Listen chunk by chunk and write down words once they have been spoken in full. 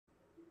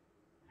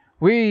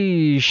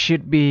We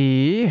should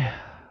be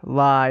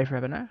live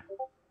right now.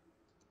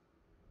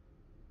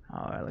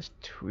 Alright, let's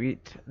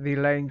tweet the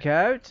link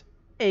out.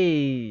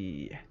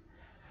 Hey,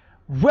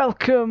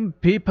 welcome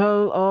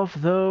people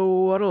of the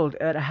world.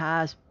 It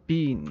has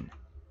been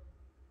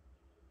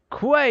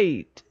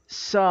quite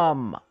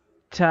some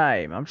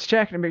time. I'm just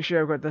checking to make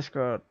sure I've got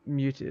Discord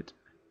muted.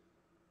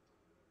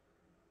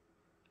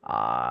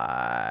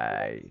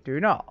 I do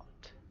not.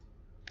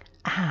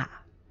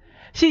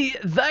 See,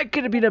 that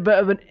could have been a bit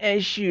of an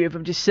issue if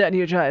I'm just sitting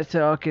here trying to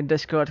talk in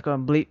Discord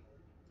going bleep,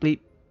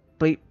 bleep,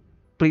 bleep,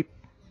 bleep.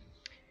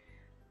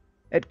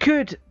 It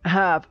could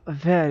have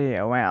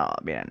very well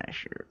been an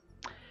issue.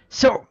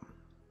 So,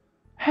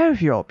 how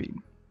have you all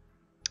been?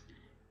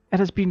 It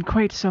has been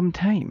quite some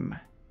time.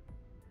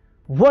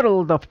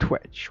 World of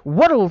Twitch,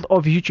 world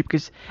of YouTube,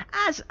 because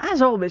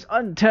as always,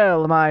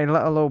 until my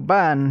little old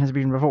ban has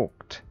been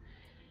revoked,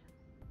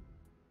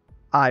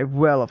 I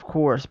will, of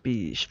course,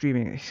 be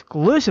streaming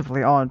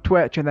exclusively on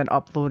Twitch and then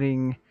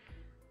uploading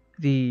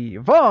the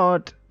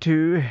VOD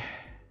to...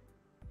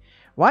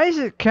 Why is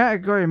it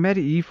category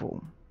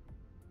medieval?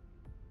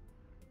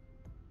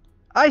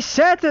 I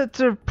set it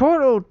to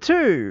Portal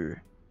 2!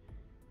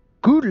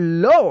 Good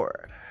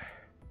lord!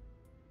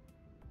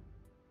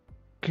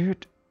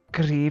 Good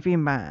gravy,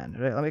 man.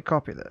 Right, let me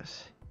copy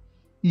this.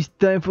 It's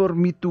time for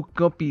me to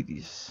copy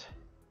this.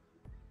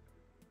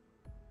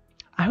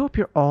 I hope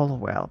you're all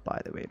well,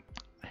 by the way.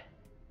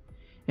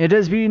 It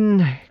has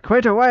been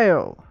quite a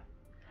while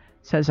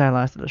since I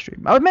last did a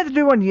stream. I was meant to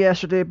do one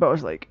yesterday, but I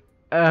was like,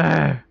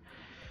 I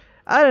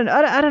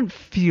didn't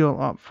feel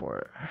up for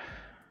it.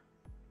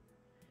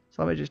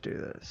 So let me just do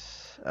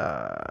this.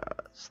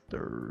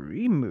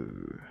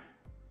 Streamu.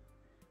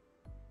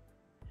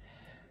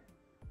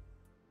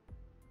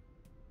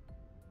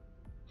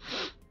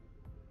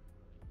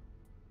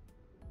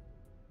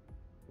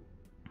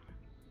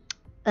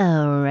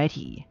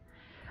 Alrighty.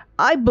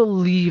 I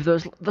believe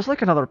there's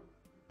like another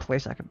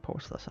place I can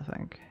post this, I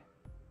think.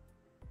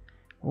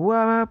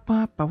 Wap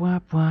wap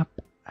wap wap.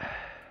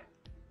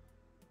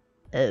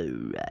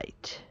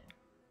 Alright.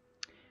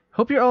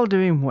 Hope you're all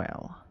doing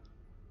well.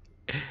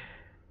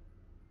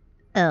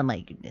 Oh my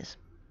goodness.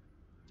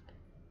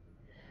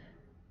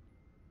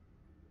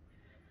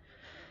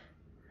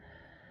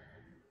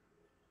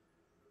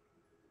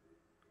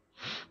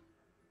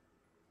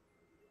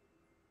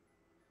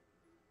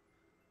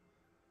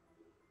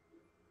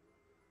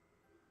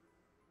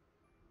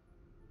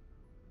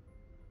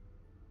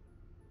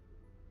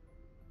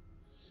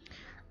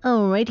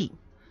 Alrighty.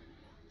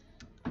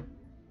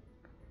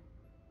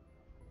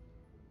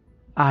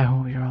 I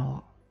hope you're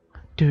all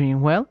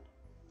doing well.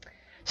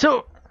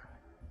 So,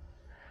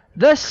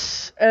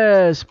 this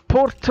is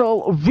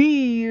Portal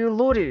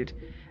Reloaded.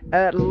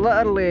 It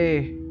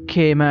literally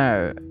came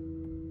out,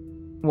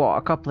 what,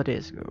 a couple of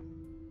days ago,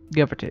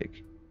 give or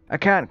take. I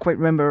can't quite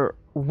remember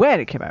when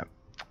it came out.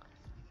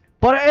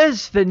 But it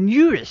is the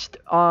newest,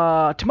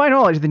 to my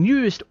knowledge, the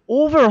newest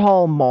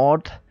overhaul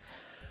mod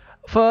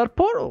for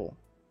Portal.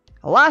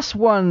 The last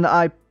one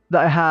that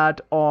I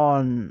had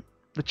on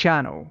the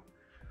channel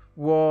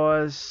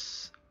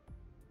was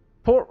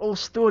Portal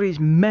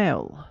Stories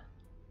Mel.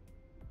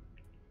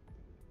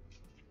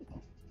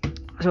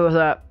 So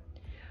that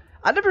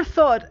I never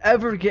thought I'd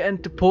ever get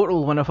into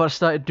Portal when I first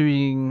started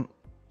doing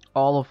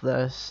all of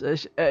this.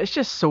 It's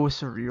just so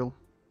surreal.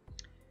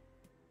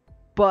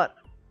 But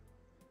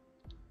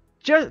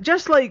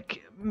just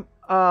like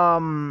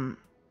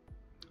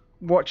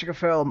watching a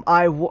film,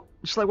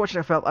 just like watching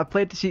a film, I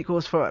played the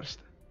sequels first.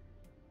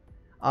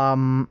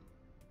 Back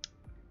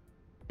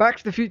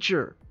to the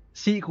Future,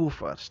 sequel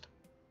first.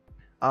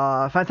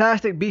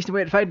 Fantastic Beasts and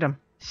Where to Find Them,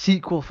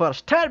 sequel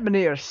first.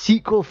 Terminator,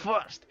 sequel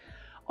first.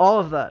 All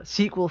of that,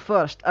 sequel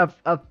first.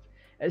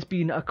 It's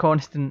been a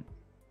constant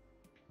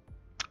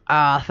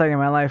thing in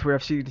my life where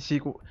I've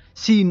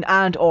seen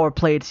and or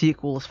played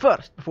sequels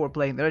first before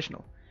playing the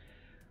original.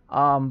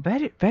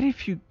 Very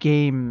few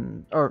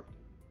games where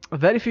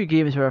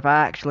I've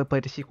actually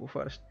played the sequel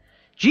first.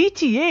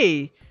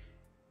 GTA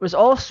was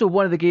also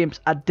one of the games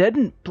I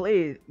didn't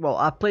play. Well,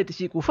 I played the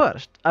sequel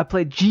first. I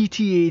played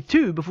GTA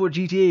 2 before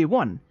GTA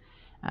 1,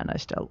 and I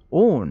still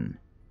own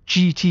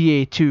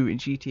GTA 2 and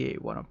GTA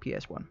 1 on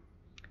PS1.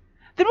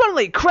 They run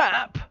like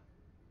crap,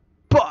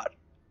 but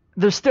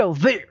they're still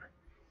there.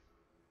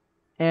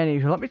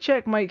 Anyway, let me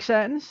check mic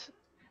settings.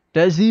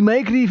 Does the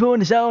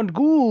microphone sound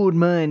good,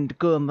 my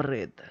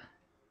comrade?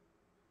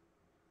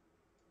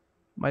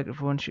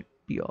 Microphone should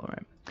be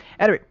alright.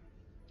 Anyway,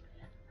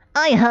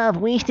 I have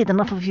wasted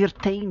enough of your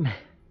time.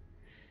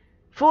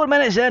 4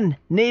 minutes in,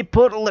 nae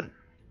portaling.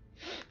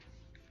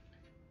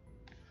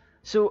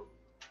 So,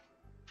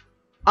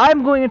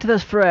 I'm going into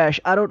this fresh.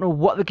 I don't know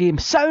what the game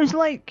sounds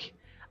like.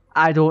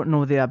 I don't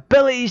know the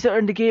abilities that are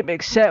in the game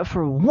except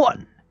for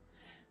one.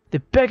 The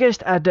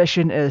biggest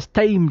addition is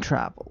time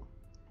travel.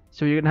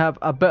 So you're going to have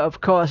a bit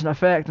of cause and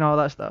effect and all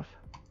that stuff.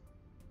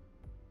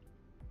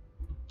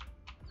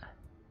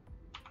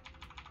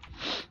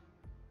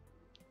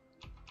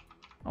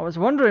 I was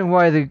wondering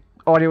why the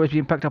audio was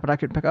being picked up and I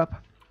couldn't pick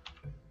up.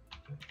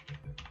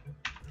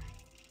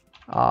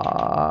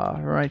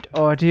 Right,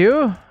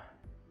 audio.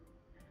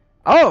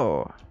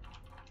 Oh!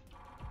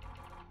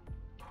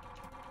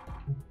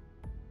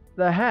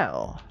 The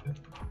hell?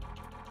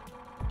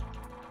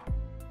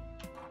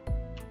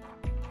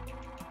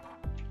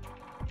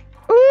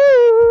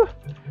 Ooh!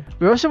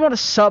 We also want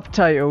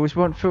subtitles,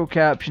 we want full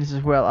captions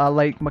as well. I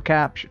like my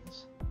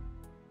captions.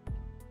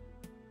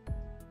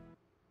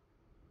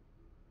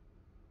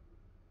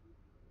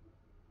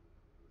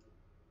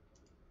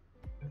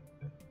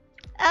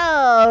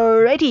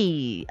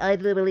 Alrighty, I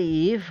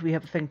believe we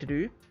have a thing to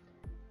do.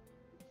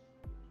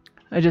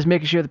 I'm just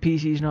making sure the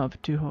PC is not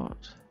too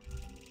hot.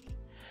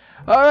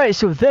 Alright,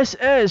 so this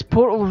is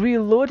Portal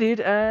Reloaded,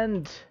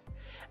 and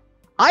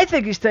I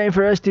think it's time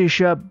for us to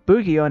shove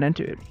Boogie on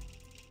into it.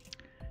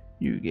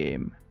 New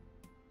game.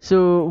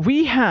 So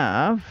we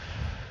have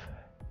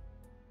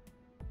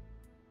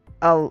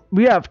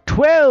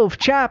 12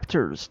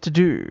 chapters to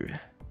do.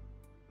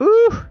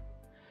 Ooh!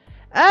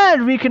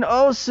 And we can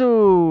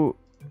also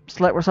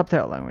select our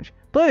subtitle language.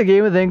 Play the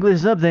game with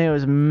English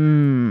subtitles.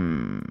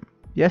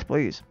 Yes,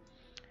 please.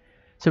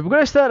 So we're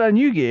going to start a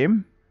new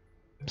game.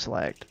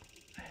 Select.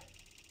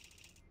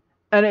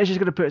 And it's just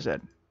going to put us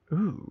in.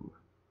 Ooh.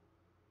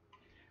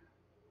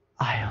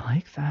 I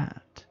like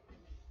that.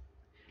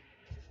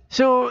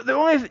 So the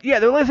only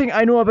thing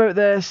I know about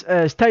this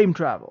is time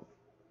travel.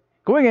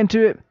 Going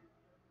into it,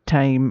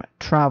 time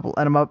travel,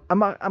 and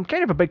I'm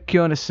kind of a big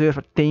connoisseur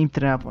for time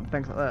travel and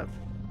things like that.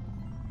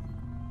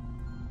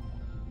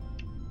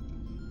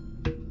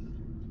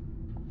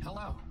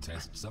 Hello,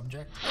 test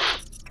subject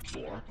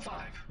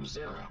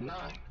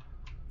 4509.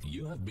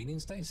 You have been in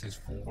stasis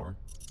for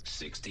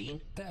 16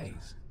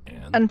 days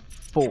and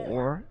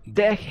 4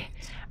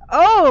 decades.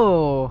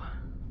 Oh.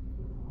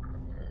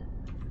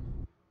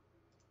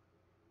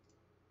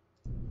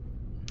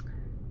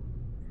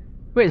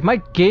 Wait, is my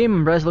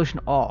game resolution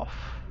off?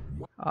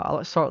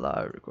 Let's sort that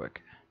out real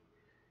quick.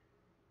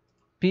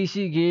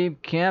 PC game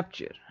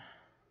capture.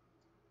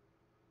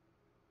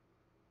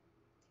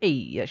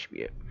 Hey, that should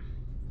be it.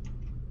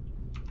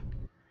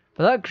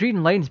 But that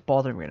green line's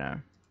bothering me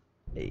now.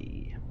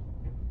 Hey.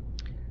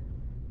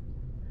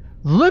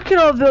 Look at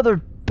all the other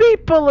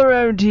people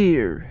around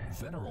here.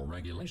 Federal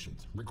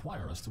regulations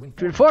require us to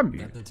inform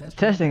you that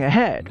testing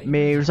ahead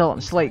may result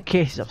in slight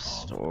cases of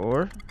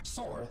sore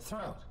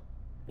throat.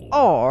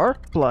 Or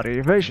bloody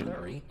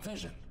vision.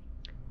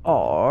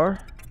 Or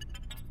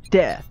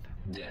death.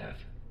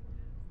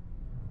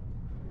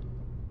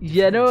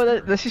 Yeah, no,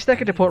 let's just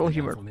stick it to Portal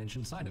humor.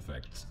 Side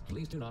effects.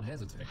 Please do not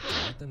hesitate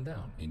to write them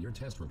down in your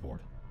test report.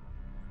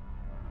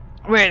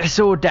 Wait,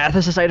 so death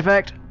is a side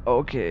effect?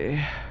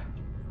 Okay.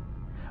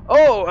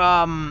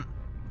 Oh,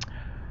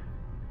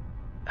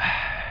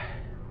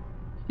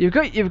 you've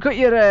got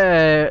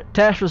your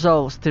test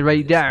results to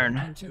write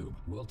down,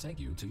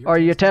 or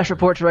your test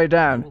report to write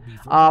down.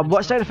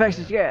 What side effects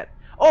did you get?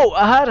 Oh,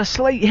 I had a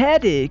slight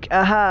headache,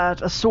 I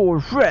had a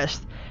sore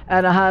wrist,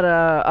 and I had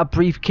a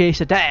brief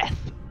case of death.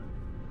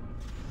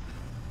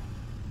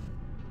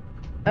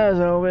 As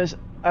always,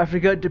 I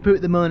forgot to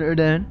put the monitor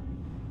down.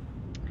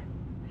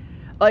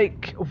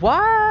 Like,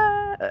 why?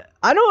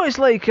 I know it's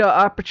like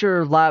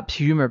Aperture Labs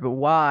humor, but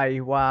why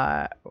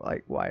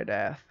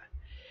death?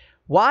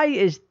 Why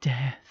is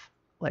death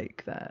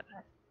like that?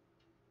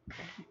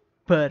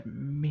 But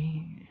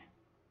me.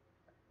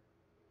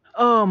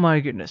 Oh my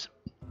goodness.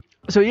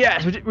 So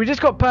yes, we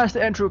just got past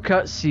the intro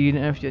cutscene,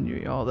 if you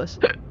knew all this.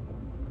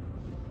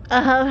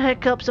 I have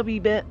hiccups a wee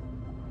bit.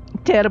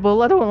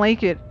 Terrible, I don't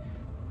like it.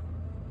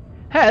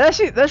 Hey,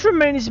 this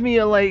reminds me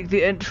of like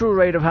the intro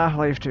ride of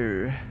Half-Life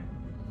 2.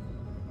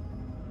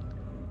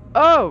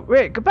 Oh,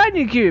 wait,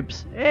 companion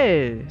cubes.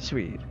 Hey,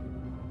 sweet.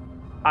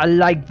 I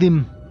like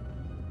them.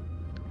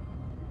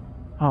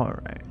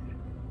 Alright.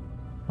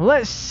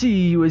 Let's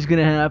see what's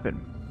gonna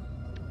happen.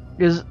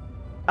 Because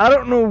I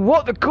don't know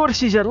what the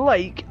courses are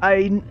like.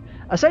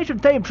 Aside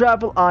from time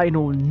travel, I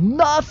know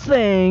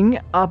nothing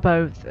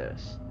about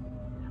this.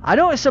 I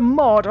know it's a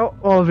mod,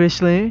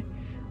 obviously.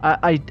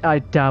 I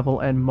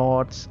dabble in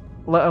mods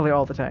literally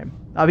all the time.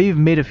 I've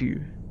even made a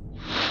few.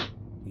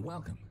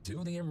 Welcome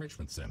to the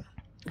Enrichment Center.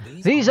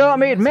 These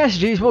automated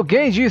messages will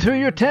guide you through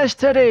your test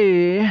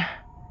today.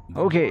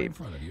 Okay.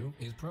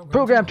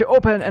 Program to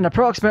open in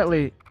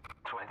approximately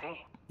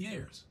 20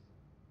 years.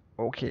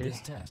 Okay.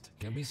 This test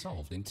can be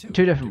solved in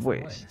two different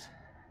ways.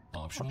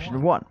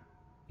 Option 1.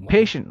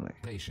 Patiently.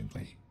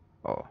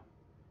 Oh.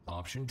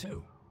 Option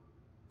 2.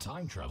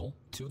 Time travel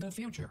to the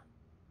future.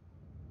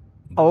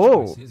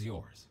 Oh. The choice is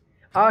yours.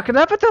 Can I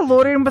have a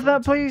DeLorean with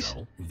that, please?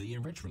 The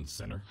Enrichment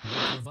Center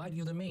will provide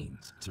you the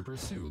means to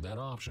pursue that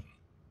option.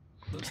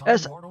 The time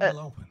portal will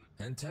open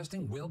and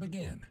testing will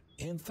begin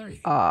in 3,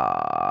 2,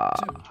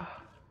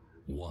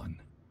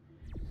 1.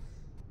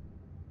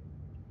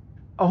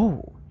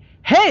 Oh.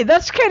 Hey,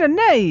 that's kind of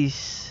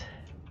nice.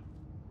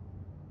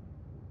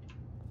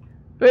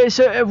 Wait,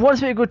 so it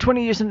wants me to go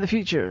 20 years into the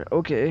future.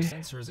 Okay.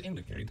 Sensors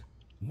indicate,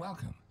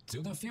 welcome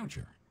to the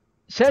future.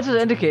 Sensors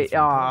indicate,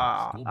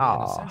 will be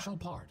an essential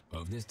part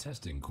of this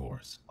testing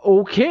course.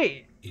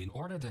 Okay. In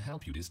order order to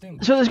help you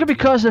distinguish, So there's gonna be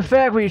cause and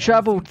effect where you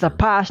travel to the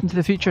past and to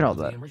the future and all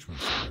the that. enrichment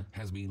center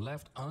has been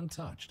left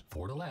untouched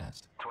for the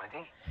last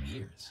 20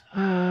 years.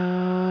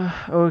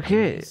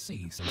 Okay. You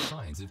see some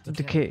signs of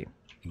Decay.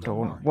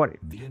 Don't worry.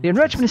 The The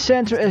enrichment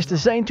center is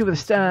designed to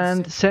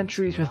withstand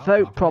centuries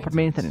without proper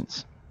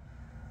maintenance.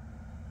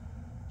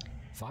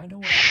 Find a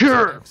way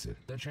Sure. to exit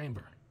the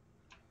chamber.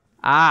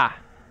 Ah.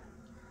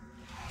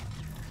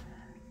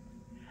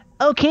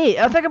 Okay,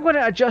 I think I'm going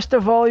to adjust the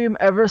volume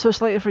ever so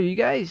slightly for you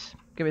guys.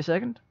 Give me a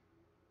second.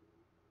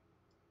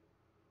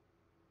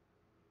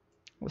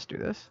 Let's do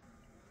this.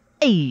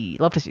 Hey,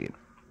 love to see it.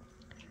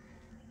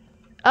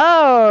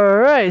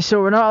 Alright, so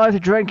we're not allowed to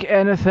drink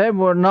anything.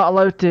 We're not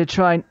allowed to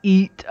try and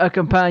eat a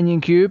companion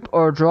cube,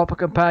 or drop a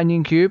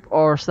companion cube,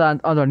 or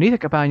stand underneath a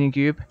companion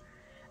cube.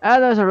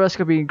 And there's a risk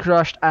of being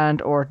crushed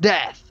and or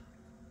death.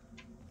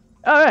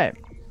 Alright.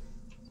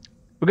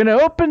 We're going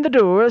to open the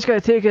door. It's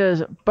going to take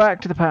us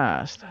back to the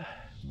past.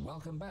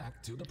 Welcome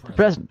back to the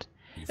Present.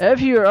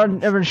 If you're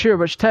unsure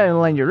which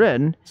timeline you're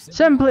in,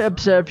 simply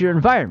observe your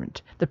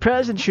environment. The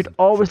present should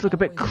always look a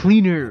bit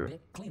cleaner.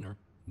 Cleaner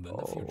than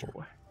the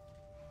future.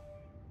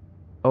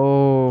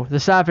 Oh, the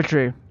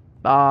savagery.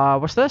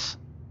 What's this?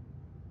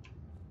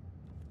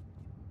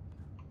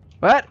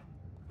 What?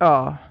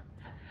 Oh.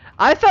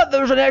 I thought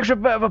there was an extra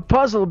bit of a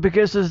puzzle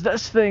because there's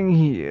this thing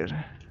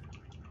here.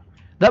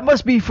 That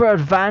must be for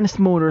advanced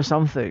mode or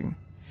something.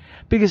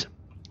 Because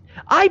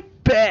I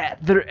bet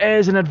there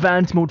is an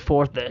advanced mode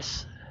for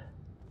this.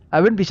 I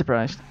wouldn't be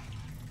surprised.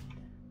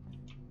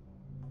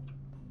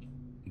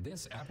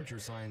 This aperture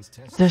science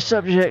test The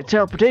subject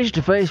teleportation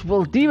device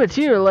will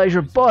dematerialize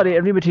your body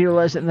and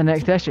rematerialize it in the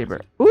next test chamber.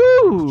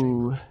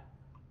 Ooh!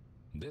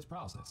 This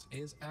process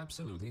is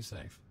absolutely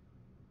safe.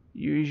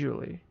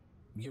 Usually.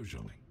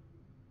 Usually.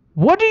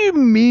 What do you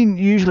mean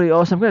usually?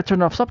 Also, I'm going to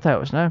turn off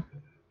subtitles now.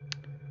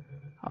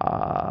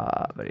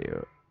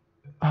 Video.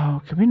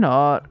 Oh, can we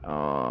not?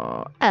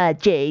 Oh,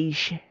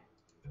 jeez.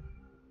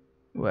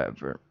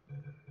 Whatever.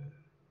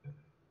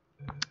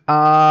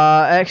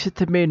 Exit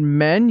the main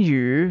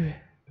menu.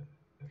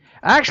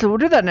 Actually, we'll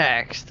do that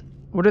next.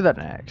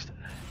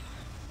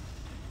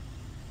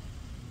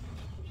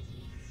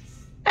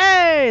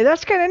 Hey,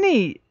 that's kind of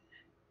neat.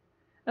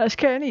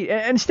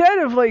 Instead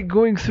of like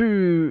going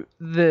through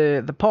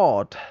the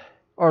pod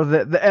or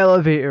the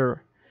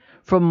elevator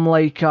from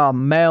like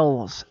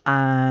Mel's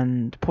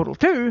and Portal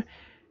 2,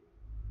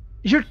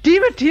 you're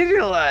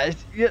dematerialized.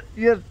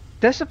 You're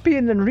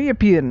disappearing and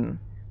reappearing.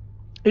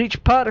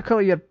 Each particle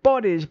of your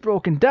body is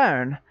broken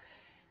down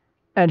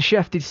and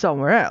shifted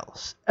somewhere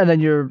else, and then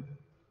you're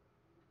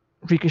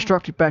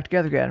reconstructed back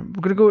together again.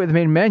 We're gonna go to the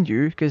main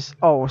menu because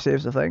always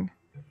saves the thing.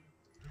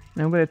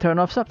 And I'm gonna turn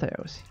off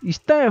subtitles. It's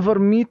time for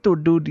me to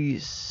do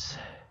this.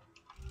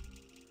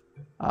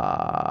 Am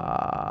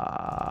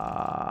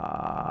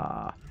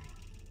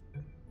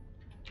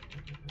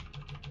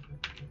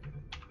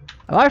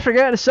I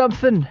forgetting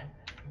something?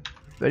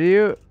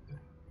 Video.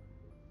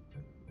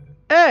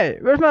 Hey,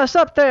 where's my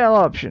subtitle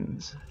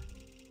options?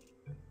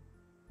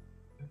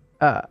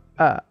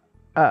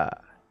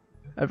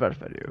 Advanced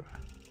video.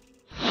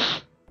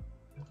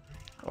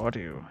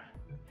 Audio.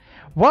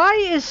 Why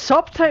is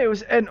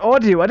subtitles in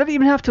audio? I didn't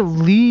even have to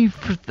leave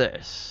for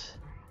this.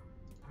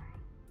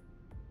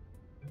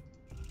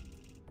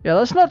 Yeah,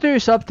 let's not do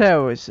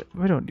subtitles.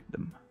 We don't need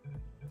them.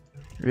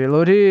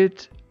 Reload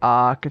it.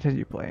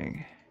 Continue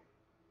playing.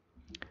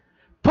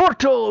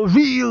 Portal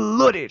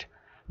reloaded.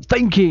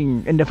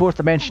 Thinking in the fourth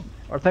dimension.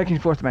 Or thinking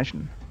fourth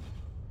dimension.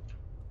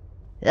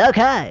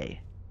 Okay.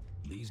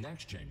 These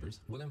next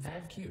chambers will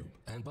involve cube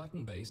and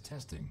button-based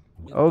testing.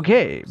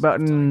 Okay,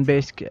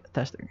 button-based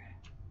testing.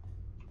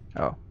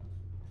 Oh.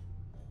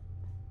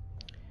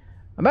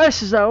 My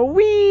mouse is a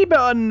wee bit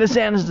on the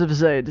sensitive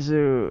side,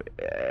 so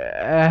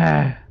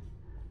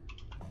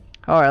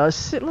alright, let's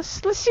see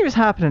what's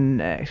happening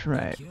next,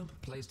 right?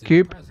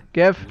 Cube,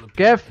 give,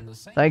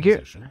 thank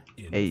you.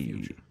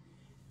 Hey.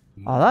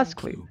 Oh, that's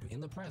clean.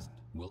 In the present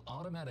will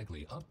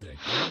automatically update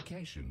the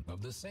location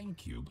of the same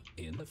cube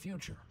in the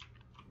future.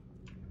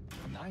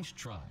 Nice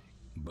try,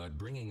 but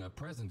bringing a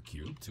present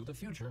cube to the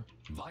future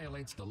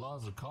violates the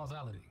laws of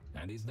causality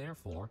and is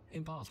therefore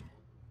impossible.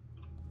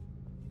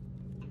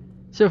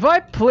 So if I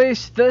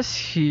place this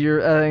here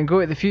and go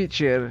to the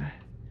future,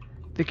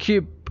 the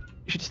cube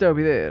should still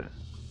be there.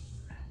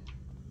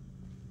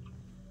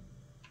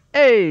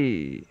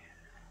 Hey!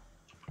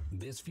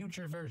 This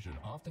future version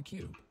of the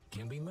cube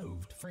can be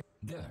moved free.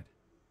 Good.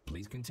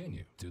 Please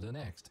continue to the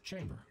next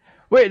chamber.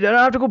 Wait, do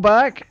I have to go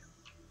back?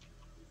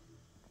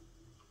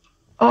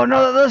 Oh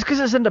no, that's because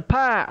it's in the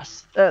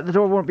past. The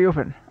door won't be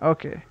open.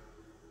 Okay.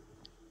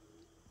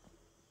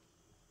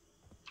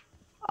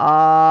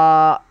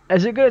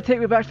 Is it gonna take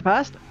me back to the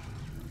past?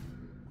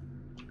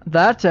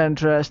 That's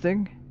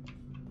interesting.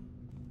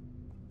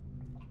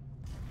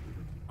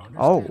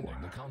 Understanding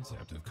the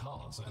concept of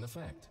cause and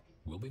effect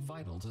will be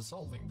vital to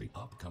solving the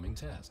upcoming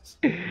tests.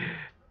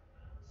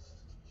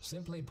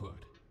 Simply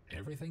put,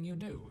 everything you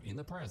do in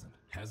the present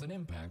has an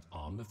impact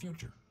on the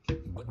future,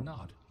 but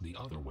not the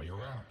other way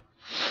around.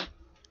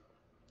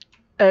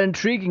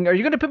 intriguing. Are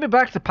you going to put me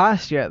back to the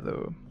past yet,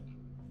 though?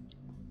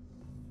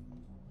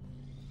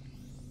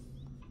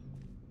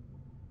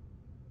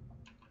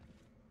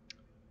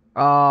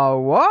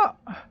 What?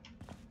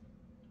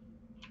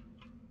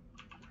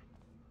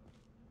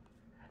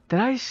 Did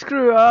I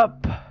screw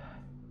up?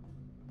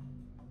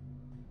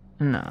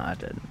 No, I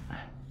didn't.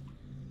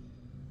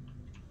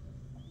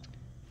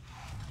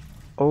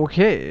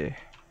 Okay.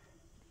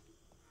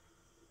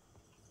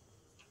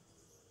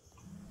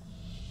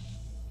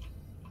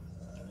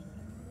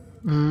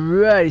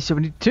 Right, so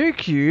we need 2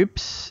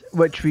 cubes,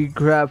 which we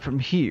grab from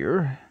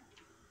here.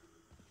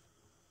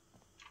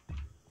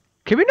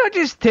 Can we not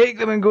just take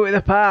them and go to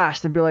the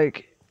past and be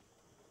like...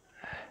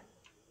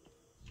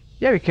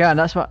 Yeah, we can,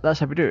 that's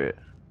how we do it.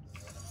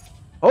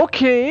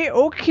 Okay,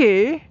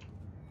 okay.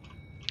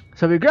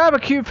 So we grab a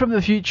cube from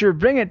the future,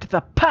 bring it to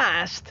the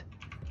past.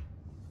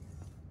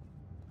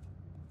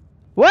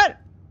 What?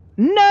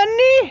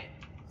 Nani?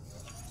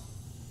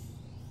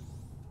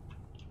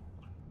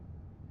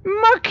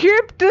 My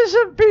cube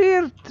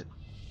disappeared.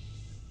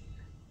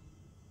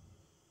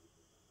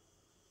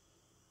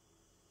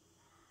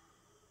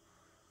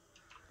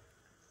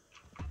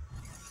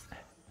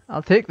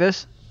 I'll take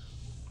this.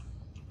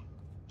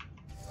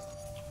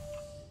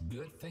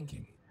 Good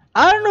thinking.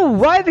 I don't know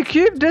why the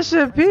cube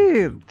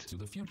disappeared. To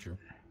the future.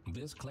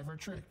 This clever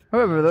trick.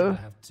 However, though,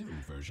 have 2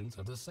 versions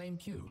of the same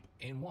cube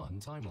in one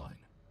timeline.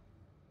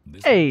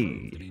 This hey, will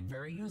prove to be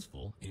very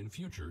useful in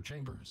future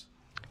chambers.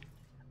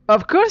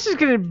 Of course it's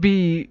going to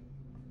be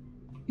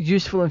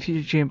useful in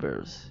future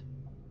chambers.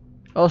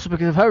 Also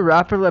because of how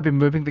rapidly I've been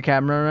moving the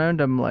camera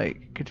around, I'm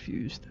like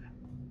confused.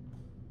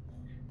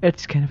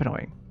 It's kind of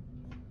annoying.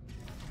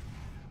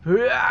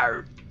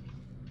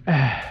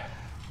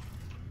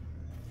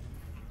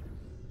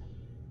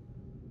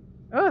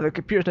 Oh, the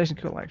computer's nice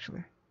and cool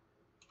actually.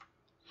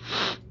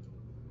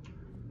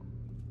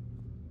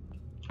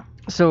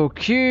 So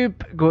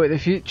cube, go to the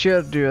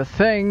future, do a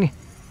thing.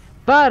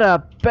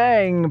 Bada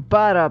bang,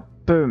 bada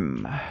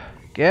boom.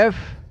 Give.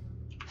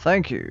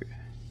 Thank you.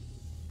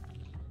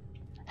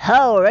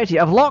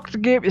 Alrighty, I've locked the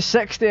game to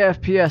 60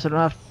 FPS. I don't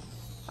have.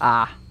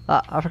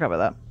 I forgot about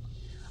that.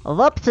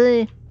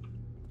 Whoopsie.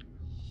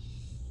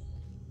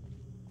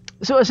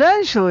 So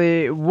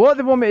essentially, what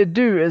they want me to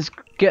do is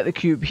get the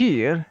cube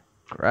here,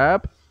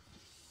 grab,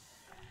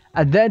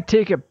 and then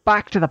take it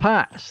back to the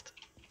past,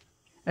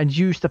 and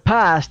use the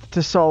past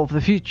to solve the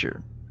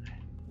future.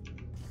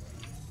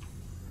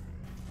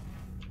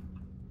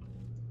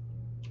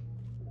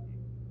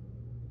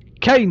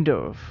 Kind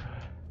of.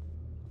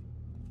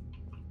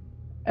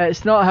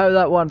 It's not how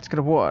that one's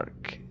gonna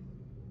work.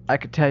 I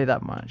can tell you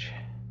that much.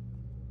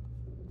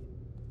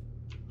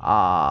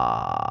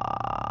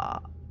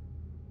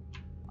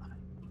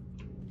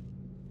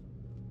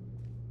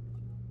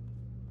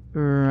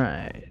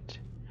 Right.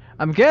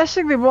 I'm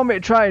guessing they want me to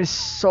try and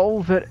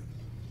solve it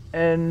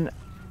in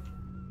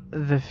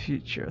the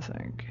future, I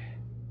think.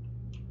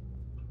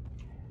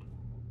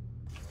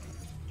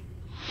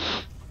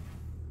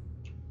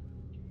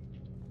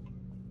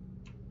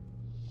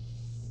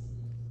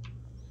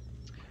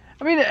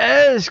 I mean, it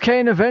is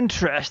kind of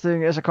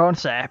interesting as a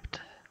concept.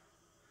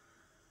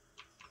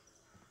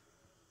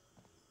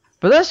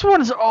 But this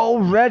one's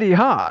already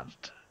hard.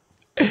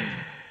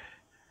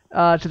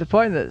 To the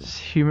point that it's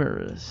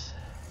humorous.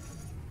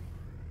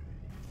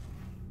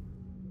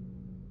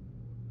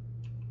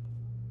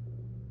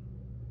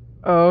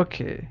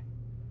 Okay.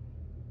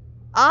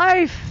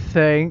 I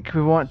think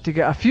we want to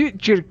get a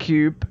future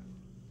cube.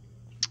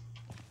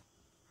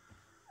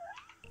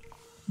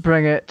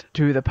 Bring it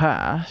to the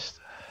past.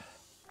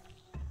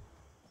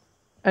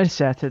 And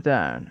set it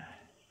down.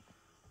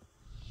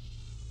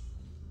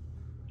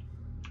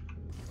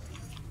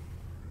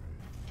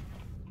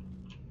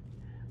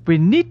 We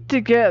need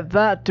to get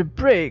that to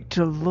break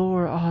to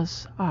lower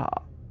us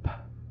up.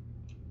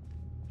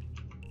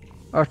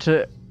 Or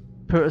to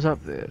put us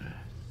up there.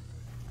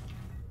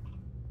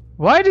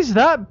 Why does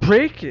that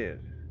break it?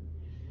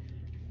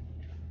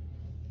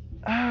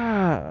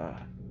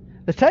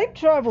 The time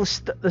travel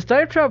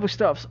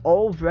stuff's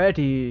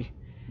already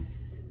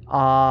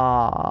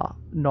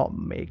not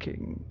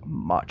making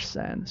much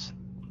sense.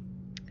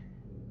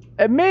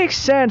 It makes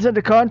sense in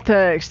the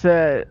context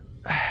that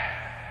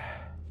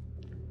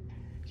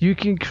you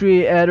can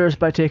create errors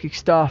by taking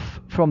stuff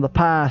from the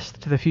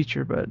past to the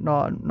future, but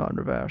not in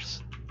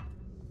reverse.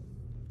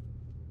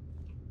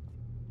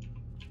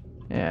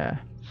 Yeah.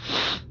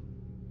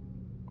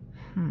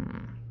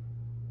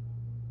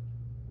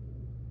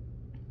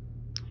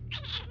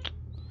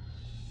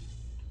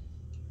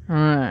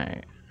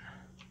 Right.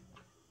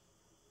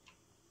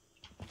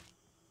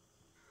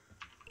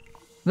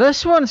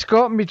 This one's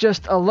got me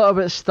just a little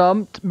bit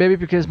stumped, maybe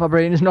because my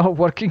brain is not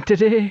working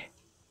today.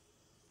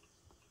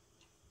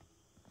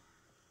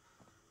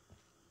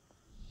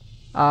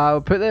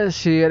 I'll put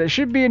this here. It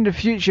should be in the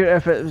future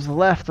if it was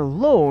left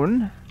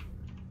alone.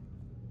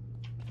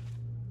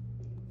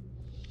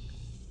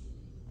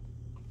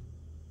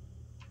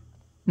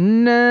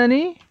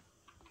 Nani?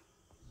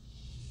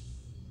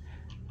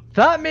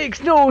 That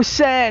makes no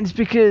sense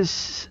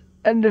because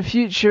in the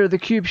future the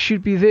cube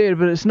should be there,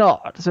 but it's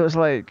not. So it's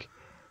like,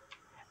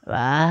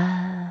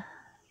 ah.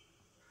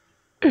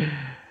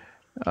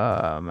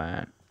 Oh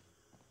man.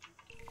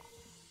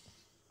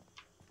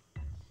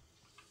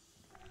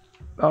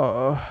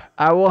 Oh,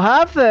 I will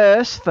have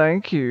this.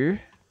 Thank you.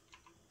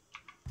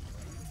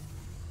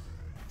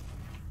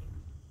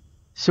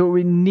 So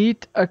we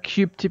need a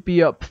cube to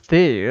be up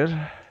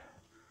there,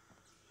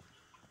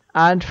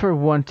 and for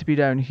one to be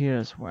down here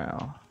as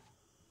well.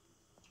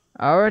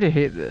 I already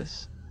hate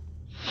this.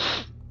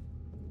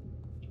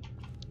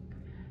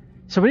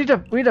 So we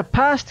need a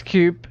past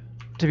cube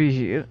to be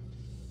here.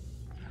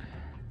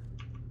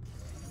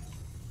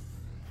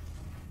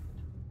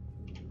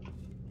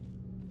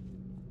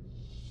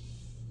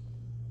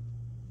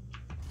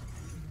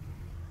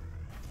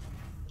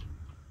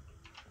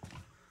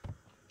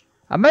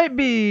 I might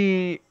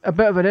be a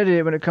bit of an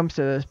idiot when it comes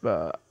to this,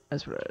 but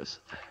that's what it is.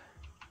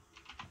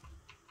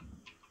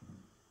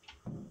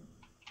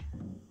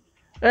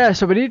 Yeah,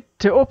 so we need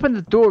to open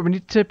the door, we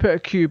need to put a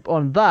cube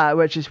on that,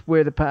 which is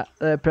where the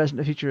present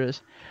and future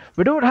is.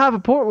 We don't have a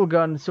portal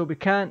gun, so we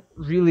can't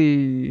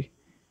really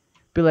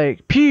be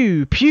like,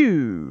 pew,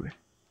 pew,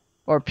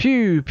 or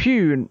pew,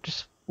 pew, and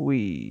just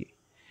we.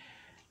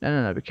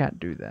 No, we can't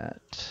do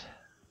that.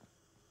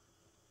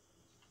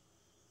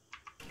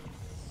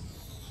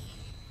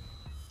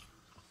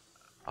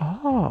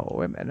 Oh,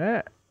 wait a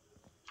minute.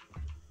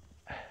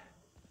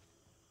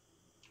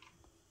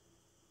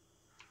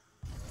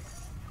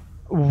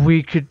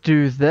 We could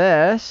do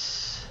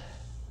this.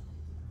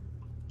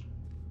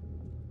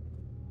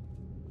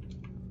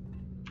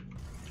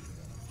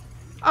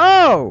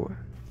 Oh!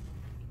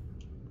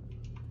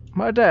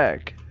 My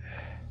deck.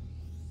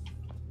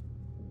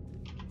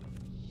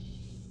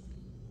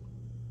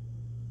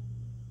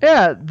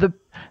 Yeah,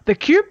 the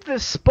cube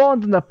that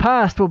spawned in the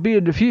past will be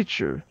in the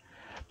future.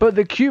 But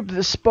the cube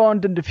that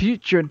spawned in the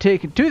future and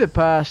taken to the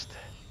past...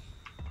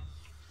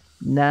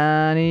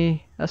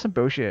 Nanny. That's some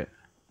bullshit.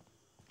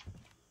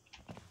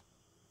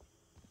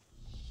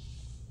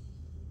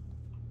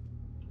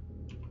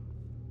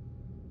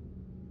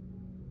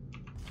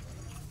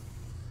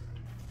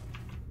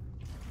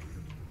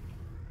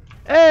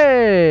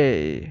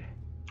 Hey!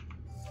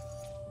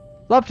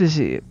 Love to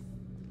see it.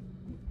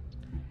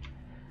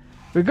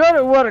 We got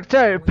it worked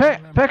out.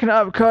 Picking it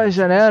up causes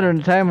an error in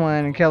the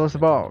timeline and kill us the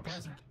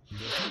box. The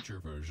future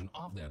version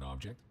of that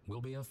object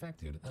will be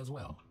affected as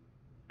well.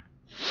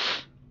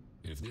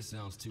 If this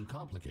sounds too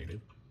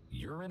complicated,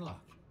 you're in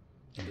luck.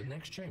 And the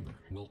next chamber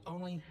will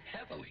only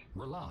heavily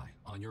rely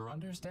on your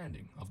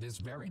understanding of this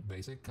very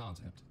basic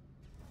concept.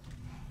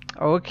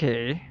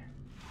 Okay.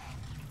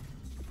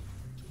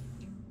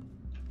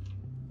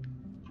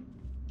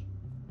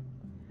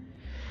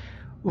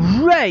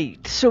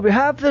 Right, so we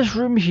have this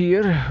room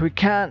here. We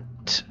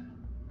can't...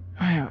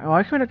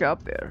 Why can't we not get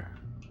up there?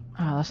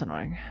 Oh, that's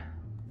annoying.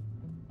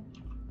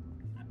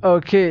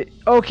 Okay,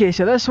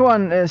 so this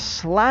one is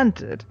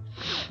slanted.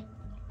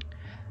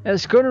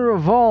 It's going to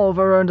revolve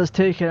around us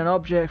taking an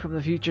object from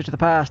the future to the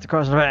past to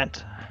cause an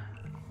event.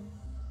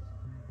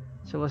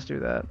 So let's do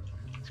that.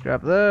 Let's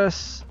grab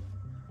this.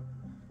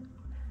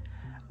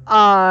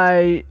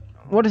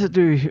 What does it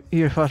do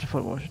here first and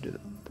foremost? It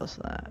does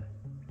that.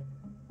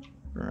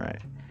 Right.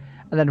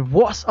 And then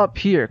what's up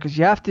here? Because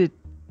you have to...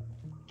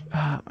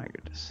 Oh my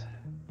goodness.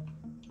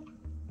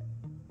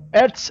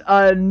 It's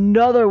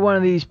another one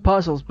of these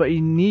puzzles, but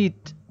you need...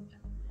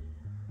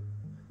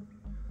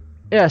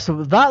 Yeah,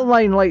 so that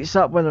line lights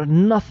up when there's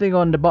nothing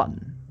on the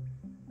button.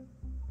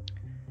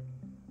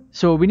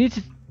 So we need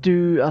to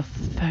do a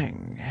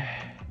thing.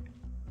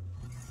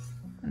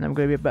 And I'm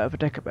going to be a bit of a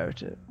dick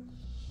about it.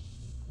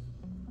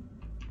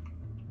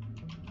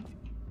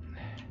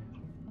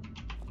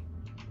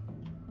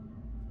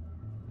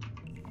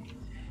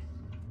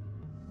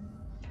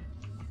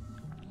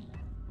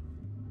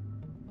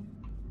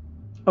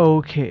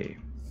 Okay.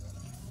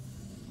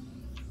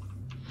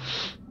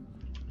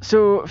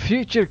 So,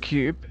 future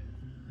cube.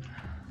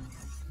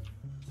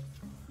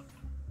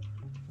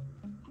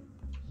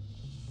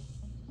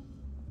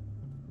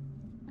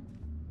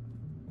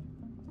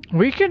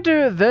 We could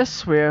do it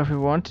this way if we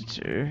wanted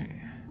to.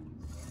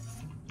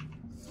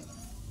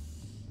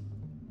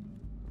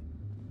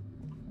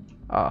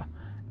 Oh.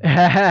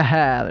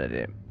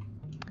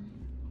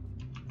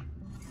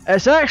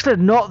 It's actually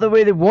not the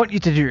way they want you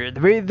to do it.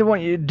 The way they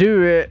want you to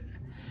do it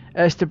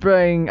is to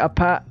bring a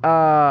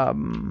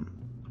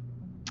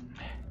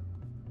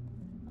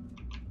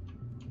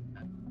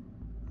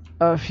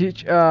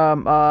future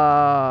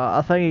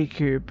a thingy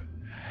cube.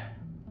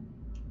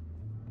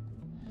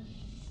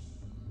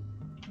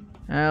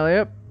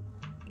 Yep.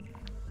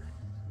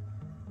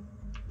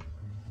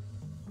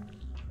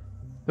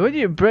 When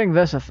you bring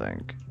this, I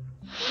think.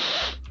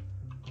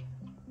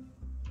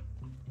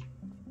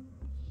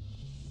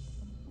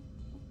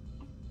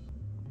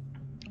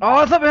 Oh,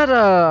 I thought we had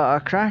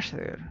a crash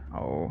there.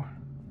 Oh.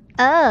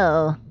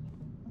 Oh.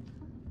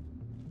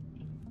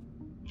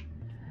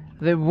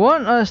 They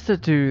want us to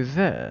do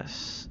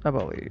this, I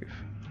believe.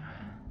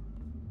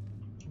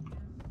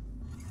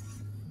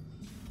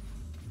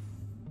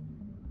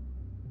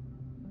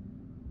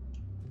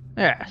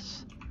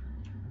 Yes.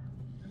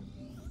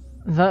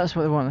 That's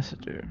what they want us to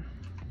do.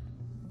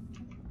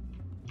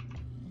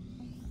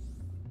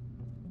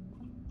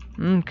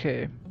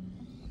 Okay.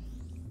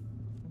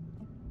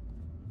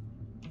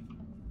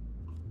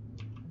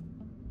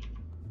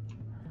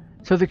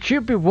 So the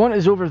cube we want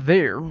is over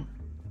there.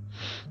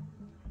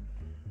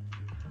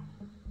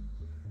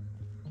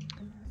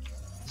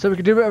 So we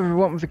can do whatever we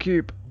want with the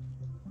cube.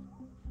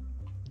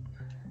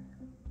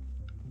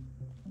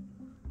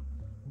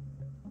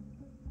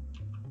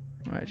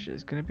 Which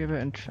is gonna be a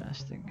bit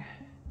interesting.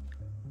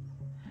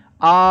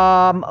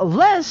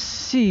 Let's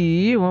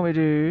see what we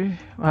do.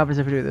 What happens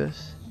if we do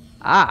this?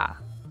 Ah!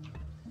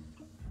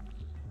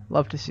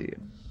 Love to see it.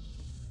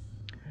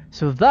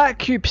 So that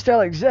cube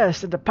still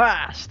exists in the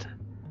past.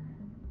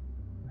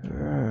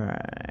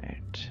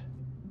 Right.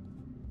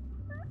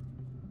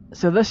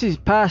 So this is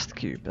past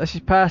cube. This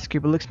is past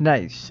cube. It looks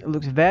nice. It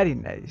looks very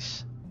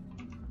nice.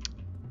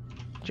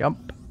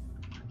 Jump.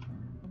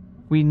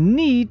 We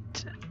need...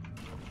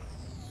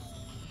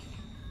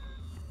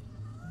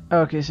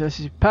 Okay, so this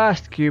is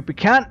past cube. We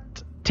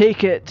can't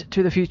take it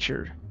to the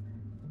future.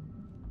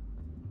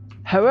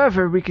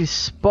 However, we can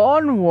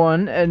spawn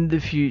one in the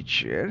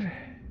future.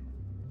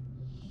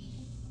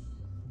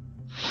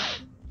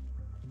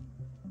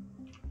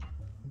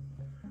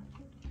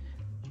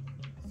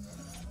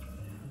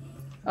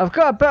 I've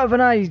got a bit of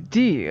an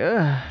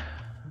idea.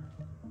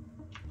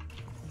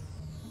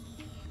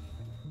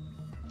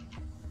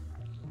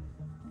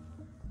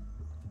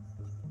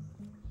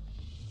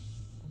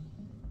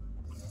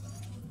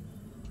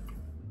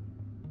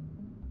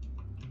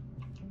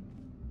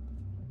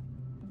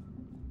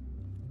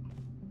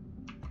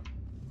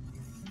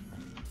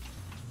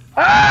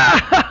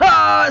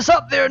 Ah! It's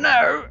up there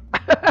now.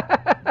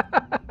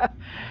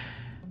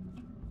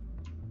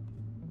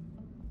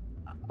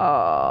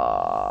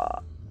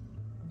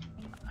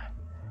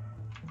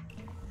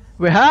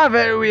 We have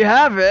it, we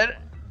have it.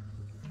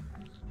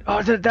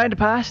 Oh, did it die in the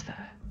past?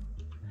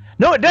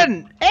 No, it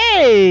didn't.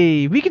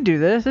 Hey, we can do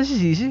this. This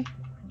is easy.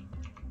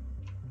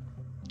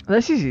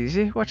 This is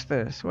easy. Watch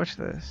this, watch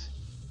this.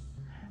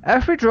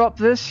 If we drop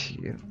this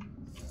here,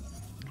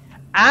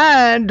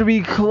 and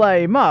we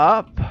climb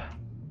up,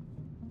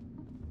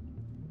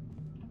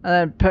 and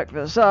then pick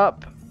this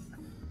up,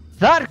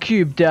 that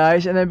cube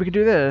dies, and then we can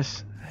do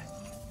this.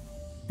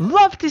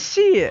 Love to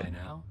see it.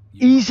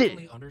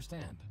 Easy.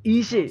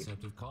 Easy.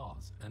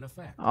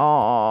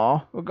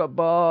 Oh, we've got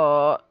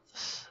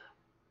bots.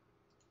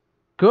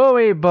 Go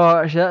away,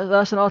 bots.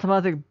 That's an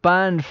automatic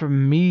ban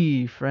from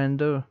me,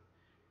 friendo.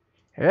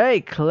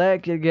 Right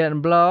click, you're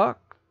getting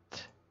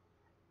blocked.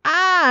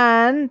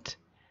 And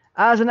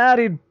as an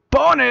added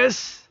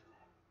bonus,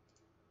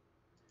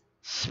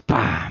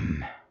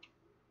 spam.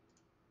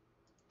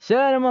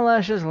 Send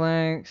malicious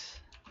links.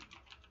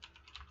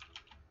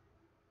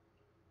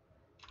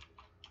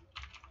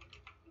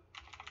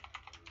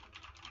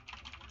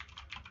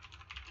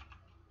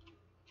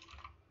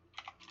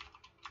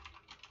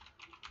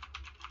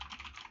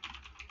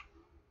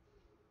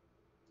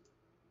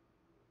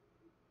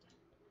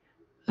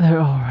 They're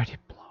already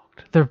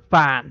blocked. They're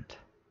banned.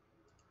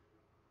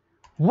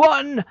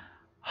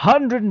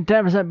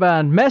 110%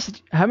 banned.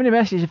 Message. How many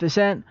messages have they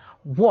sent?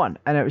 One,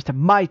 and it was to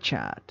my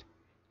chat.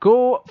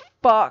 Go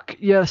fuck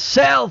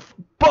yourself,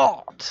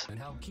 bot. And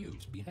how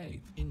cubes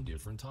behave in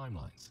different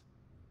timelines.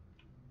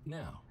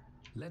 Now,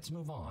 let's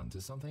move on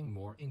to something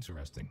more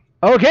interesting.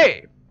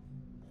 Okay.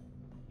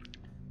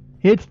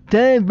 It's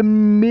time for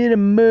me to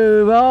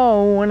move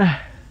on.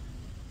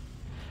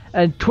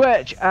 And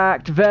Twitch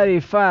act very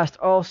fast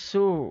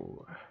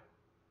also.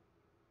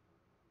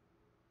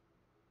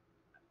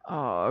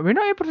 Oh, we're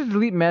not able to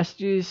delete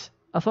messages.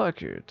 I thought I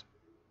could.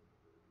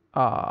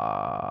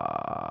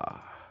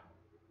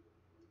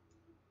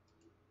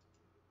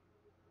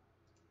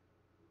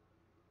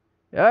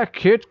 Yeah,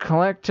 could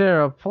click to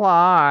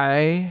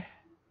reply.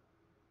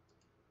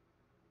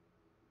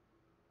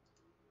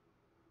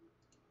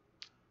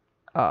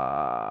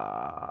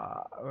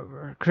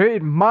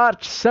 Created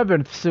March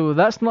 7th, so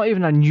that's not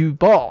even a new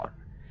bot.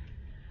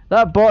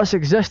 That bot's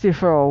existed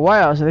for a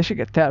while, so they should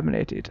get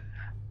terminated.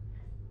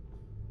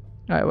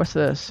 Alright, what's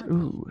this?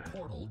 Ooh.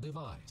 Portal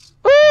device.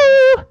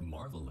 Ooh!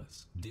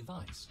 Marvelous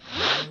device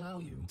will allow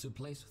you to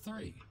place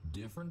 3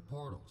 different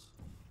portals.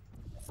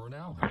 For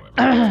now, however,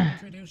 to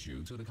introduce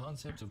you to the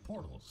concept of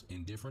portals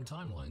in different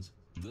timelines,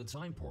 the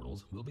time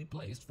portals will be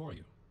placed for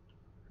you.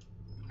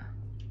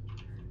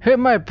 Who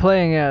am I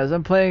playing as?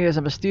 I'm playing as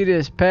a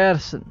mysterious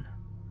person.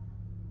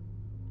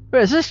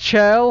 Wait, is this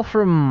Chell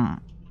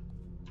from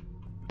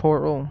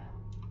Portal?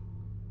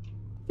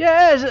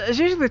 Yeah, it's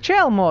usually the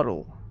Chell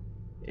model.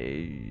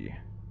 Hey.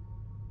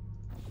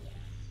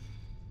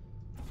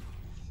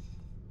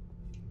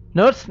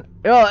 No, it's...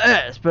 Well,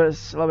 it is, but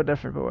it's a little bit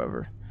different, but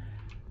whatever.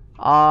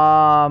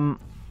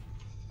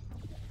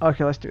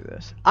 Okay, let's do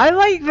this. I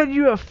like the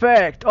new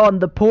effect on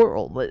the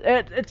portal.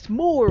 It's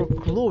more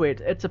glowy.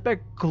 It's a big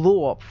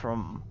glow up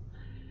from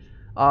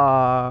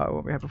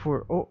what we had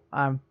before. Oh,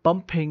 I'm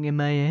bumping in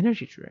my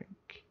energy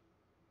drink.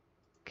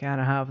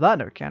 Can't have that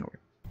now, can we?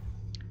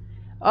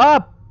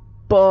 Ah,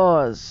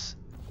 buzz.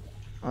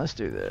 Let's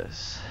do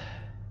this.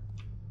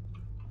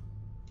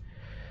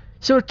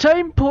 So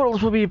time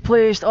portals will be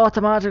placed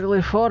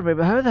automatically for me,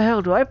 but how the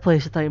hell do I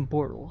place a time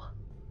portal?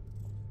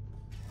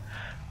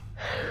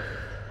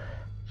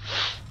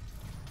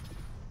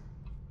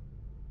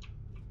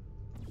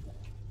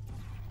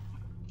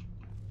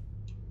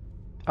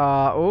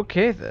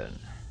 Okay then.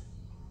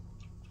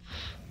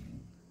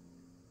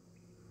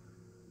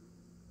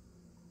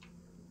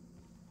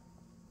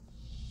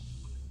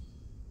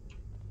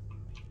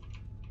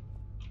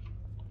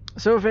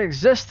 So if it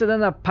existed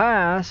in the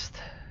past...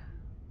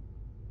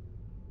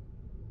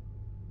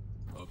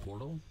 A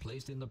portal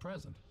placed in the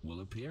present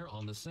will appear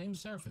on the same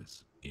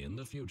surface in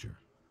the future.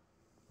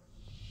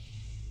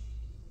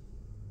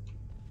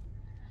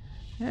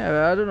 Yeah,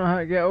 but I don't know how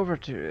to get over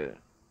to it.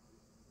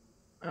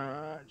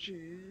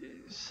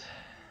 Jeez.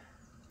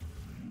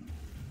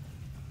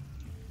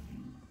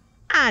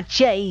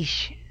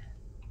 Jeez.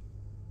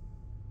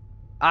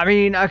 I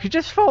mean, I could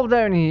just fall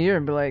down here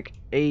and be like,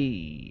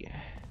 hey.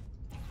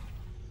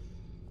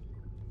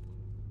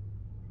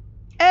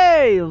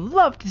 Hey,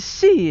 love to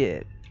see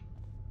it.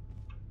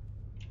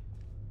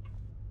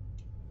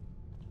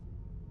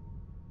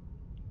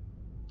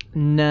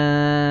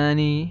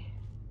 Nani.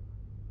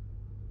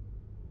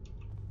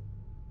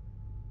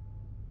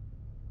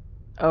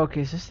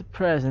 Okay, so this is the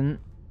present.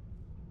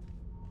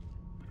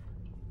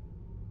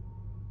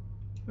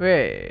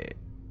 Wait,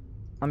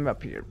 I'm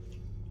up here.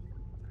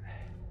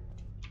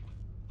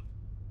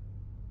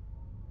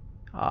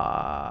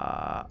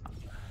 Oh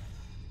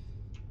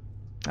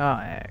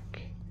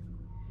heck.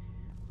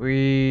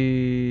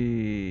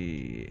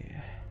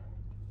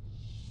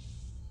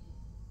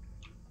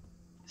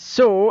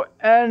 So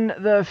in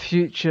the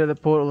future, the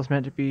portal is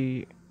meant to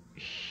be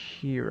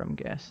here, I'm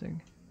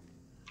guessing.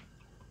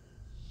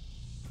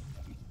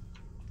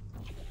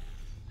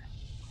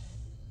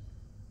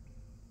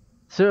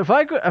 So if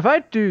I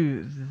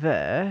do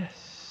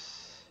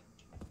this,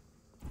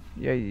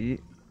 yeah,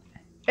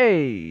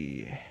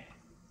 hey.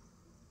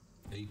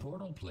 A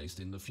portal placed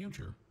in the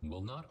future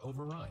will not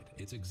override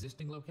its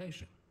existing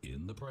location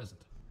in the present.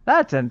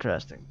 That's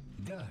interesting.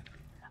 Good.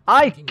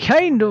 I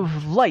kind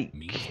of like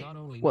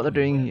what they're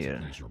doing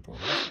here.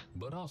 Portals,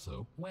 but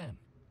also when.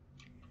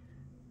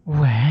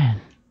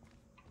 When?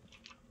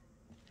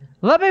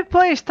 Let me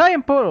place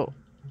time portal.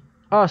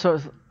 Oh, so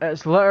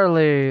it's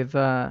literally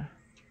the.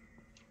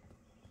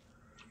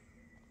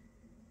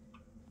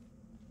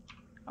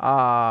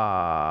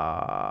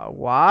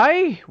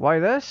 Why? Why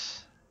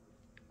this?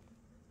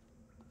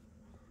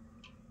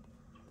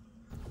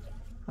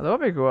 Let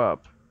me go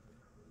up.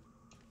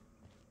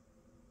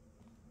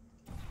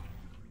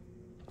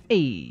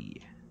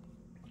 Hey.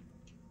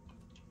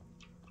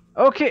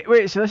 Okay,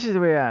 wait, so this is the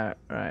way out.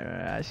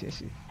 Right, I see.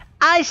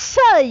 I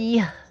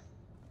see!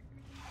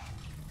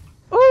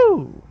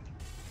 Ooh!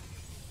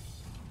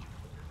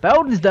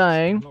 Building's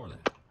dying.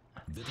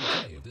 The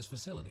decay of this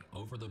facility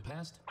over the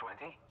past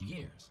 20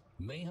 years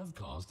may have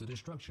caused the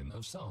destruction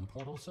of some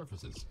portal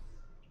surfaces.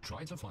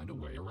 Try to find a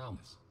way around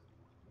this.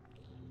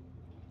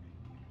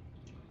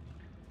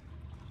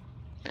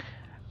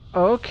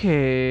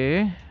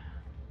 Okay.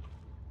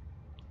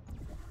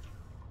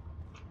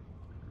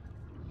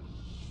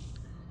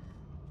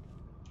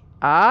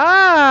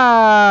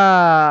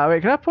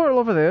 Wait, can I portal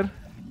over there?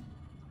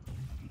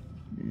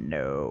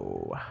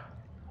 No.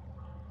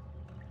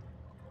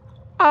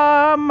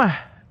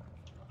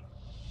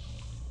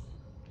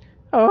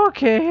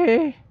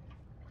 Okay.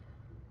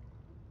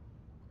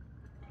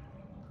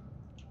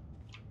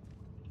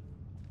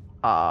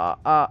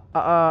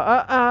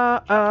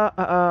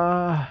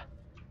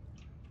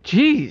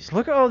 Jeez,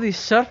 look at all these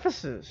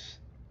surfaces.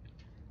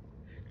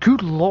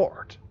 Good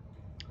lord.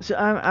 So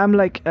I'm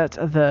like at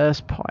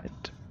this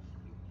point.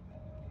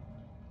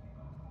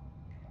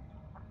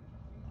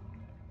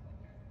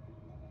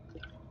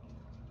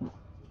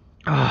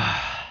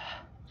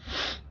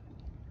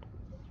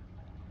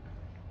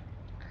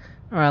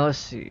 Alright, let's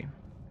see.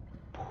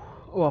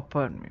 Oh,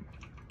 pardon me.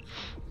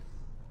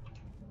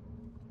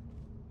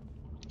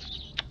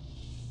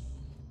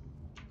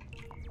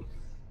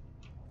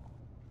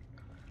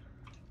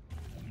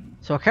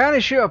 So I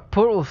can't shoot a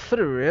portal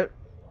through it.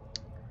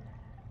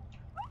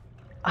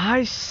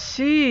 I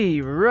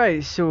see,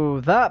 right,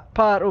 so that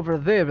part over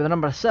there with the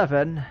number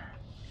 7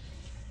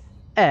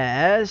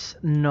 is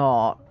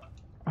not...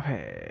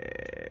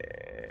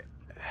 Okay.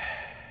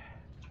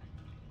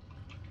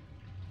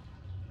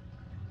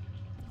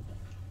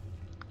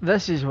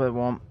 This is what I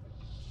want.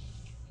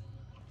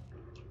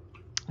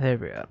 There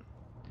we are.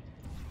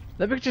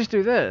 Let me just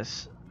do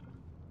this.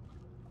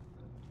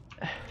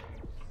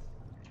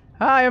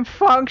 I am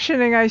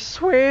functioning, I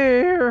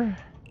swear.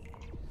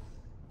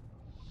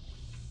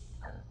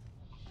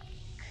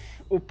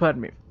 Oh,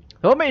 pardon me.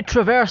 Let me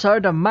traverse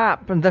out a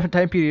map in different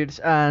time periods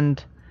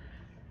and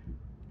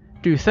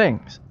do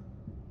things.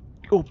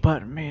 Oh,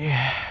 pardon me.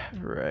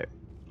 Right.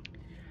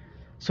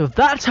 So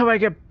that's how I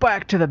get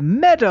back to the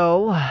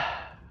middle.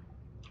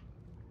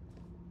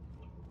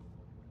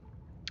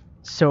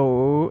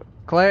 So,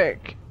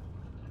 click.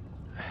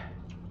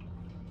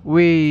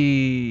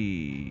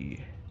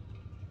 We.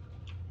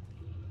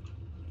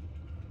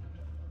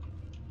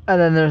 And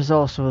then there's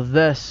also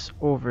this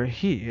over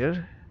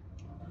here.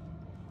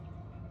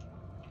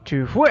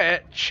 To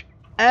which,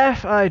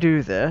 if I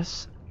do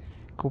this,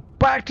 go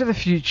back to the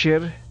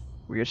future.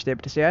 Weird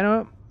step to say, I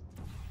know.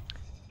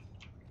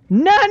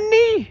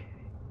 Nani?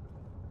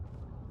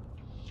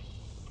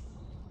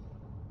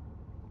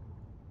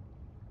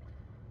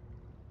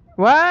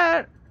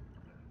 What?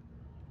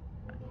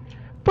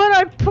 But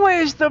I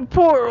placed the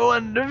portal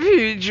in the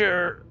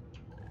future.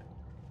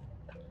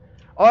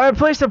 Or I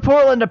placed the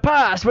portal in the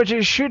past, which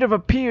it should have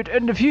appeared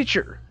in the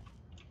future.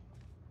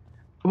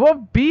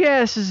 What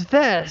BS is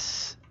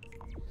this?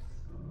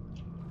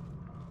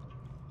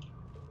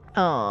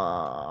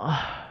 Whatever.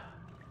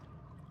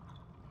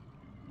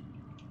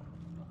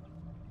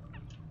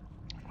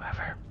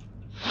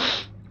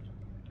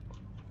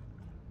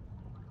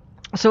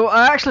 So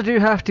I actually do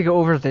have to go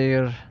over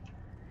there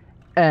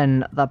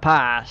in the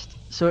past,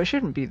 so it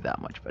shouldn't be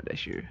that much of an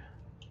issue.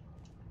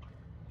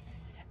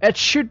 It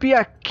should be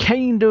a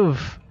kind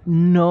of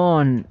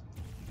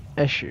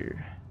non-issue.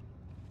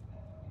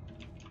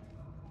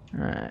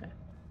 Right.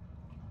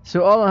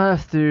 So all I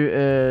have to do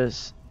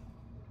is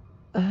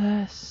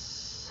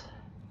this.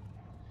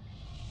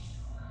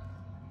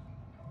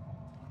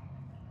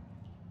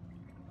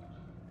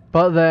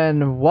 But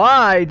then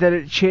why did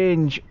it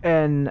change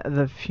in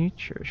the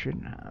future?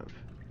 Shouldn't have.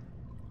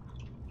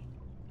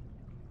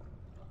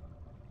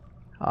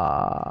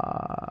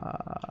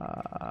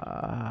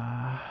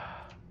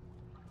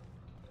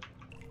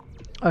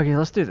 Okay,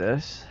 let's do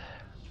this.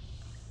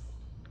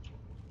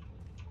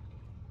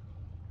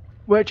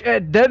 Which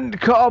it didn't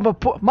cut on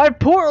my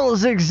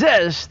portals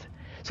exist,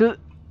 so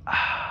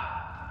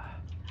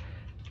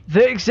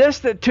they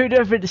exist at two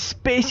different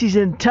spaces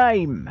in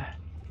time.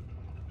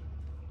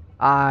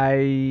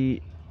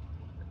 I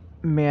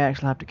may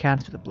actually have to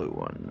cancel the blue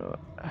one.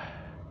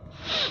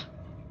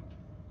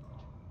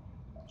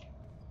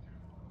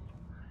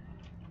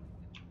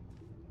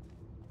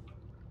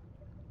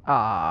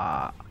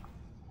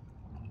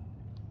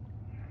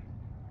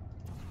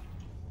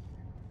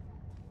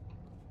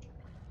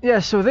 Yeah,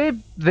 so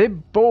they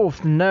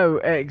both now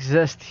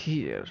exist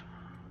here.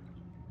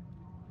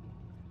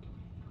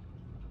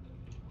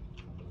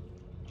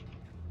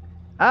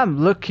 I'm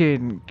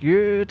looking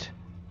good.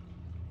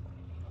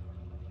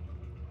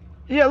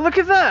 Yeah, look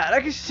at that!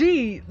 I can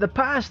see the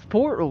past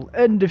portal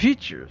in the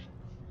future.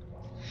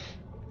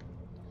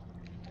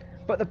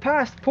 But the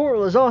past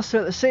portal is also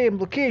at the same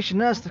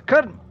location as the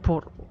current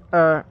portal.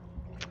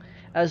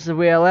 As the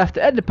way I left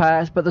it in the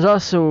past, but there's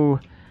also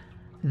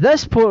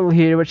this portal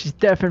here which is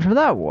different from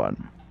that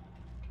one.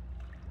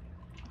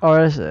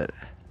 Or is it?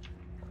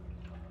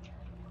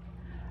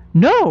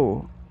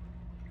 No!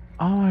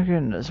 Oh my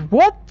goodness.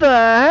 What the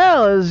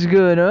hell is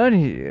going on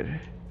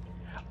here?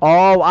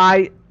 Oh,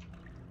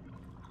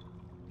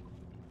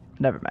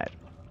 never mind.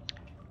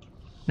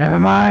 Never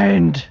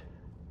mind!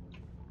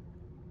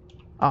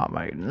 Oh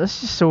my goodness,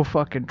 this is so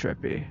fucking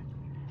trippy.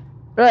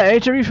 Right, I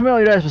need to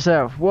refamiliarize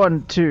myself.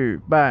 1,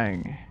 2,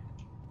 bang.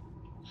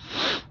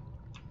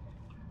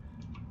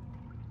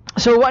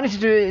 So what I need to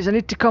do is I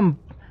need to come...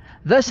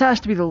 This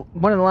has to be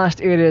one of the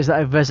last areas that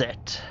I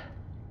visit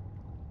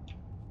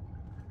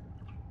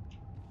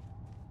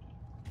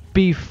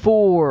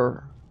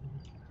before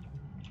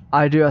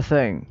I do a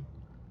thing.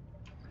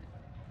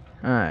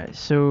 Alright,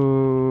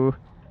 so...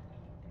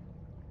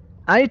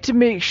 I need to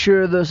make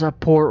sure there's a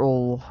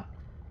portal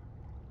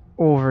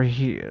over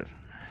here.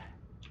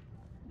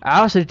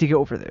 I also need to get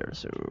over there,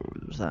 so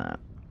there's that.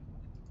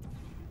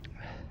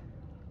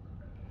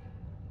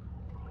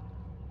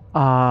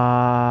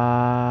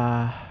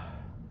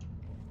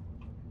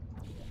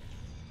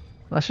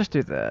 Let's just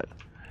do that.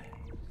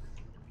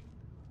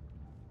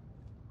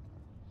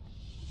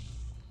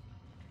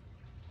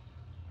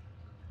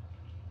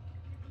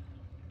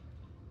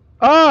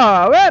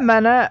 Oh, wait a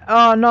minute.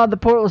 Oh no, the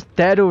portal's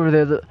dead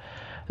over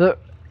there.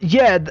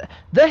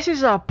 This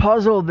is a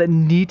puzzle that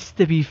needs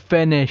to be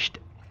finished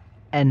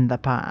in the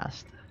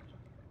past.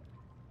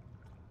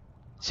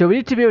 So we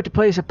need to be able to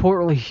place a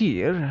portal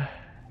here.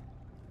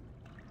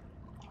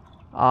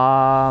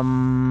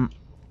 Yeah,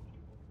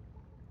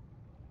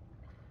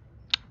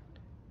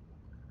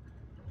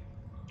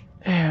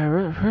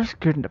 where's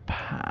good in the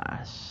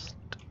past?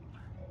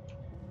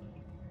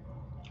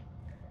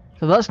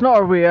 So that's not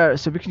our way out,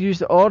 so we can use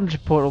the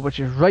orange portal, which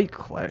is right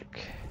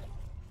click.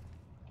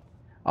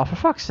 Oh, for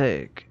fuck's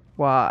sake.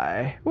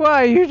 Why?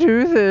 Why you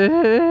do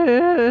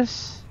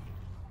this?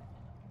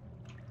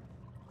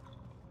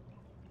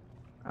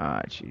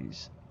 Ah,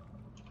 jeez.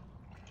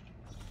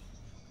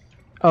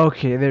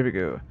 Okay, there we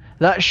go.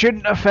 That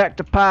shouldn't affect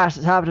the past,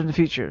 it's happened in the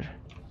future.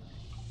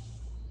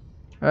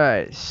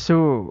 Right,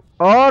 so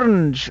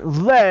orange,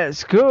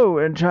 let's go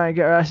and try and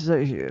get our asses out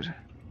of here.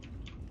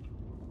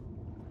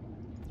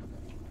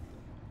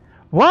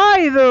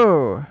 Why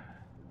though?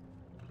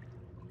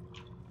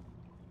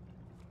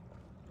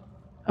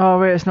 Oh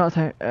wait, it's not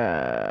time.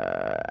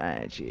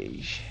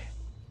 Jeez.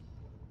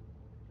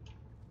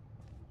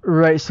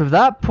 Right, so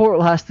that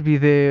portal has to be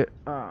there.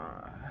 Right.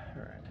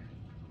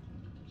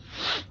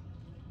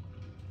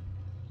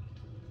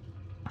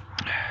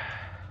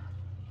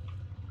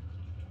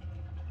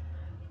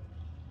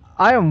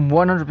 I am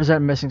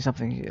 100% missing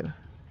something here.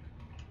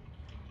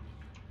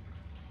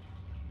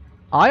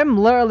 I am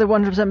literally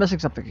 100% missing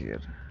something here.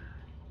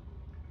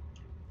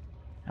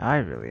 I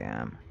really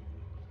am.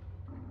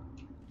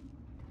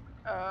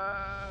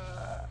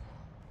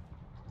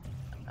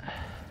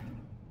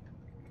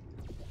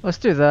 Let's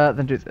do that,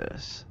 then do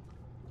this.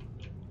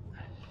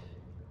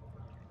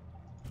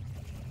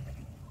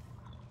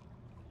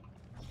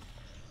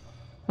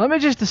 Let me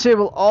just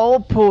disable all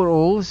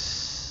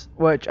portals,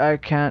 which I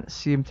can't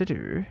seem to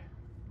do.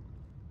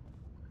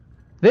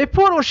 The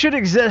portal should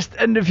exist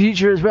in the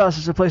future as well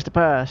as a place to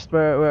past,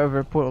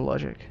 wherever portal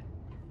logic.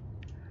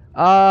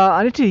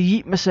 I need to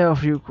yeet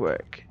myself real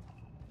quick.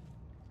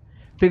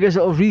 Because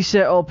it'll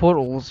reset all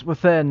portals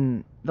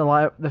within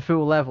the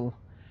full level.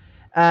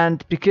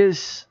 And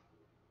because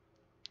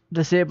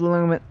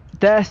disabling them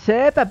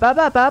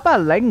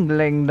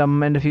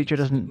in the future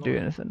doesn't do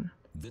anything.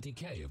 The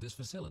decay of this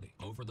facility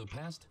over the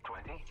past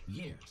 20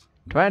 years.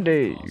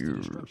 20 caused the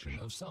years. destruction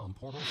of some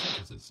portal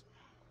surfaces.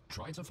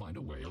 Try to find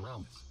a way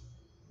around this.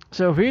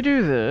 So if we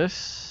do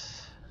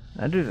this,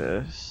 and do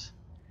this,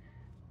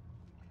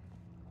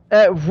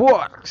 it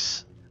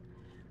works,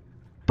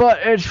 but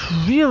it's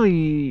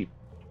really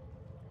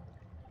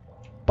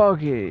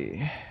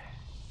buggy.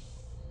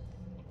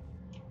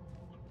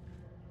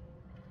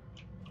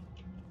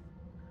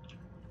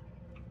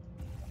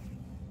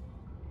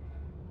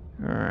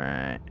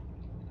 Alright.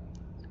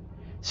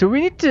 So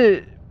we need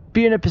to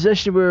be in a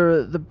position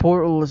where the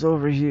portal is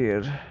over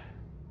here.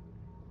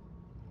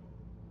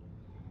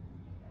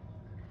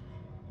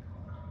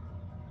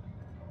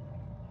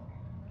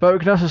 But we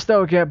can also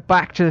still get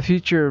back to the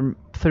future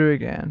through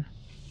again.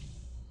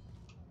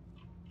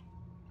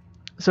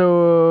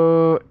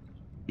 So...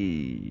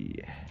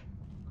 Wait,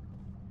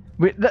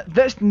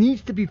 this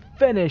needs to be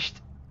finished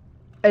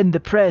in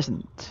the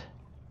present.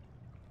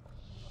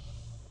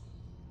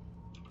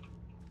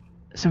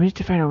 So we need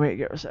to find a way to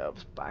get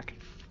ourselves back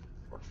and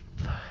forth.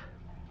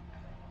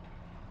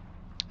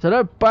 So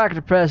now back to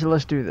the present,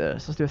 let's do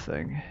this. Let's do a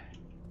thing.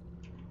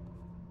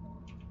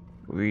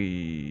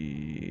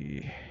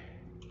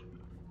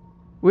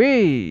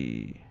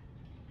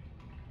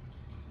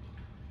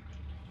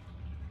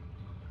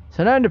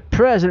 So now in the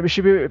present we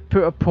should be able to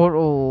put a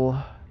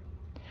portal.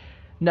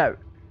 Now,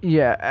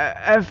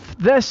 yeah, if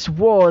this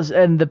was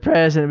in the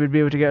present we'd be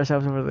able to get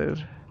ourselves over there.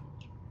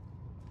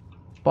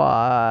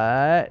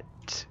 But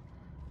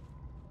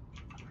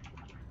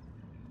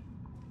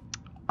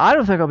I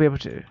don't think I'll be able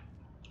to.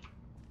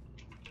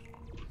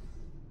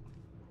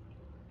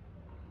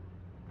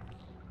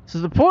 So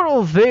the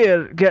portal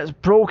there gets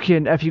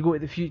broken if you go to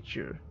the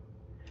future.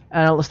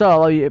 And it'll still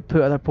allow you to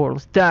put other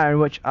portals down,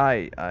 which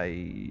I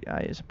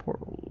as a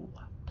portal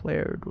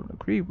player don't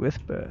agree with,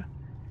 but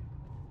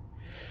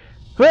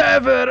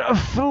whatever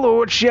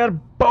floats your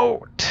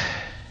boat.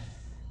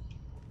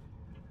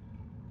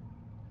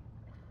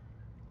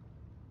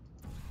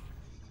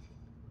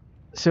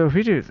 So if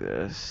we do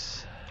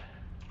this,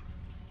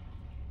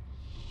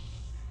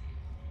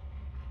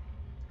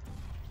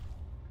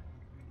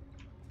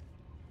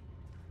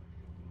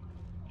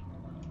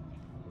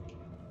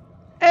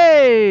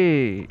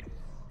 hey!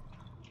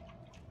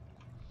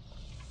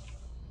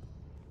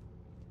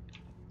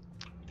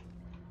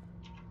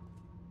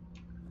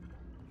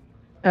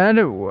 And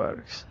it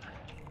works.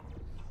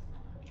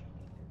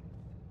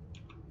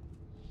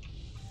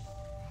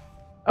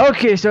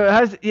 Okay, so it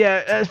has,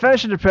 yeah, it's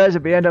finished in the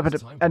present, but end up at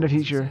the end of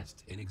future.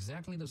 In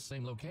exactly the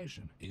same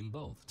location in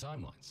both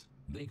timelines.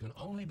 They can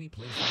only be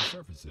placed on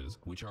surfaces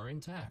which are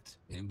intact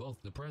in both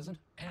the present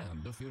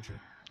and the future.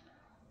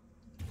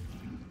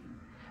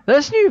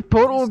 This new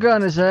portal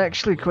gun is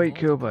actually quite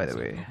cool, by the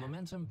way.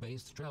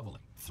 Momentum-based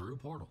traveling through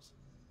portals.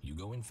 You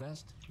go in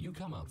fast, you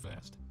come out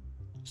fast.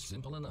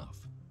 Simple enough.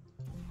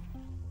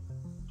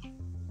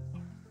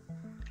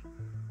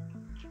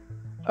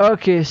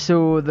 Okay,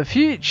 so the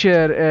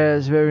future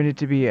is where we need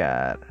to be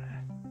at.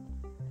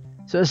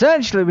 So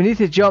essentially we need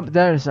to jump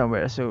down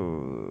somewhere,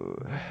 so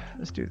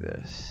let's do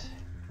this.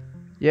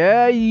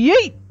 Yeah,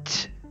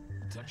 yeet!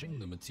 Touching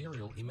the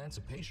material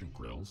emancipation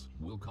grills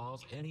will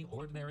cause any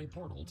ordinary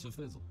portal to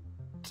fizzle.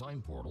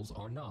 Time portals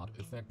are not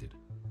affected.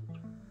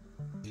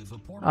 If a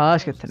portal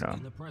that's good to closes know.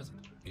 in the present,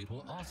 it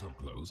will also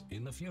close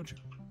in the future.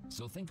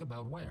 So think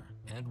about where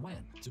and when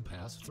to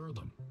pass through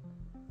them.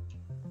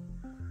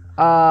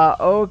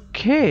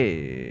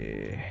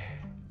 Okay.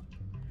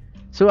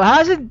 So it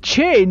hasn't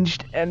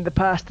changed in the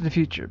past and the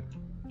future.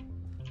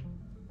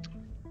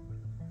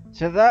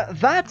 So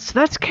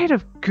that's kind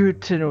of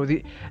good to know.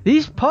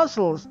 These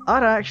puzzles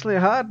are actually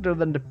harder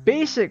than the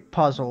basic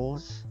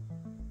puzzles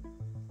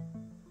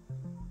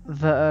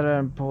that are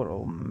in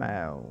Portal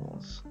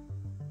Miles.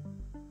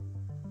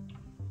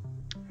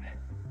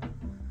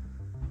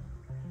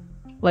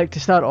 Like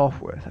to start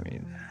off with, I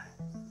mean.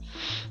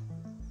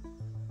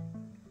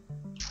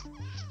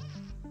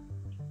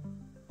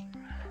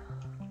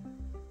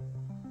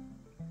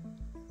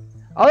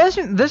 Oh,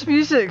 this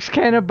music's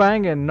kind of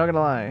banging, not gonna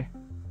lie.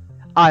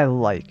 I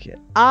like it.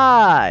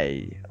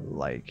 I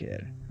like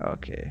it.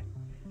 Okay.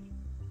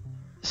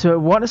 So it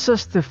wants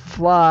us to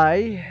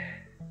fly.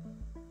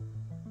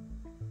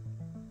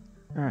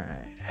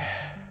 Alright.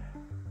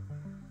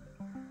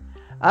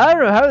 I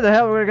don't know how the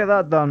hell we're gonna get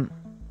that done.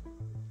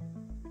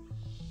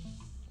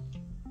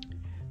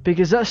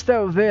 Because that's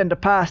still there in the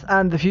past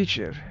and the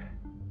future.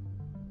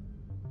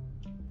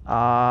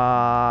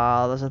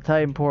 There's a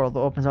time portal that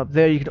opens up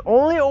there. You can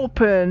only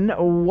open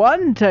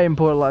one time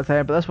portal at a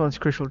time, but this one's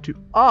crucial to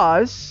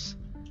us.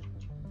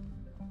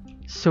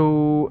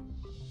 So,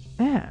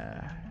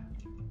 yeah.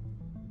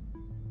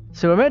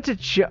 So we're meant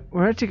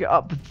to get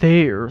up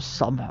there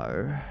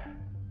somehow.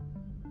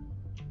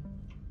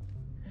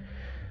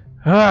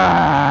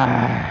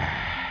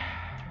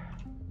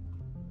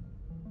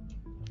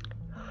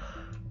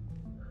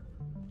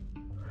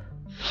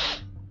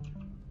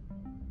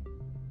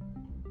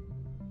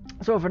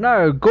 So for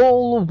now,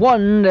 goal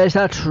 1 is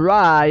to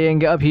try and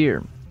get up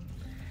here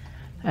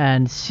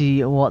and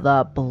see what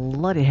that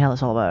bloody hell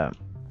is all about.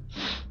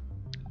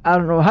 I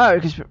don't know how,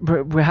 because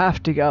we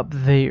have to get up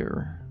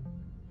there.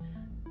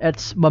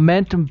 It's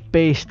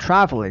momentum-based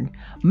traveling.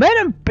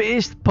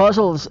 Momentum-based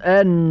puzzles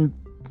in...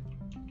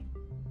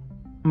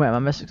 Wait, am I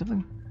missing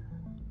something?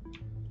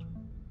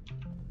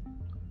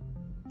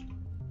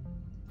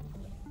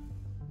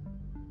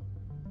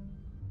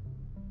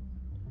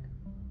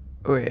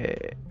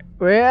 Wait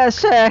a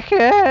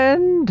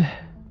second.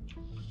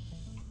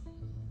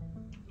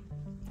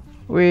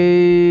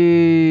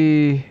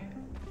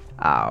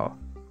 Ow.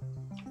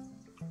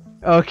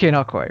 Okay,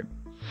 not quite.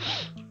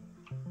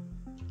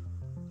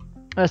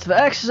 So the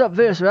X is up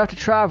there, so we have to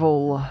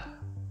travel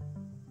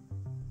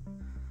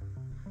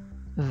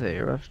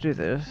there. We have to do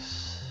this.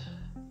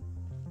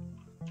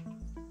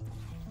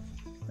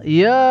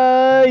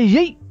 Yeah,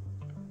 yeet.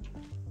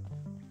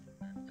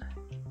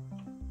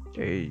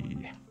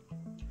 Hey.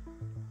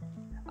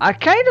 I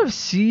kind of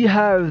see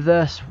how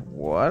this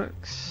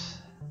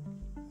works.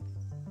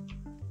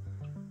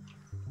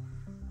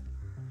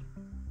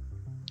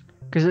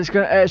 Because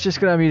it's just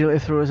gonna immediately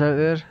throw us out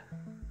there.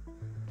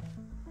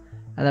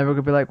 And then we're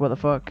gonna be like, what the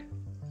fuck?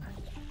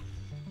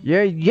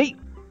 Yeah, yeet!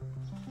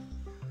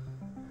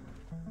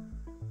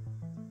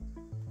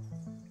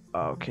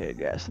 Okay,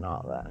 guess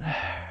not then.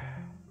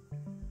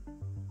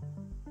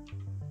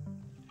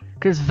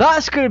 Because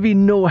that's gonna be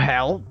no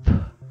help.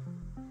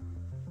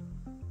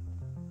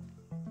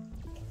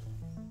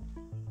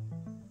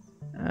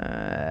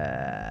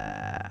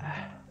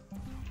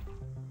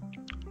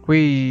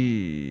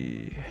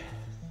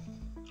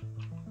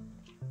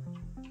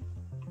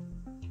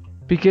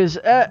 Because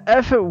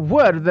if it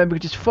were, then we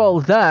could just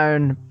fall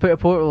down, put a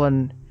portal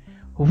in,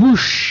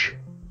 whoosh,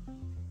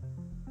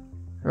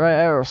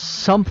 right out or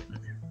something.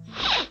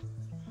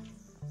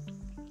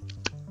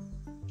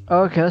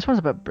 Okay, this one's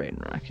a bit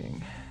brain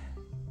wracking.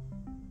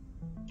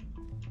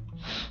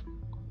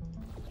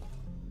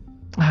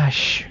 Ah,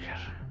 sugar.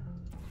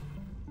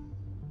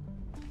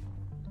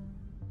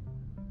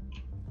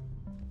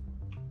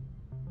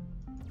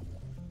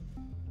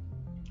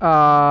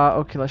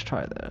 Okay, let's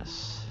try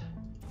this.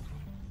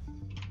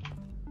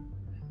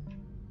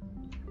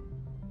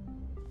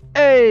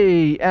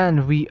 Hey,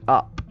 and we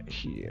up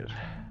here.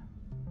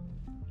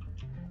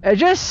 It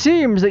just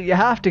seems that you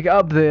have to get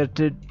up there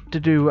to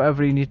do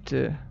whatever you need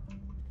to.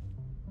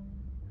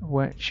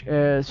 Which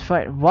is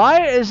fine.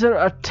 Why is there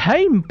a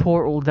time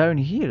portal down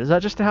here? Is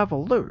that just to have a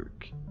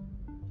look?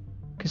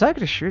 Because I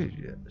could assure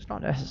you it's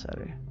not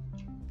necessary.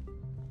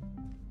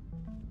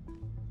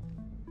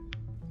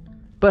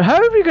 But how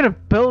are we going to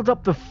build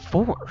up the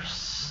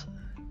force?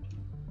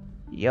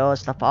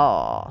 Use the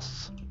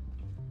force.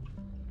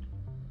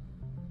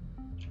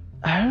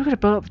 How are we going to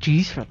build up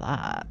G's for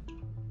that?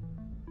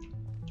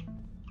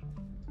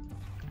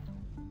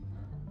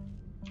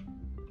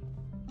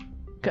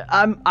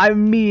 I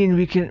mean,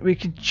 we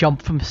can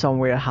jump from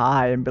somewhere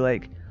high and be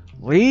like,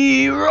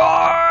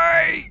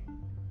 Leroy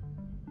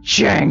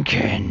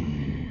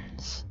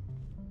Jenkins.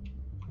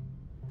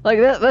 Like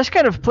this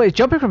kind of place,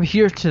 jumping from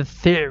here to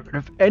there would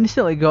have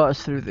instantly got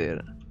us through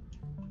there.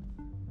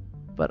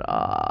 But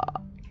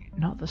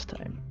not this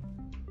time.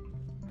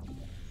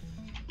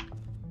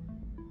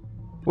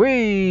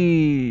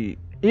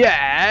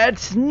 Yeah,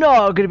 it's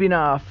not gonna be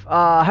enough.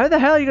 How the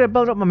hell are you gonna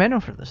build up momentum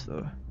for this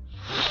though?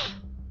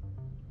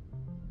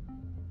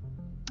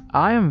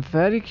 I am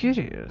very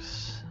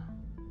curious.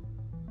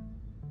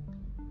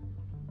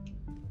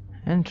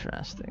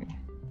 Interesting.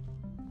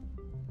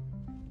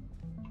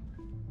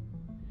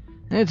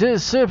 It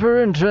is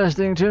super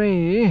interesting to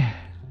me.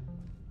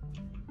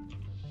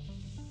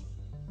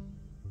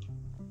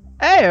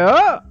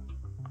 Heyo!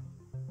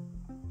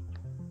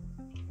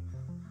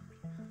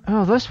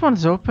 Oh, this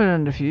one's open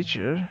in the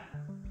future.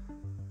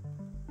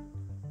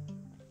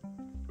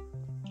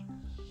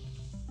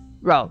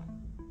 Well,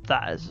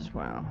 that is as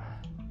well.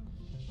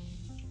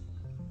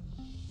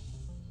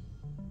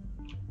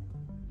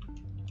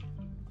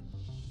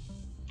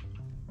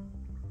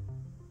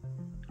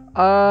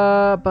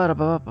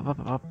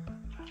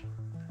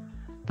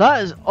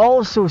 That is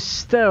also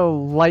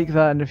still like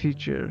that in the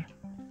future.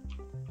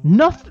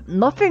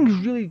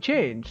 Nothing's really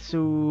changed,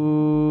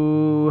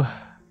 so...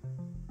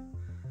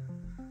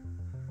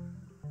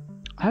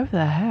 How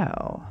the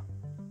hell?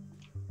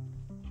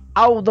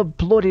 How the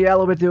bloody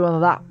hell are we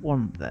doing that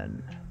one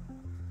then?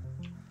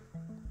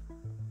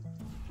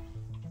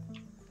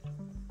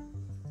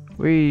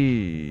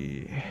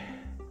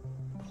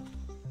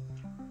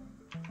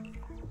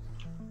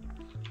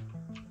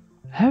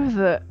 How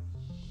the...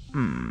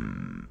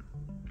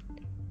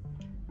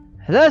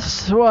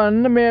 This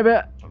one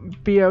may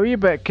be a wee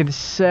bit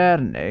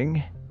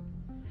concerning.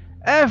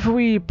 If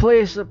we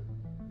place a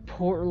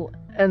portal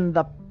in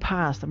the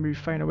past and we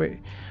find a way...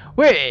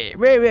 Wait,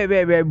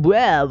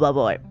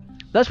 boy.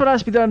 This one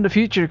has to be done in the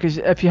future, because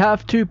if you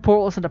have 2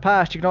 portals in the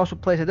past, you can also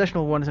place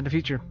additional ones in the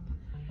future.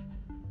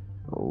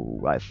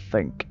 Oh, I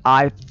think.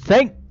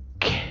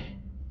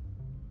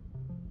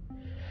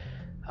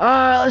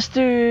 Let's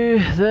do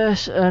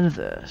this and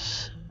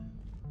this.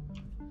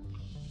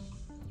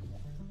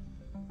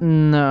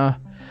 No.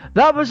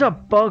 That was a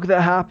bug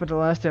that happened the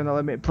last time that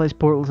let me place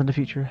portals in the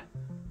future.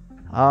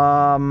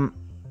 Or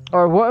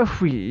what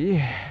if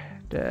we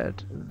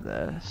did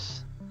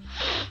this?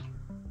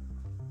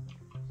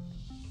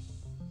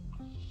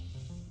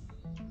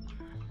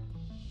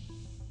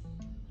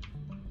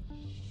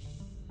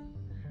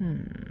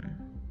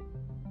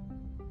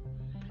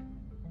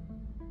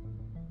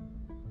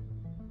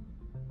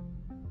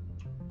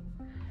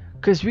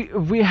 Because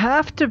we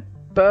have to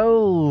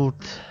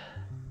build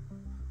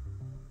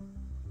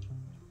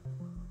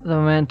the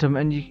momentum,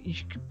 and you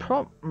could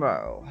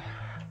well.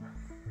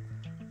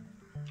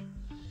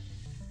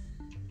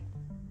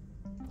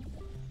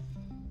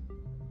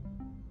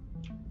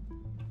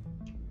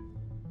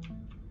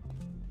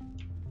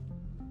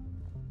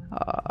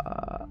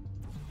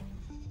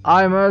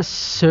 I'm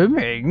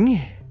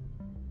assuming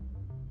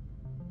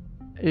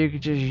you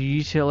could just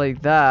use it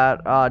like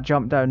that,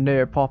 jump down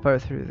there, pop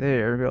out through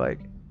there, and be like,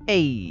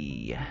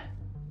 hey,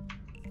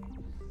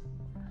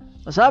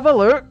 let's have a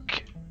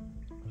look.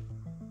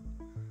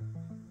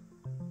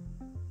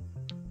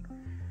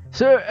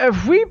 So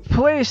if we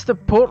place the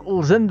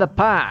portals in the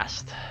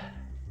past,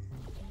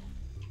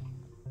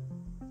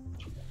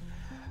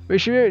 we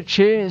should be able to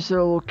change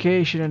their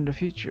location in the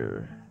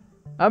future.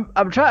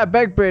 I'm trying to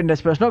big brain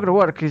this, but it's not going to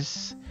work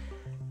because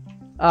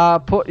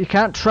you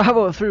can't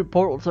travel through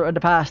portals that are in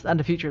the past and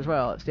the future as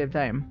well at the same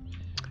time.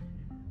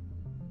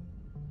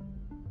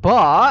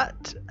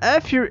 But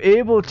if you're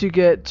able to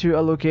get to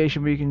a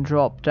location where you can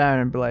drop down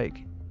and be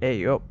like,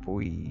 hey up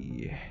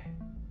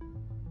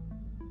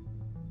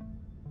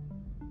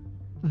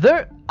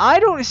I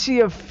don't see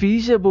a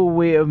feasible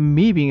way of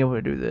me being able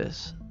to do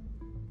this.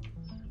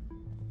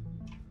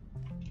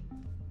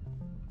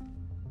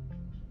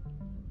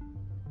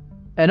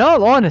 In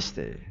all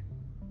honesty.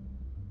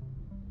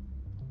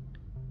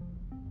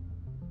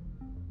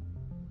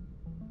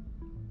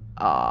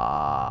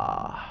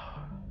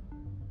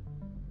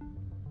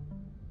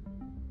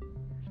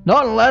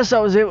 Not unless I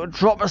was able to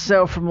drop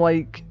myself from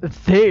like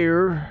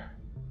there.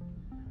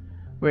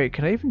 Wait,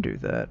 can I even do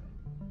that?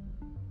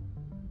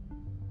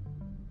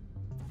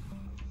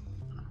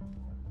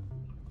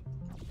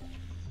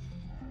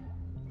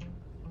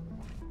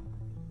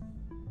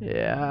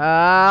 Yeah,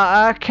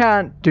 I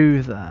can't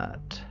do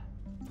that.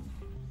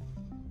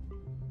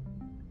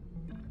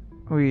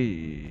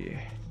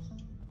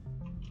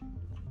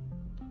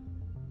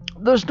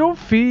 There's no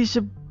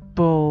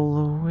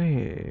feasible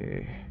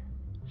way.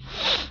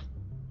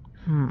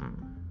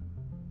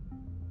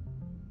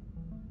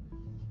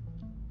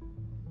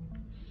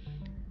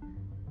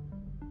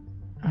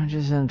 Which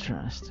is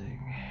interesting.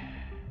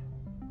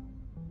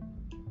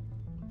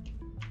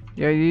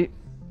 Yeah,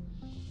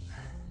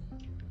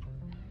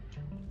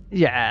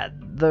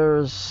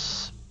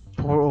 there's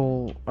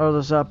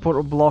a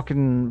portal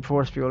blocking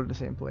force field in the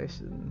same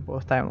place in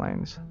both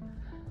timelines.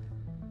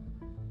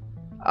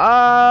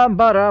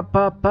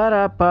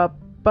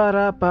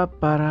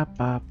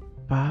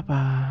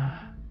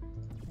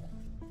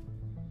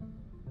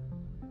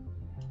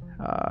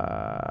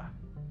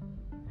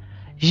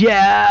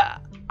 Yeah,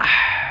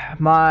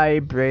 my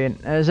brain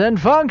isn't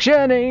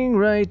functioning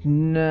right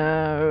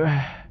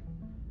now.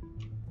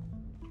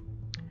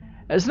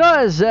 It's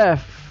not as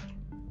if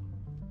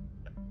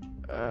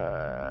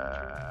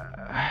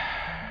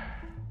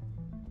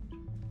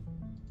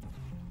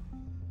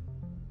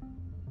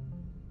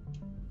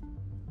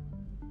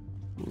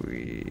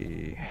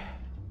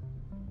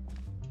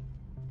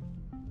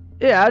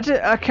yeah,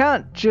 I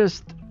can't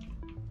just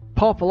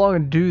pop along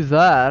and do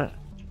that.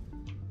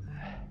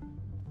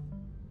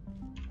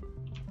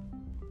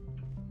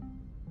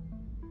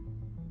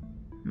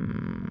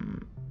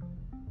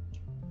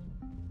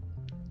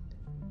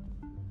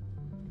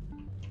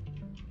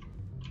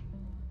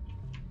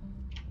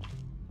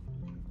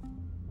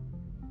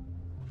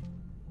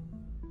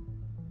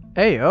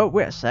 Hey, oh,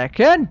 wait a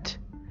second.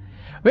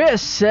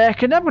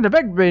 I'm gonna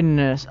big brain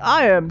this.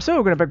 I am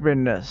so gonna big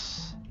brain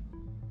this.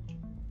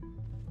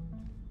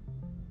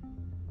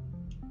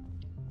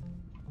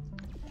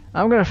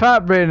 I'm gonna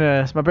fat brain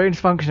this. My brain's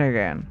functioning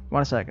again.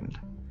 1 second.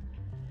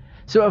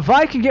 So if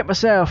I can get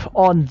myself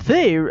on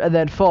there and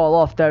then fall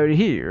off down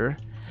here,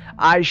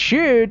 I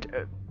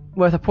should,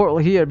 with a portal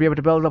here, be able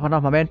to build up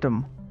enough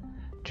momentum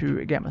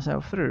to get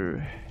myself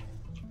through.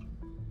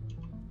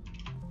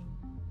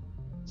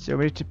 So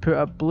we need to put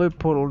a blue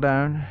portal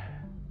down.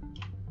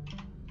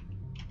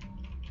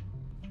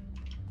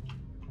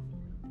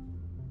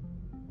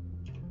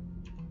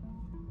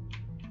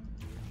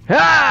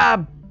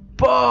 Ah!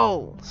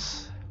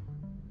 Balls!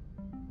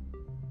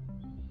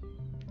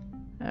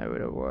 That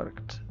would have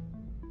worked.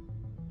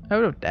 That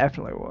would have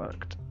definitely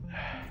worked.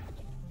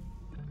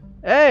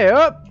 Hey,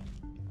 up!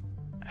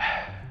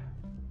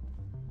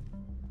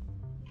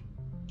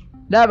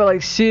 Nah, but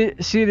like,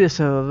 seriously,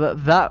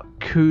 that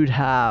could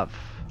have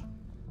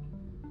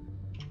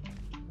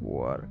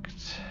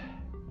worked.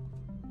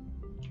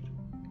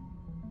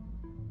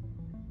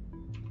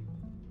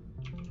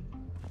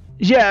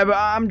 Yeah, but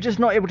I'm just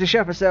not able to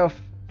shift myself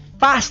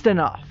fast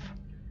enough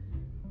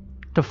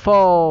to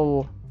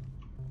fall.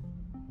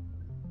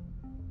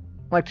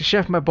 Like, to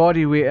shift my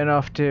body weight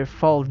enough to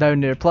fall down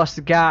there. Plus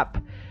the gap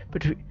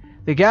between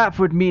the gap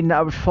would mean that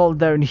I would fall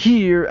down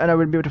here and I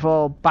wouldn't be able to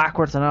fall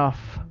backwards enough.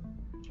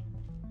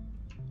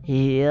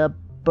 Yeah,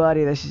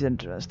 buddy, this is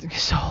interesting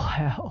as all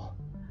hell.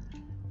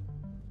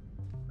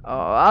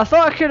 Oh, I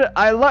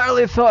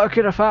literally thought I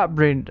could have fat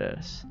brained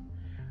this.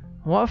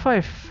 What if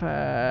I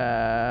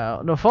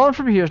fell? No, falling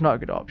from here is not a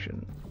good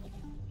option.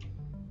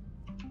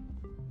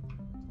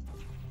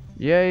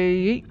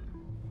 Yay.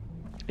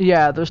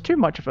 Yeah, there's too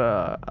much of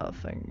a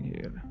thing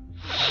here.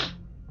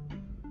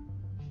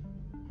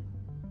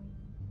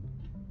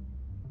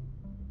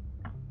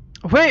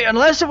 Wait,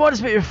 unless it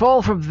wants me to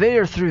fall from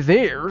there through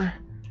there.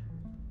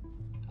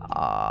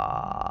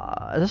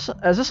 Is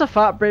this a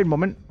fat brain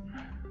moment?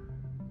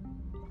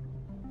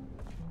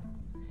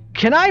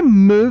 Can I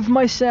move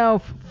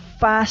myself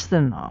fast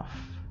enough?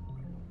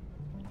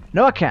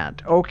 No, I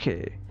can't.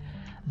 Okay.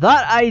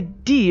 That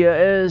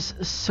idea is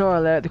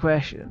sorely out of the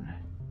question.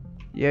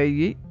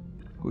 Yeah,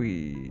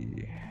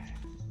 wee.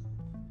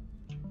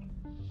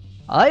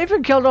 I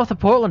even killed off the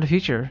portal in the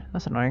future.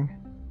 That's annoying.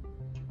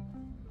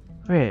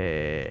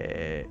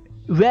 Wait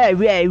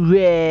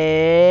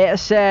a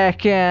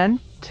second.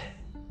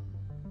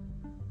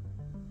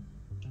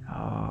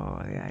 Oh,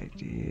 the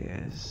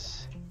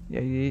ideas.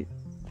 Yeah.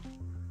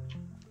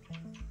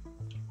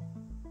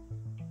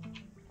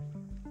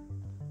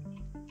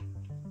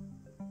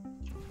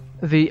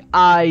 The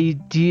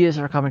ideas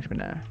are coming to me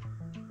now.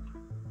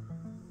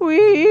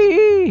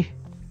 Whee!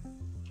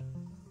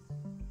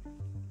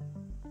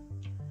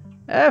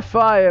 If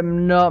I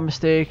am not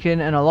mistaken,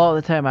 and a lot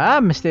of the time I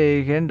am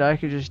mistaken, I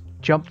could just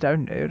jump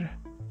down there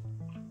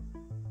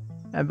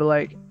and be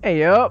like,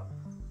 hey up.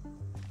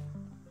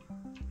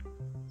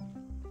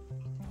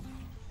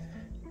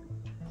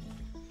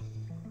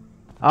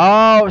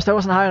 Oh, it still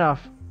wasn't high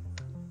enough.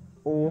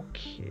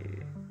 Okay.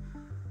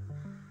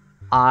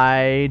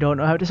 I don't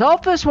know how to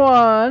solve this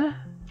one.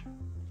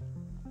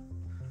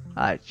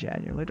 I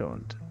genuinely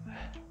don't.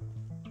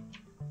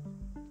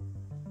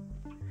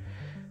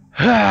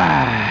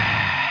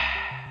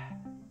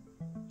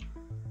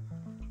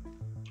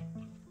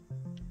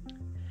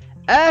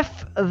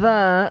 If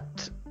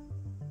that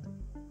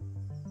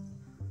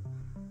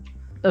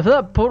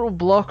portal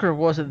blocker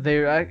wasn't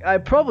there, I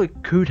probably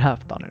could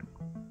have done it.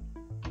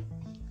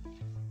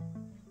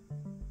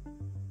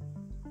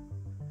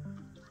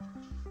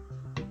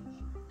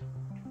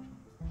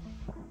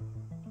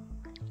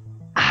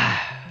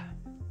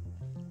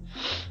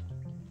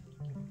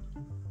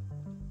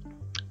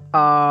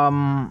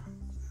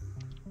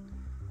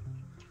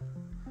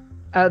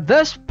 At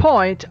this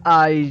point,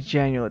 I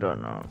genuinely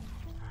don't know.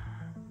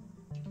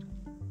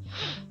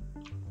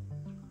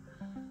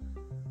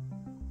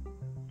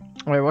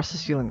 Wait, what's the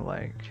ceiling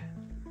like?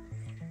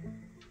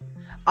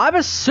 I'm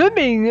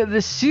assuming that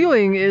the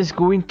ceiling is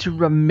going to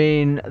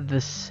remain the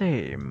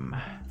same.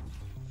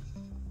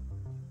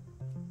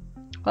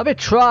 Let me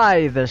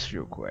try this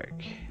real quick.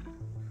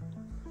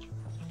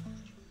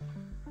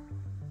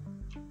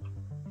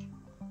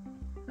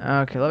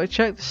 Okay, let me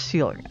check the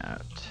ceiling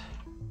out.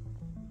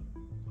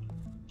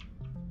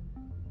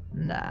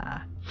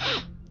 Nah.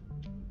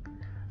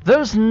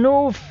 There's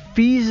no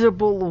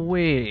feasible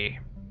way.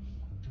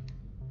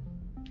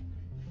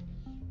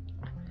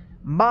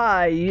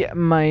 My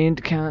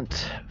mind can't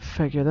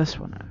figure this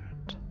one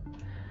out.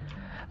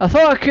 I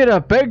thought I could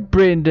have big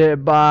brained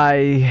it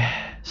by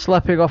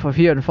slipping off of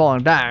here and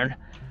falling down,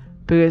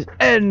 because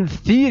in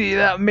theory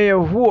that may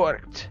have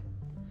worked.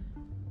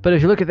 But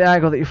if you look at the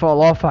angle that you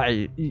fall off at,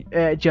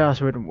 it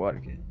just wouldn't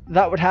work.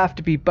 That would have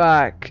to be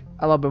back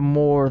a little bit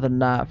more than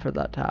that for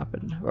that to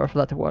happen, or for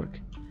that to work.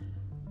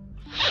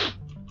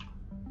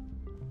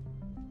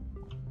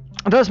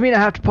 It does mean I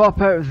have to pop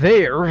out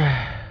there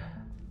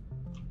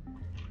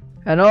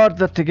in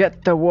order to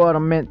get to where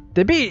I'm meant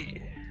to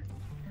be.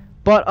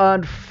 But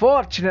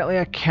unfortunately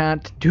I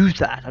can't do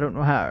that. I don't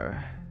know how.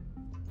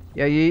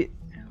 Yeah,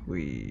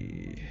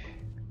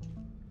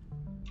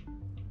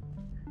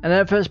 And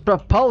if it's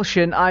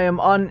propulsion, I'm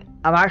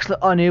actually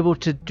unable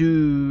to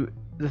do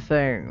the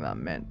thing that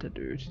I'm meant to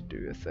do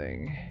a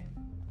thing.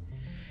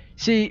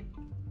 See,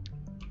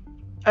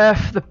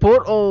 if the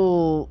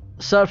portal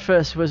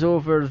surface was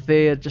over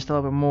there just a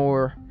little bit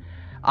more,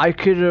 I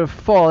could have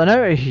fallen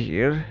out of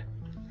here.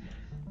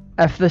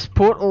 If this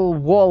portal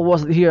wall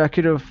wasn't here, I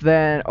could have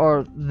then,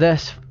 or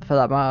this for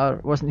that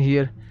matter, wasn't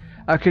here,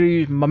 I could have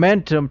used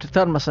momentum to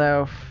turn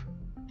myself,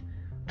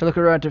 to look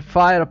around to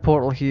fire a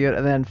portal here,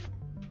 and then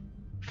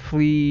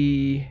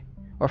flee,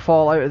 or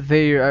fall out of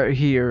there, out of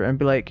here, and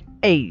be like,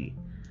 hey,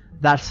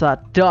 that's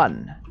that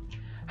done.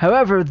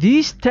 However,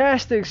 these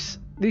test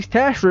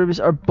rooms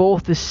are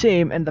both the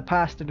same in the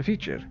past and the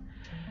future.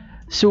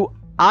 So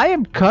I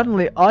am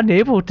currently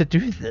unable to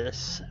do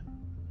this.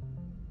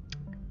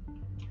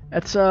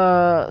 It's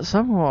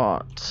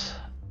somewhat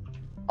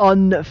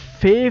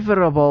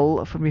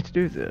unfavorable for me to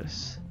do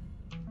this.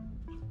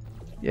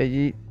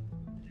 Yeah,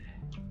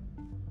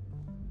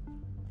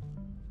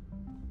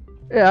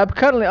 I'm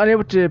currently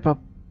unable to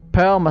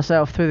propel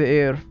myself through the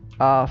air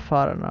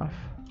far enough.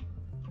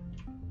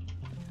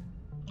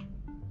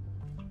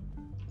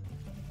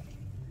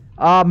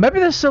 Maybe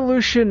the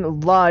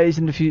solution lies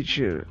in the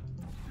future.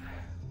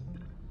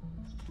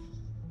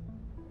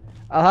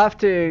 I'll have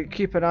to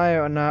keep an eye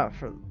out on that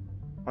for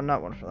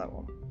that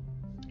one.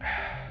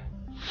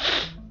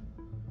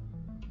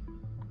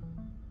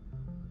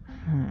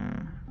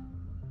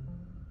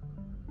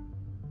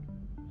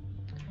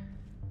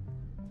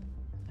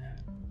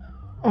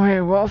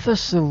 Wait, what if the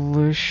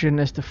solution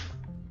is to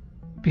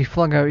be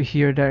flung out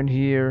here, down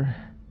here,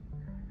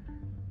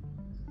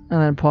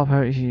 and then pop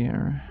out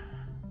here?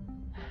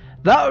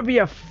 That would be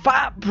a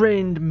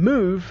fat-brained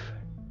move,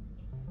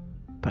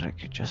 but it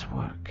could just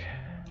work.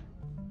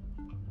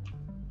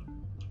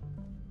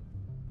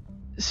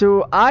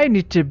 So I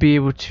need to be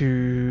able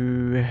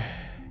to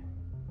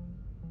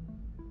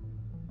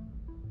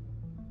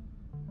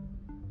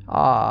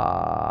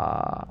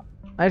I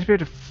need to be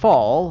able to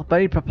fall, but I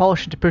need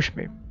propulsion to push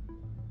me.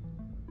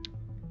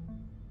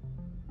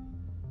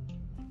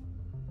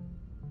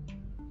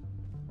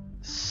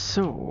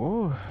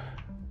 So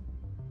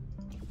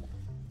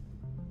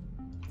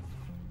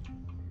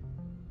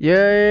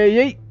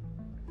yay.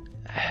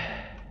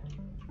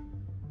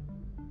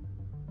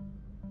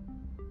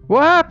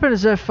 What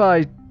happens if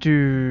I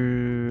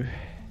do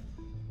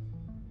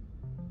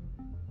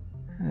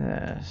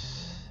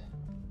this?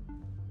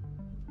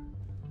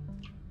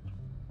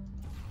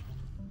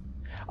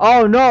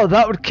 Oh no,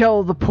 that would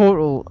kill the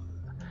portal.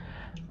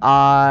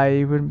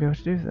 I wouldn't be able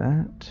to do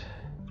that.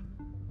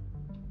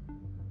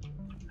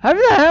 How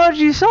the hell did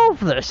you solve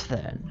this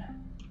then?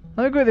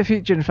 Let me go to the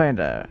future and find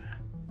out.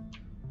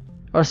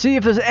 Or see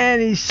if there's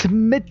any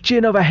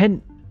smidgen of a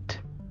hint.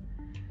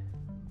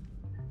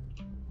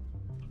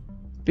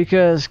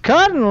 Because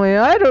currently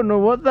I don't know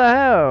what the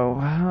hell.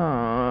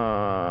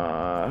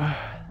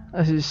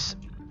 This is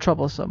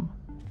troublesome.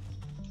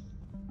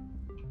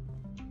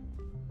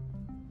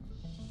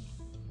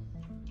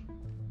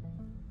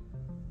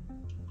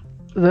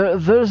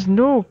 There's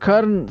no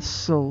current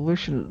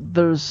solution.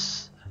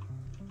 There's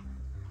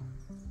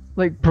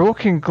like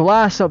broken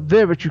glass up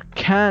there but you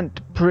can't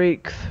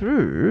break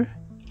through.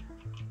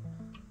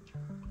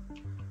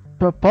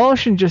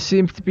 Propulsion just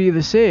seems to be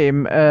the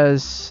same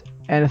as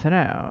anything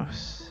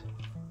else.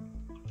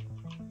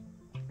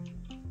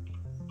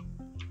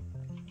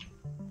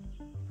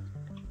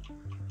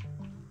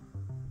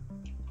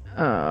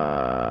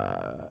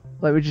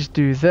 Let me just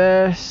do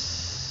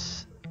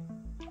this.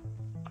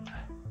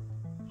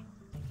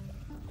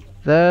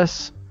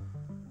 This.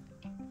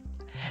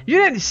 You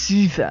didn't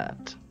see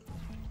that.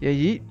 Yeah,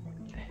 yeet.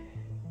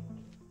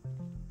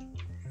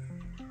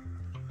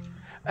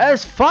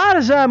 As far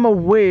as I'm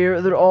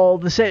aware, they're all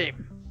the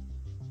same.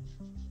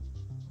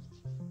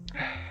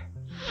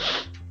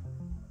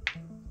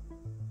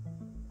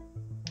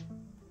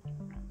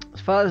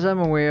 As far as I'm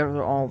aware,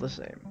 they're all the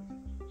same.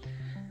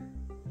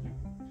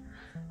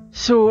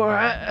 So,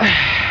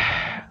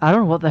 I don't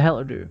know what the hell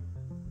to do.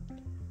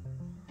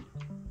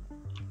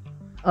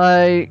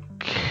 Like,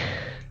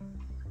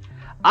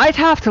 I'd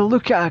have to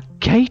look at a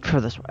guide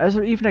for this one. Is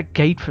there even a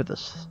guide for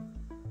this?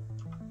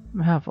 Let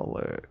me have a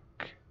look.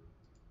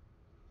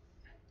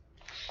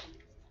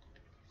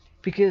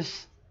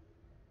 Because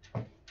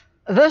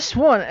this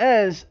one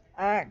is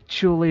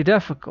actually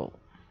difficult.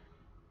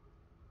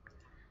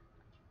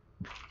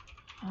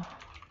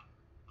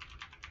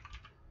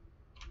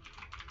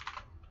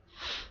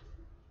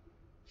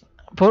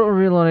 Portal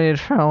reloaded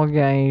travel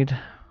guide.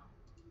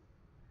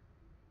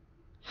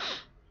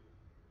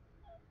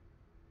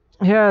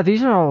 Yeah,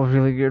 these are all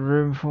really good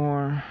room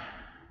for.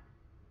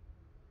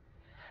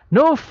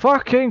 No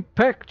fucking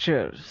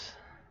pictures.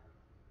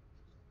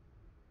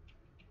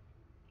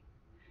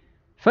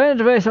 Find a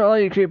device that will allow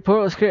you to create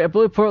portals. Create a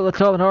blue portal at the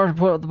top and an orange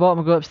portal at the bottom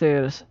and go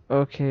upstairs.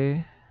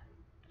 Okay.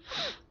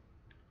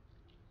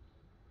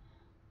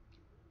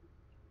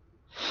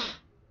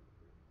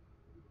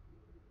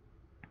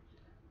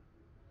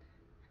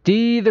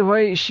 D, the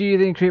white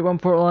sheathing, create one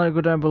portal and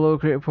go down below,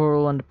 create a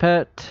portal on the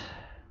pit.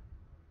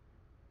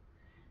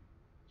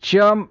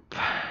 Jump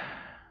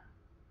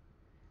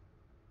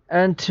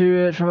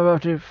into it from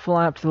above to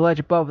fly up to the ledge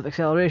above with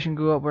acceleration,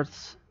 go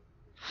upwards.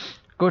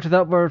 Go to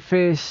the upward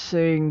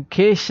facing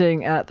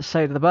casing at the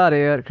side of the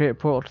barrier to create a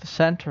portal to the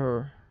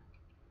centre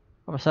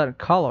of a certain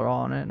colour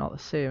on it, not the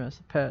same as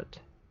the pit.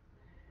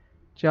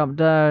 Jump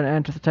down,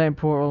 enter the time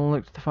portal and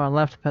look to the far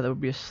left of the pit. There will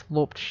be a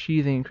sloped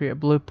sheathing and create a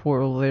blue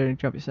portal there and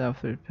jump yourself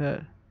through the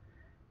pit.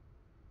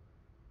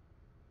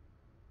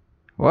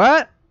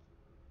 What?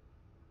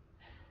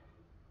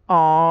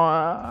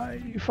 Aw,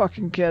 you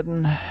fucking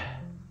kidding.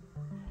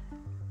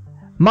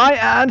 My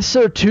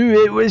answer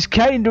to it was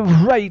kind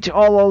of right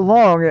all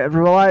along. It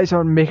relies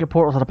on making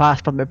portals to the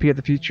past but appear in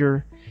the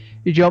future.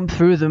 You jump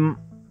through them.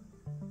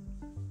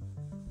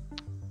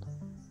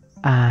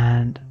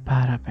 And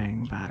bada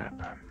bing, bada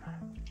boom.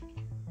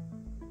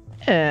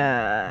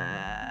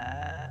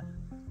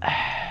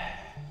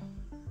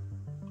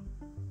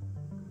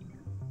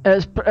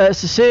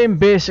 It's the same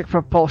basic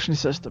propulsion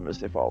system as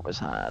they've always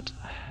had.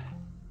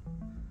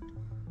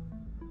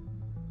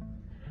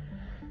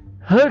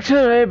 Look to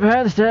the right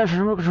behind the steps,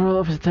 remote control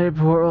up to the time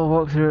portal,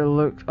 walk through it,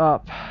 look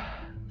up.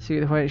 See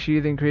the white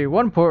sheathing, create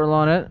one portal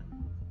on it.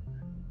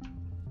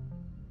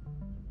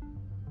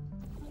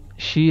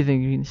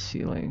 Sheathing means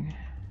sealing.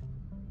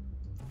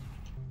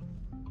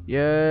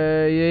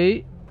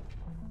 Yay!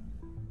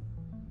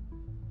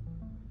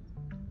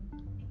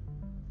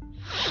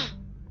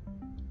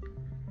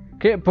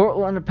 Create a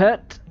portal in the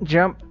pit,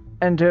 jump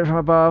into it from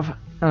above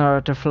in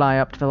order to fly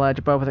up to the ledge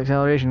above with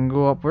acceleration and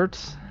go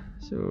upwards.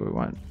 So we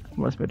want,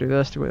 once we do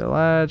this to go to the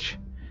ledge,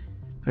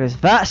 because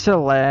that's the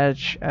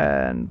ledge,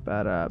 and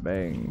bada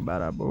bing,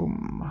 bada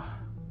boom.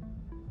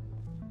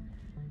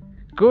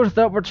 Go to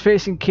the upwards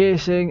facing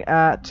casing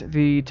at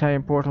the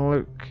time portal,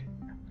 look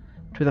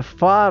to the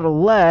far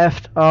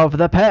left of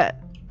the pit.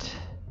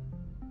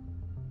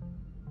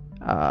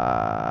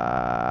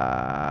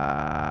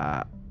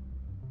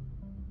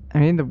 I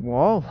mean the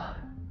wall.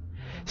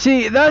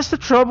 See, that's the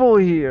trouble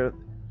here.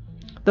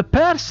 The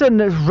person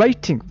that's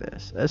writing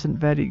this isn't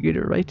very good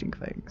at writing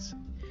things.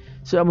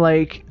 So I'm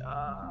like,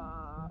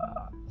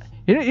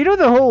 you know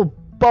the whole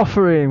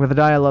buffering with the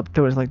dial-up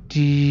tones, like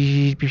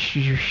that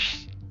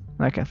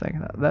kind of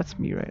thing. That's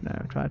me right now.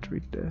 I'm trying to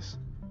read this.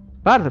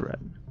 Badly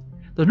written.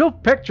 There's no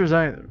pictures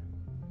either.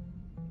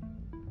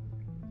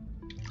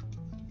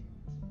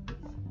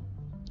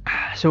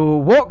 So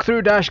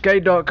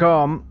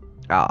walkthrough-guide.com.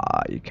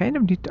 You kind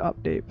of need to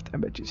update with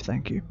images,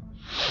 thank you.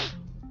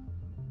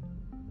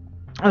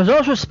 There's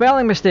also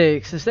spelling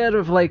mistakes. Instead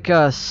of like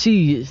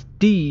C, it's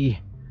D.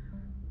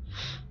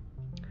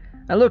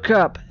 I look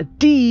up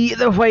D,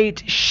 the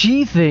white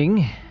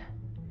sheathing.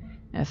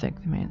 I think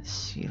they meant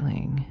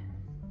sealing.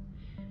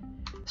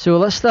 So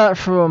let's start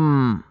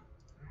from...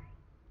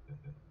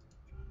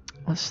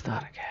 Let's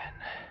start again.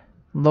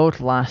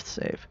 Load last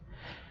save.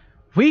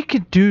 We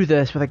could do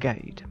this with a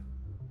guide.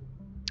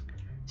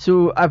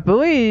 So I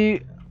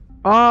believe...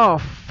 Oh,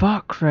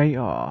 fuck right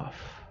off.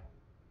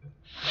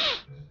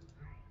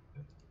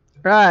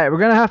 Right, we're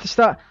gonna have to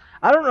start...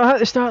 I don't know how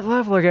to start the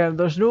level again.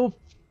 There's no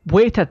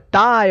way to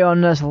die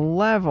on this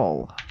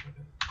level.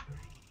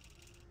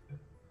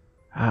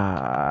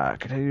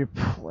 Continue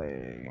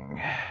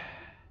playing.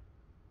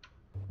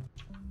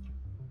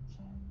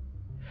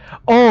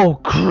 Oh,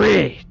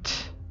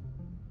 great!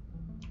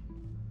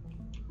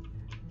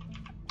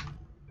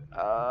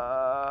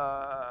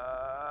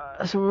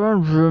 So we're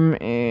on room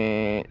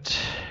 8.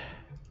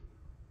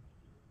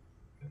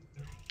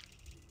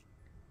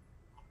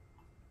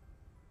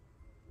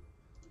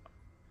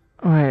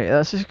 Wait,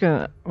 that's just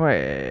gonna...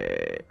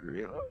 Wait,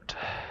 reload.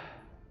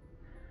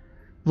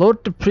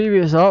 Load the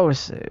previous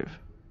autosave.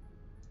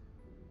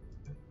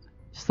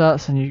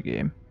 Starts a new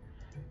game.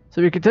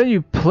 So we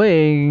continue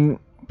playing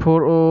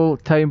Portal,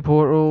 Time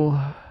Portal.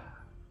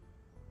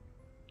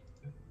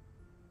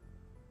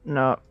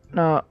 No,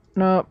 no,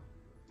 no,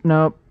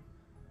 no.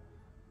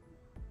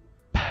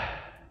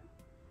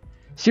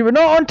 See, we're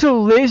not onto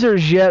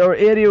lasers yet or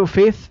aerial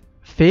faith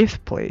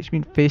plates. You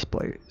mean face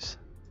plates?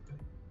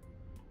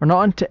 We're not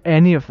onto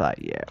any of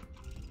that yet.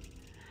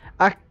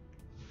 I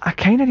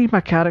kind of need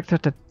my character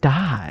to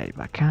die,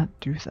 but I can't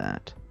do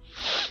that.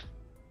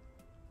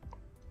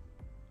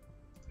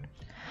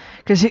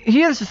 Because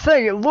here's the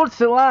thing, it loads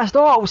the last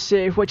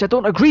autosave, which I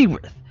don't agree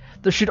with.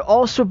 There should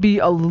also be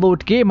a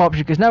load game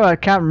option, because now I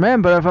can't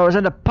remember if I was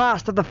in the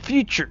past or the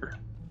future.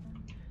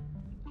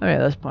 I mean,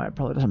 at this point it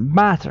probably doesn't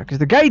matter, because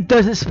the guide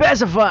doesn't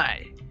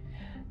specify.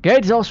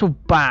 Guide is also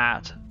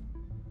bad.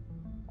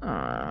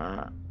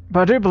 But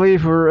I do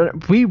believe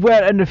we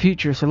were in the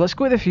future, so let's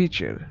go to the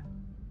future.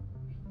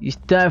 It's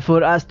time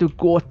for us to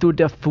go to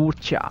the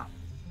future.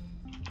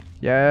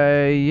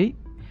 Yay!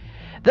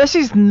 This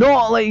is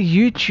not like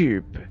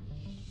YouTube.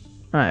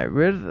 Right,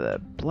 where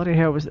the bloody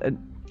hell was the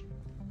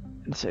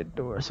inside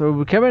door? So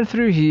we're coming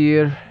through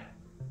here.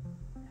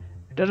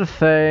 Did a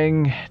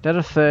thing,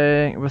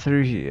 we're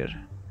through here.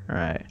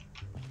 Right.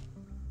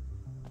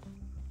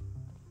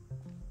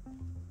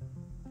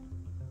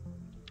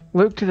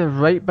 Look to the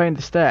right behind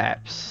the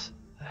steps.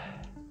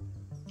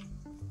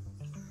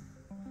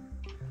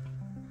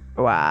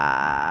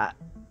 What?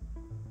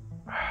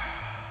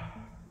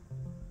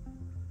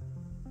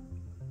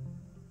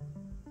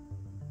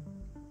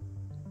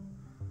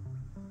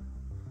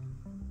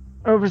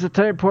 Opens the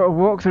time portal,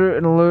 walk through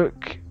and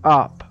look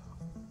up.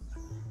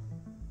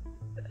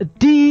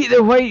 D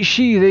the white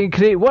sheathing,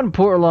 create one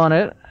portal on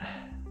it.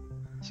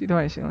 See the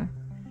white ceiling?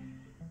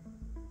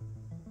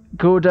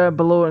 Go down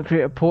below and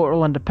create a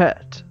portal in the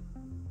pit.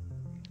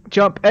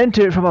 Jump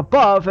into it from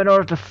above in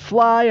order to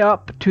fly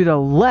up to the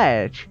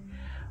ledge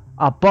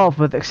above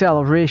with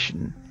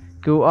acceleration.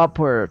 Go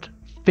upward,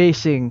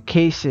 facing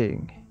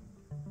casing.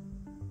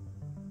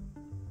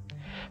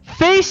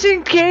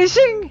 Facing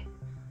casing?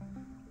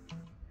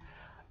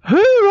 Who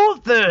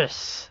wrote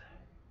this?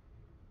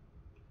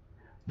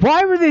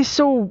 Why were they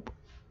so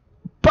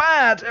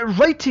bad at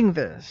writing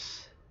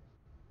this?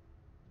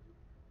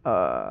 It's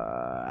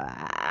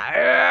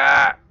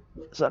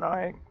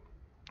annoying.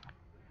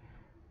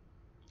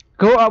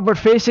 Go upward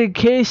facing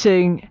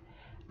casing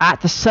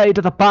at the side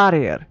of the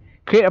barrier.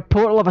 Create a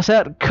portal of a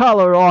certain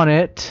colour on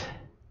it.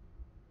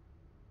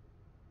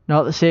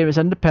 Not the same as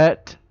in the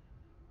pit.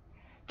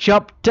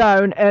 Jump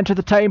down, enter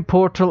the time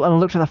portal and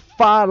look to the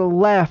far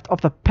left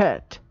of the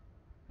pit.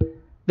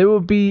 There will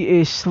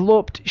be a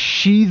sloped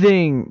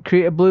sheathing.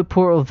 Create a blue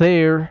portal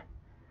there.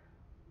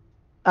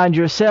 And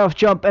yourself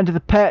jump into the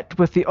pit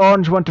with the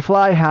orange one to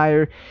fly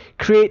higher.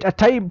 Create a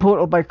time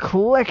portal by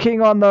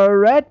clicking on the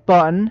red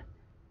button.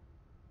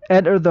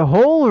 Enter the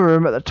whole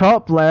room at the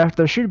top left.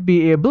 There should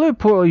be a blue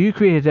portal you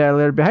created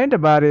earlier behind the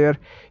barrier.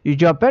 You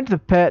jump into the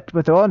pit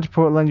with the orange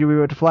portal and you'll be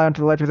able to fly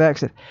onto the ledge with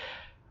exit.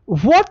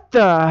 What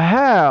the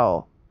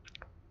hell?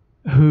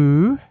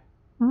 Who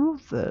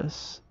wrote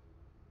this?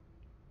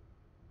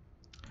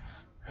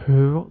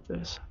 Who wrote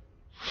this?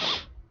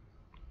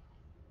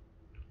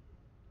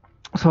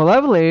 So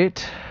level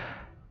 8.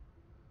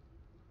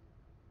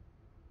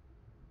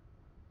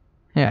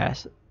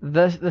 Yes,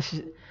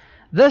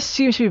 this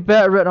seems to be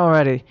better written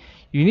already.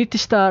 You need to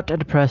start at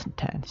the present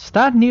tense.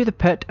 Stand near the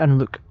pit and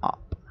look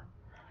up.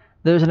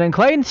 There's an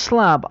inclined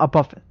slab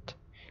above it.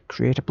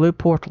 Create a blue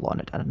portal on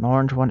it and an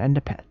orange one in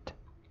the pit.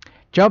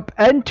 Jump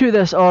into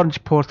this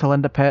orange portal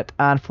in the pit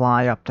and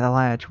fly up to the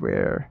ledge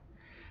where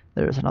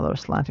there is another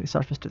slanting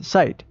surface to the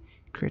side.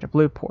 Create a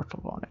blue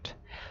portal on it.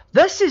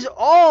 This is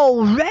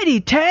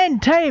already 10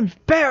 times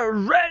better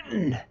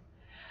written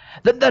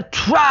than the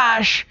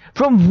trash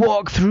from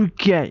Walkthrough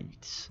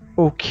Guides.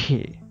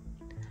 Okay.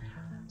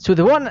 So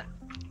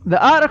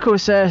the article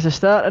says to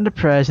start in the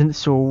present,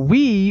 so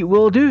we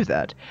will do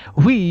that.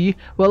 We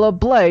will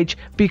oblige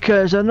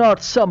because I'm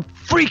not some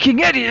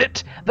freaking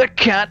idiot that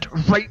can't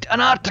write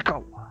an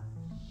article.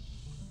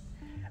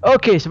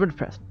 Okay, so we're in the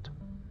present.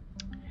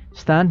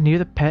 Stand near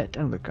the pit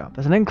and look up.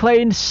 There's an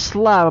inclined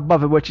slab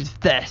above it, which is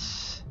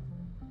this.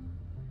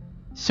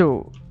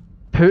 So,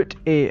 put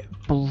a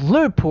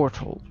blue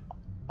portal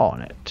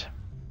on it.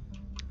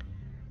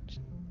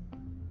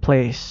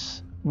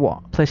 Place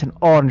what? Place an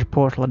orange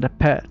portal in the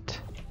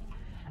pit.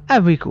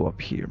 And we go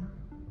up here.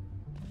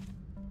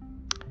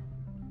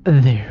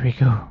 There we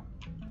go.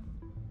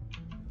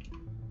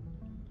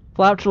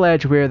 Fly up to the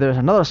ledge where there's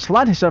another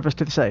slanting surface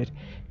to the side.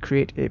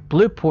 Create a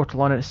blue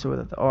portal on it so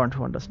that the orange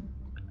one doesn't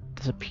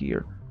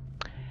disappear.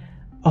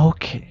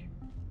 Okay.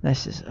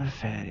 This is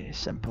very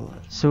simple.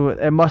 So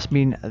it must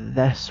mean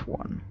this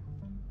one.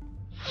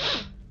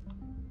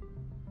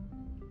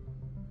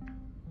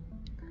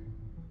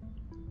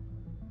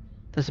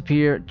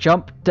 Disappear.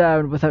 Jump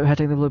down without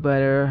hitting the blue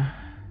barrier.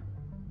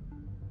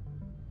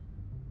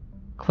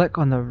 Click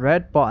on the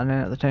red button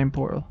at the time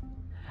portal.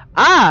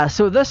 Ah,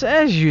 so this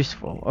is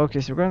useful.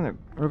 Okay, so we're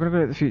gonna go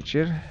to the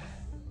future.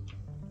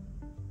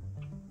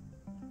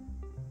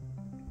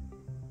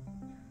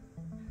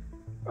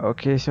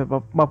 Okay,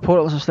 so my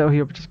portals are still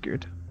here, which is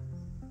good.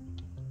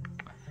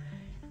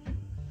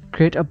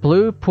 Create a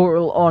blue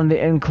portal on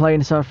the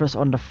inclined surface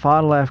on the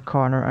far left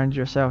corner and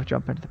yourself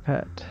jump into the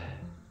pit.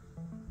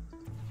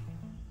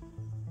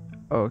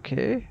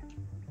 Okay.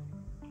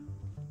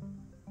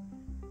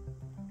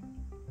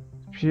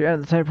 If you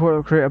enter the time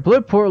portal, create a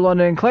blue portal on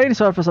the inclined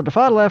surface on the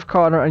far left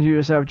corner and you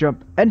yourself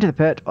jump into the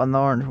pit on the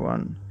orange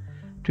one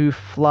to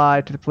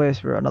fly to the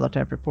place where another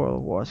temporary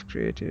portal was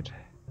created.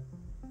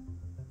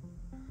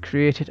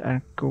 Create it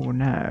and go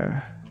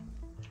now.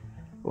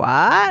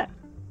 What?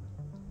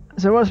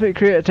 So once we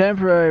create a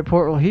temporary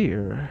portal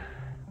here.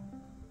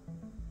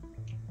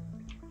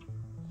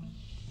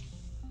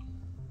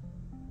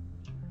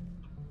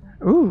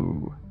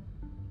 Ooh.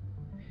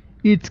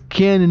 It's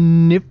kinda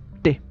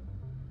nifty.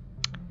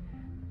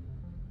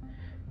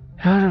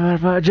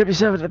 Jump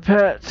yourself into the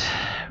pit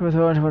with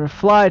the orange one to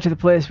fly to the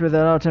place where the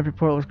another temporary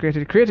portal was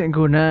created. Create it and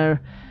go now.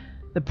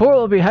 The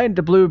portal behind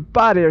the blue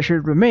barrier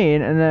should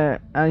remain,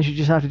 and you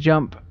just have to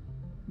jump.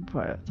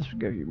 But this will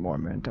give you more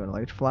momentum and allow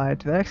you to fly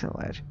to the exit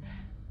ledge.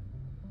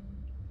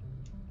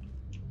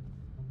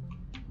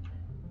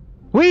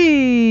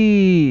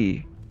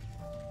 Whee!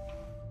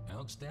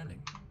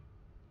 Outstanding.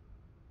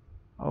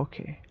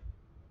 Okay.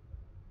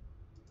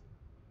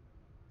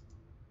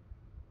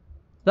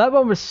 That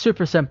one was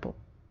super simple.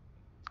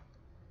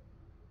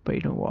 But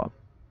you know what?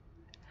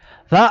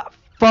 That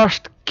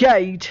first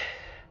guide.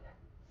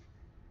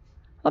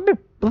 Let me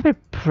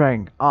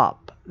bring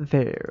up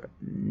their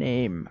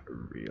name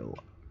real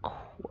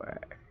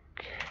quick.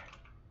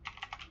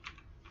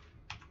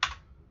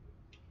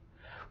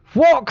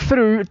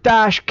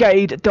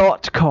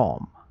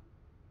 Walkthrough-guide.com.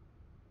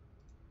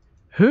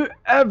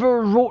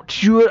 Whoever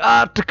wrote your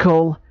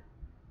article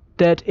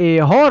did a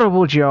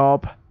horrible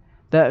job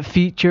that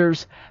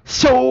features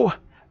so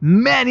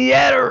many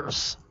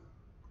errors.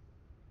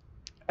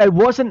 It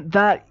wasn't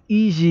that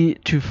easy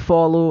to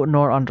follow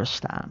nor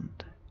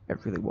understand. It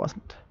really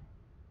wasn't.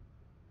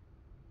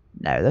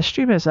 Now this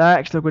stream is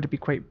actually going to be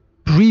quite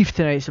brief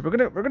tonight, so we're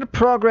gonna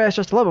progress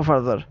just a little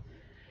further.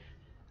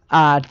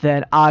 And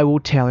then I will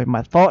tell you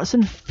my thoughts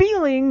and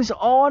feelings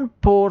on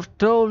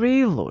Portal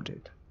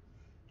Reloaded.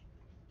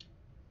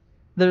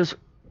 There's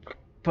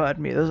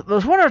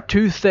one or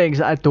two things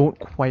that I don't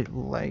quite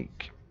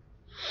like.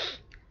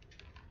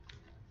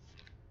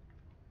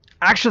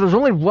 Actually, there's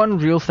only one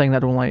real thing that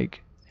I don't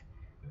like.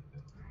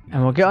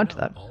 And we'll get onto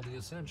that. All the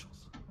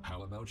essentials.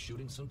 How about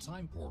shooting some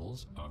time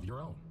portals of your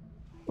own?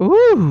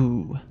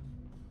 Ooh.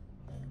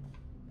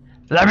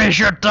 Let me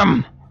shoot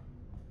them!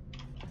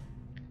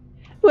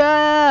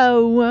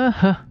 Wow,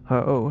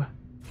 wow.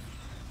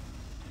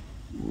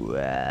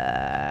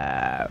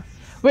 Wow.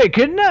 Wait,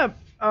 couldn't that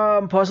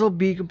puzzle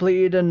be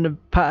completed in the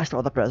past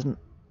or the present?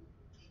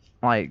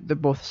 Like, they're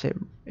both the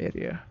same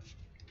area.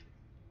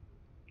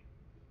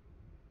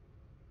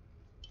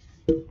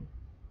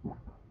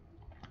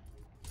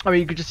 I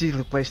mean, you could just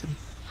easily place them.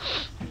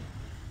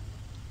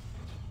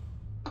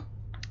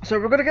 So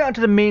we're gonna get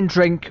onto the main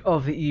drink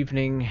of the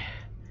evening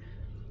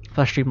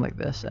for a stream like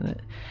this,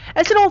 and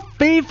it's an old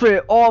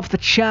favourite of the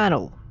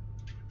channel.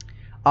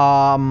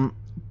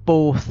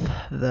 Both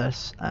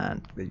this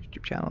and the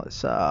YouTube channel.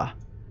 It's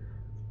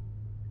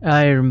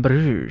Iron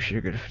Brew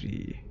sugar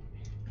free.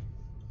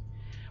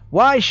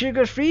 Why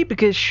sugar free?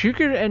 Because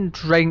sugar in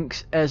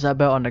drinks is a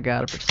bit on the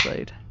garbage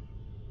side.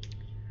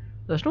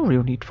 There's no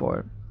real need for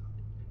it.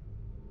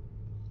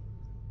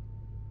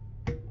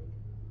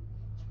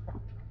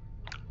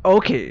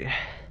 Okay.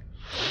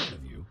 Ahead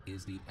of you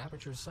is the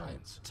Aperture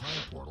Science Time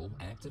Portal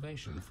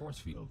Activation Force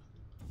Field.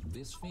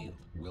 This field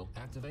will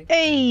activate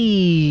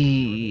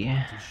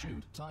to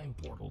shoot time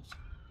portals.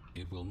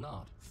 It will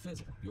not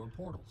fizzle your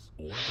portals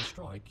or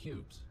destroy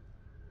cubes.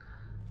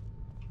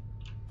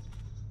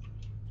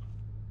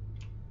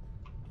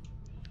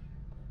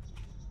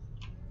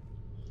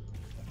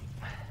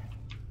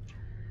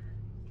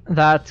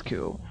 That's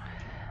cool.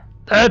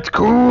 That's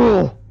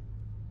cool!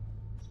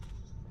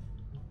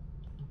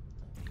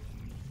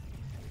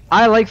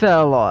 I like that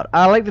a lot.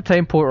 I like the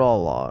time portal a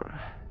lot.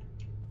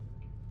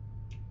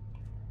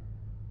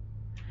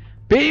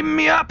 Beam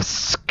me up,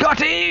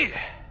 Scotty!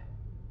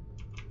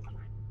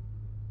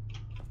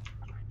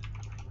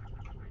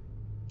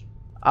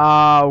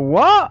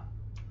 What?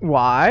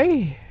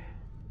 Why?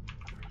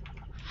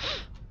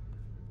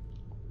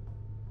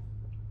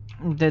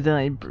 Did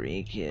I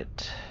break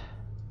it?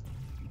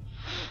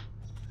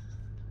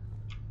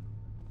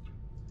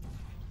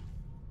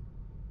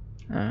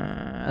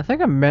 I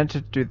think I meant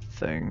to do the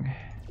thing.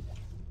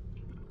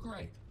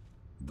 Great.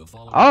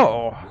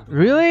 Oh,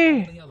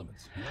 really?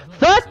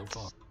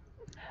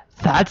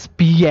 That's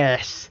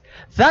BS.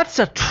 That's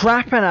a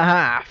trap and a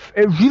half.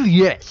 It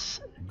really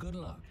is. Good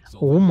luck.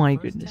 Oh my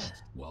goodness.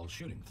 While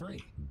shooting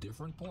 3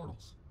 different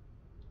portals.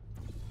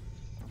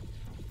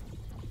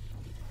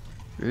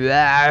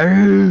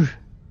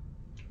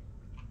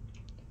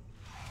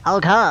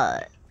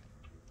 Okay.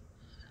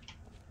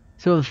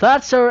 So if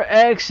that's our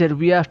exit,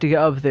 we have to get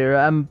up there.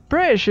 I'm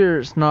pretty sure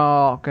it's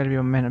not going to be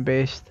momentum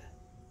based.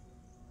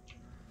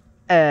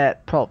 It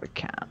probably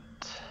can't.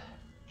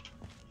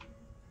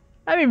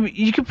 I mean,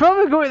 you could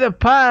probably go to the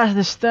path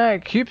and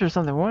stack cubes or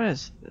something. What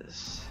is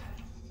this?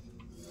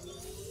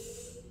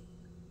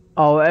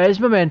 Oh, it is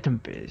momentum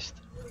based.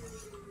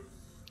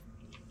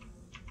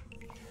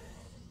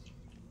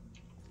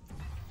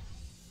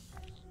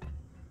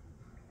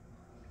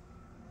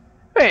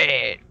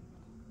 Wait.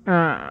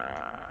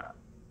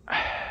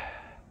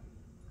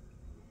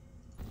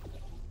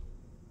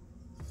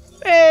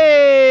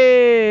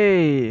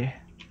 Hey!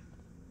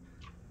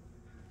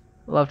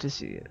 Love to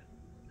see it.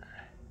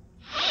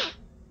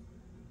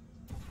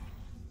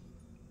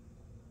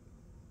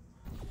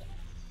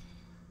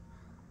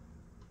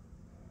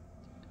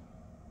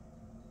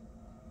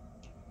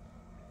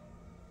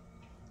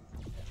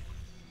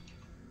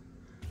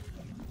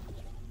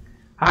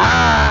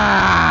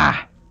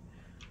 Ah!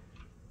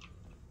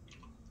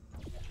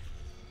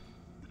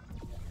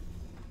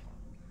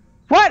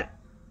 What?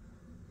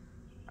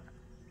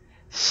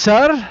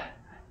 Sir?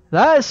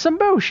 That is some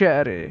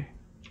bullshit.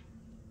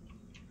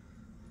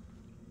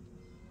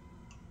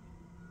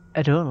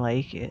 I don't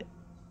like it.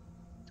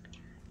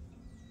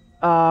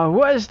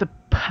 What is the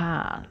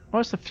past?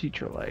 What's the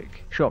future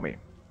like? Show me.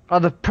 Or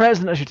the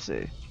present, I should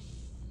say.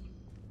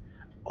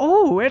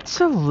 Oh, it's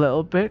a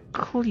little bit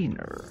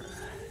cleaner.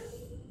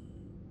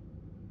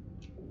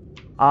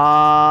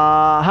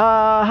 Ha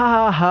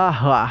ha ha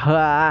ha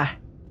ha.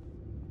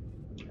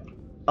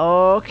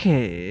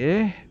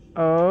 Okay.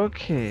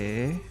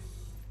 Okay.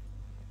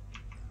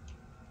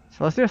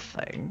 So let's do a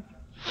thing.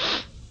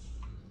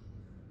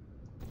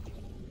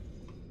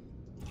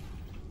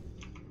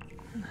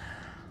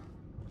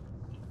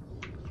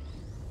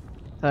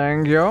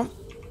 Thank you.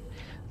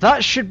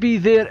 That should be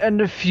there in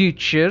the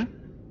future.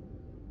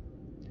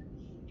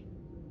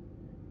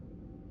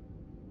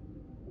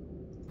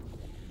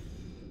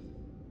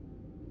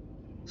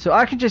 So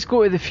I can just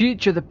go to the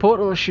future, the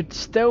portal should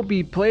still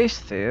be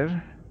placed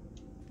there.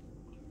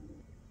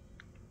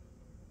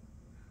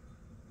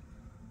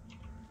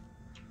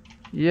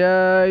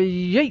 Yeah,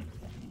 yay!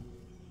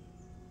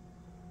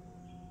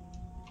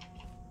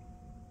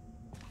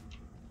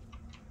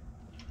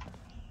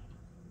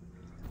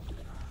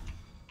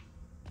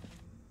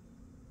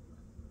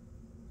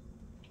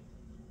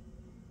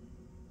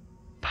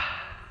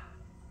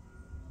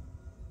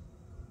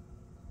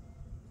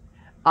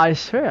 I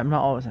swear I'm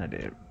not always an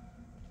idiot.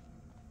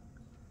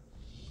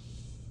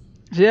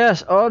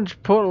 Yes,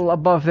 orange portal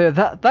above there.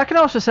 That can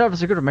also serve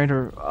as a good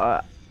reminder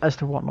as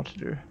to what not to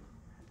do.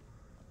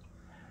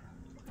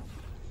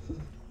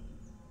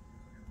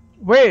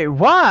 Wait,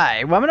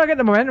 why? Why am I not getting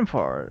the momentum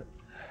for it?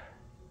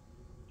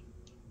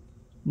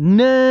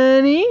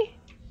 Nani?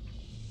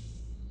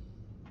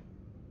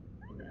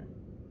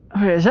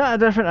 Wait, is that a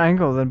different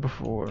angle than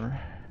before?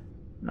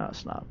 No,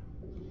 it's not.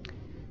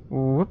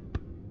 Whoop.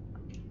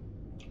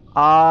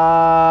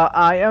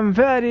 I am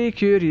very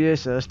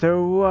curious as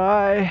to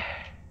why.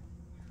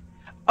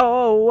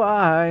 Oh,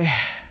 why?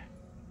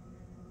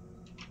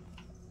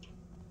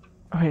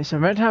 Okay, so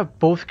we're meant to have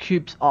both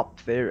cubes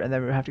up there, and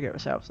then we have to get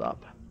ourselves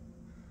up.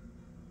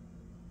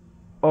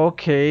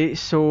 Okay,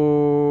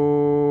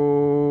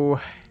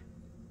 so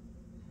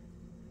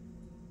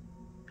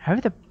how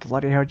the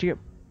bloody hell did you get?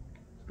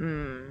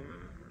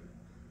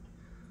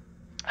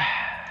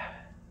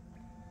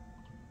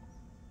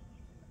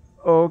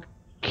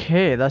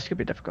 Okay, that's gonna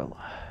be difficult.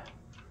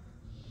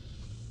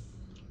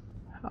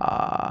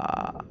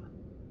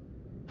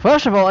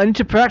 First of all, I need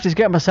to practice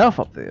getting myself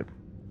up there.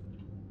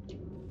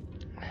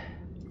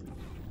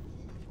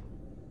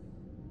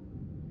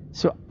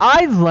 So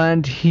I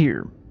land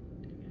here,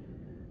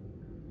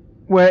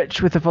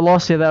 which with the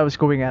velocity that I was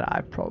going at,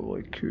 I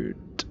probably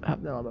could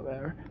have done a little bit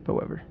better, but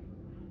whatever.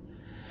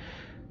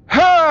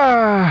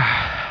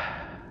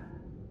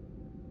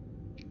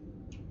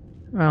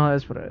 Well,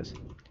 that's what it is.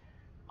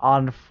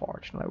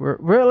 Unfortunately,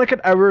 we're like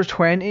at hour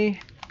 20,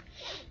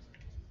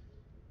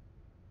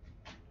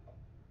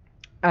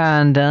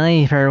 and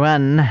I for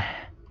one,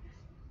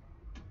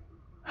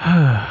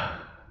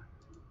 I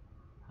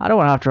don't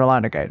want to have to rely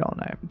on a guide all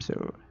night.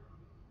 So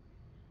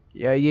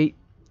yeah, yeet.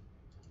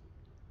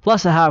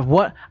 Plus, I have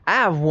one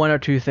or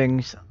two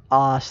things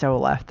still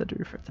left to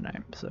do for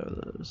tonight.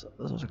 So there's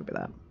also gonna be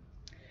that.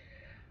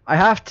 I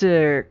have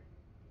to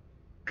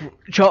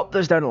chop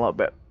this down a little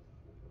bit.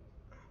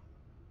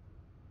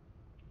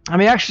 I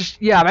mean,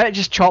 actually, yeah, I might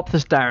just chop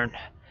this down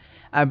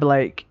and be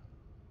like,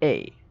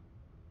 A.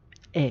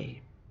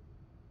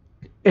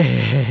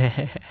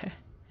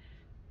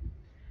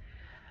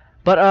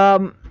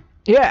 But,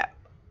 yeah.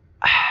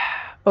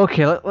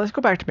 Okay, let's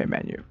go back to my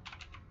menu.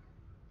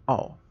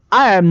 Oh,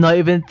 I am not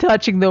even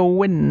touching the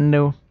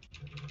window.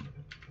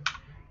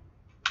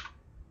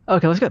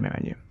 Okay, let's get to my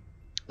menu.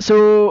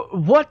 So,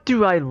 what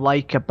do I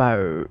like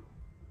about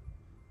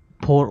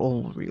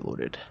Portal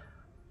Reloaded?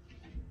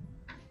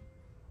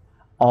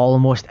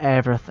 Almost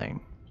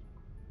everything.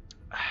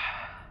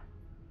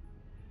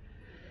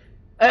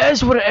 It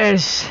is what it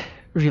is,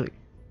 really.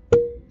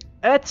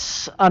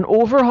 It's an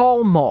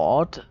overhaul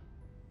mod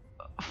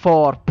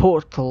for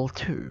Portal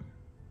 2.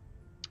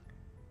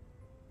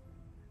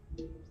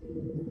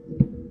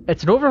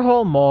 It's an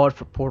overhaul mod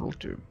for Portal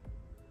 2.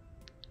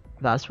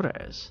 That's what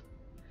it is.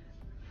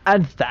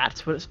 And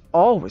that's what it's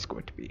always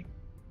going to be.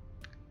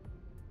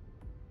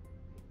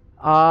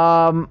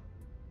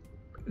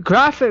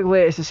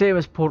 Graphically, it's the same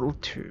as Portal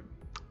 2.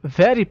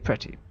 Very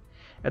pretty.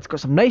 It's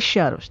got some nice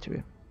shadows to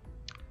it.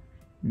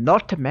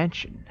 Not to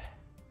mention.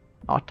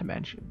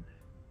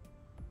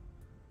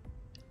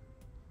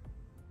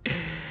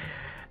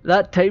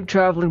 That time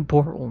traveling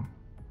portal.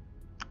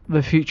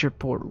 The future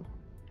portal.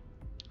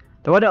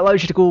 The one that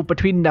allows you to go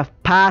between the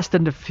past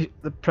and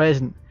the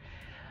present.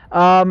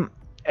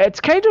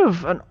 It's kind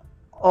of an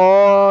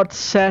odd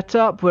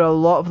setup where a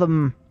lot of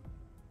them,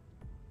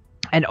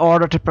 in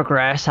order to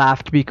progress,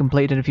 have to be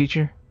completed in the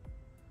future.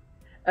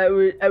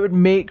 It would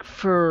make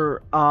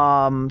for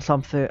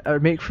something. It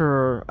would make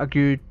for a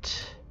good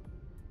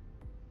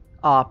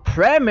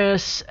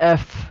premise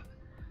if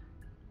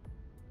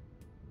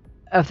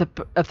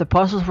the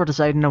puzzles were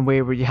designed in a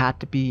way where you had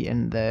to be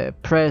in the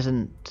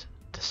present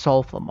to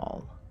solve them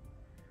all.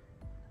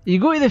 You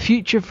go to the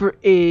future for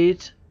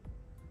aid,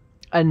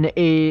 and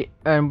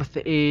with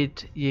the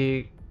aid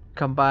you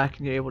come back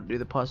and you're able to do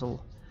the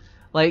puzzle.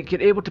 Like,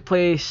 you're able to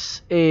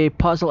place a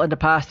puzzle in the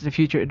past and the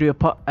future to do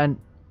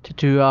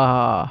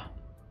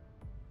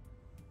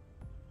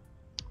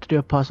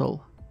a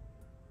puzzle.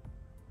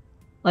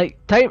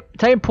 Like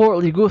time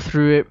portal, you go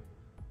through it,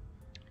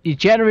 you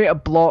generate a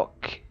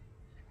block,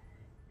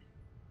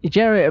 you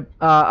generate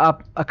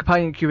a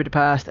companion cube in the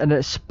past, and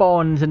it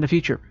spawns in the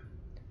future,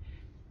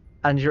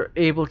 and you're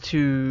able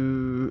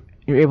to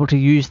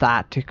use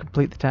that to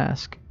complete the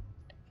task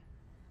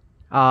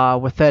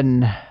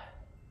within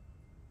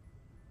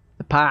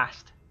the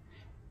past,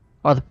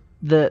 or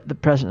the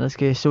present in this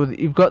case. So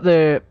you've got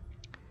the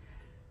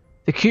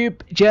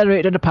cube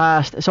generated in the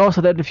past, it's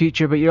also there in the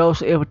future, but you're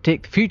also able to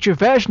take the future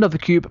version of the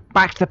cube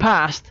back to the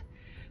past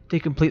to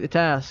complete the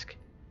task.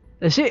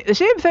 The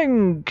same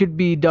thing could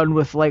be done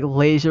with like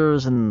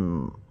lasers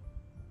and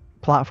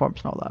platforms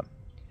and all that.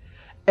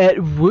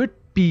 It would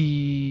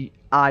be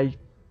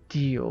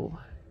ideal,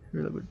 it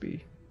really would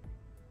be.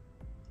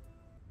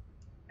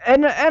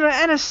 In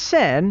a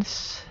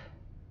sense,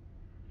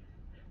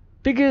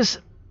 because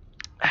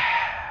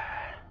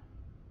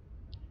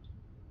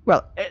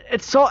well,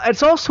 it's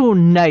also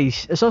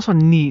nice. It's also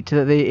neat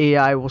that the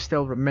AI will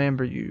still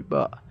remember you.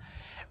 But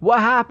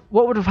what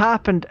would have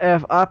happened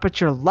if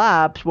Aperture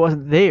Labs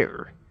wasn't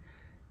there?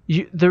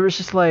 There was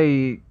just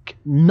like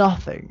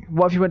nothing.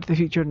 What if you went to the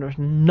future and there was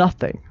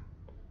nothing?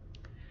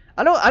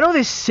 I know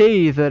they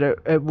say that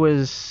it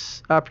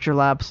was Aperture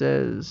Labs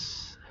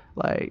is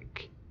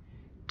like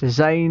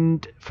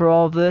designed for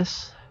all of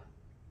this.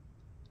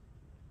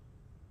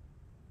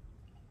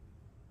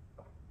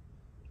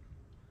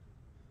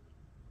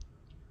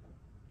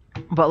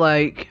 But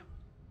like,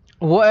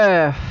 what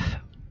if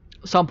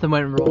something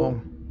went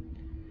wrong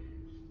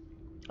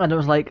and there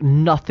was like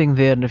nothing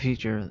there in the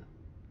future?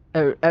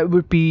 It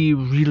would be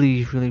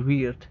really, really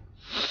weird.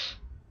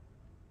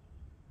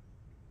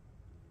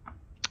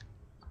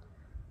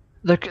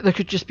 There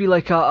could just be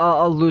like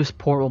a loose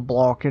portal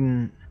block,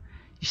 and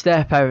you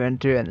step out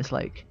into it and it's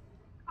like,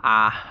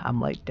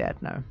 I'm like dead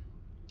now.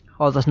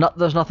 Or there's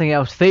nothing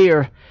else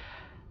there.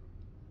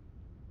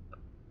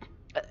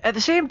 At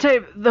the same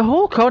time, the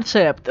whole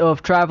concept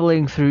of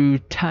traveling through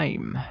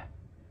time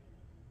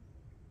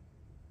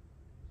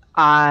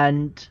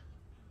and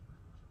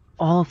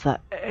all of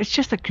that, it's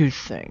just a good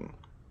thing.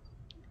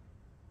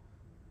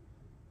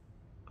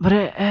 But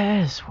it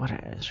is what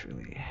it is,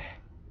 really.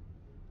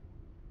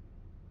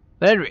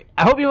 But anyway,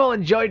 I hope you all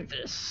enjoyed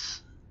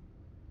this.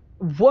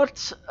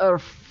 What's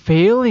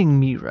failing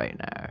me right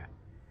now?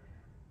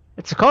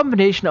 It's a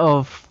combination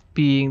of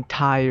being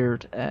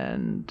tired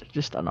and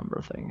just a number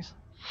of things.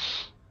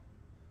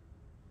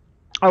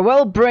 I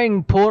will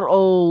bring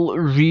Portal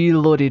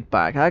Reloaded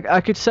back. I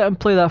could sit and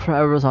play that for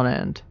hours on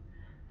end.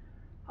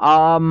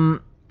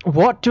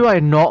 What do I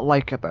not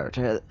like about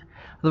it?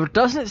 There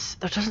doesn't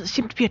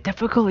seem to be a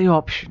difficulty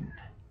option.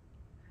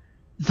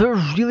 There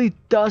really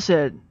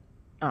doesn't.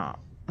 Oh,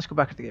 let's go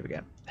back to the game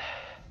again.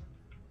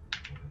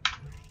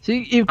 So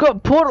you've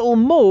got Portal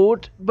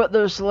mode, but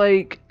there's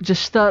like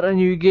just start a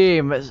new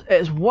game.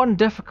 It's one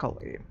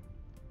difficulty.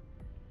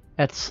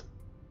 It's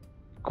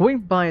going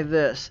by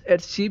this.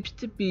 It seems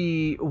to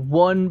be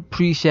one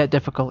preset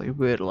difficulty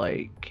where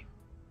like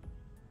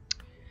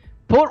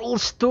Portal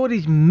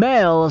Stories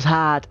Mel's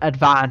had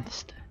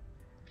advanced,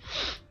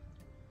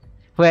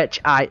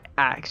 which I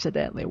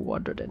accidentally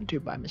wandered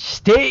into by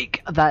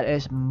mistake. That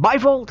is my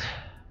fault.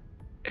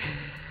 You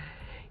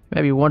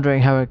may be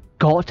wondering how I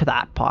got to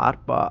that part,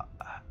 but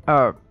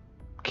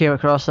came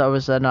across that I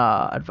was in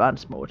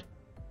advanced mode.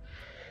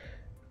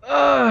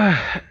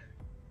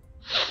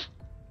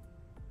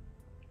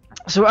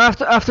 So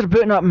after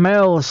booting up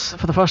Mel's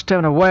for the first time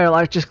in a while,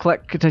 I just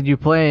clicked continue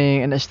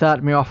playing and it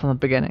started me off from the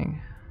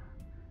beginning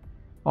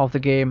of the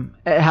game.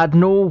 It had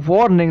no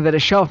warning that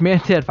it shoved me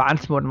into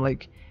advanced mode. I'm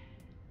like,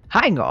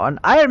 hang on,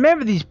 I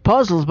remember these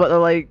puzzles, but they're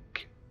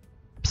like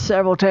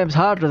several times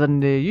harder than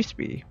they used to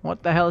be.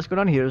 What the hell is going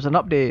on here? There's an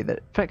update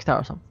that fixed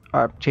that or something,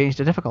 or changed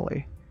the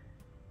difficulty.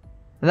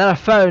 And then I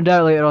found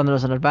out later on there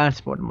was an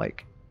advanced mode. I'm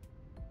like,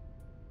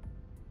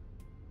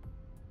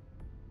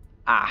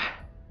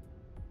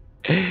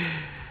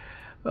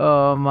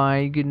 oh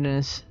my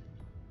goodness.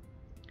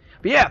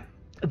 But yeah,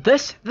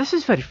 this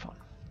is very fun.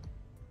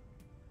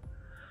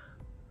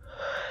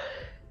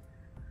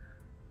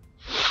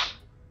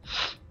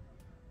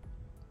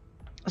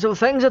 So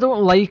things I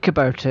don't like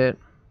about it,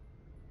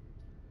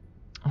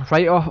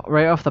 right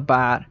off the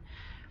bat,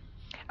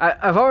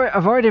 I've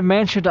already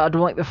mentioned that I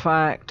don't like the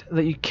fact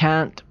that you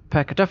can't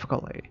pick a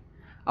difficulty.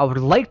 I would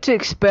like to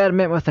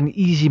experiment with an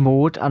easy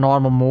mode, a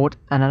normal mode,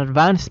 and an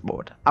advanced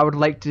mode. I would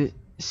like to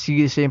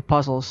see the same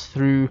puzzles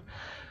through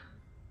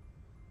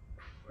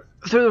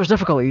those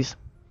difficulties.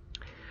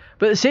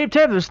 But at the same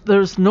time,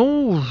 there's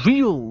no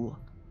real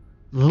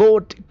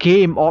load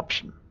game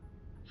option.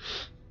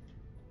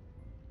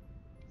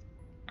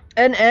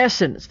 In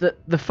essence,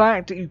 the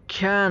fact that you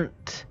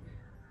can't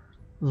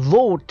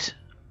load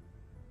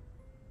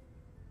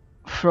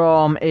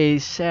from a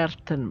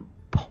certain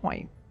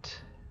point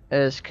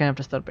is kind of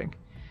disturbing.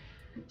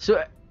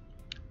 So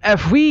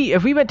if we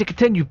went to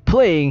continue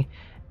playing,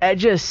 it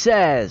just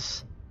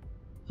says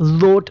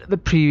load the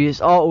previous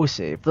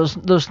autosave.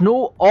 There's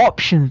no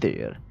option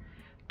there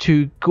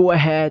to go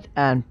ahead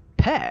and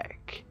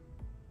pick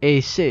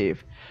a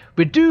save.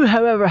 We do,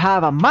 however,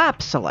 have a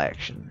map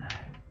selection.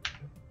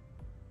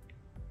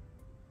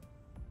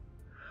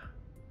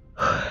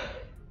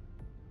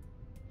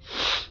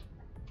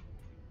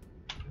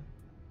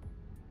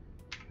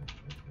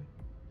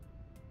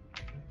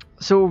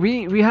 So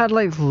we had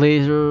like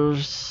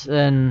lasers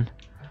and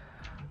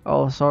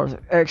all sorts of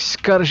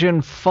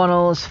excursion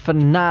funnels,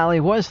 finale.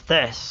 What is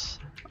this?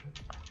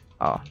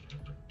 Oh.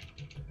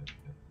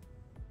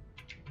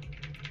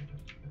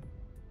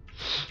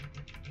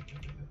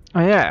 Oh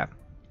yeah.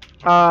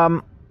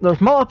 There's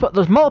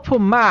multiple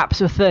maps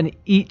within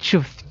each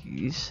of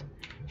these.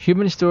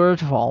 Human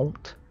storage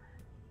vault.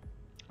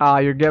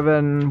 You're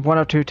given 1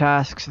 or 2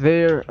 tasks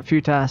there, a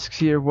few tasks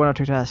here, 1 or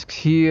 2 tasks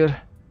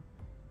here.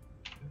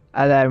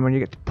 And then when you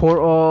get to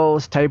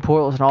portals, time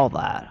portals and all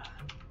that.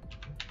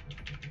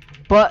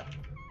 But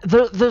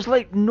there's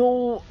like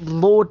no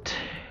load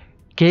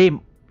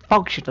game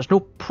function. There's no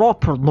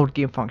proper load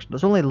game function.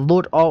 There's only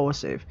load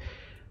autosave.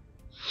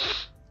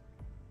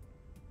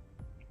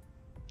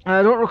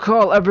 I don't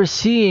recall ever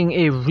seeing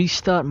a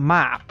restart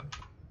map.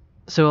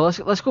 So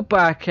let's go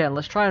back in.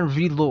 Let's try and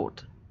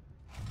reload.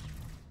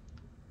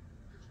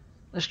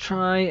 Let's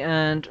try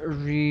and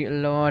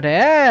reload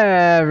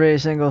every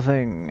single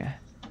thing.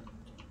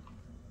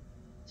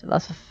 So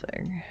that's a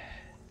thing.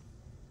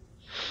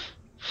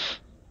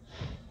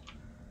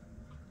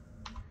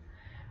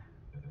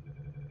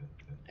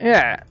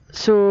 Yeah,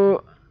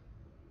 so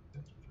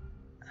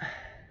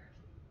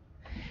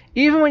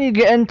even when you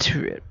get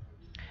into it,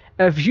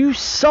 if you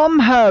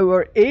somehow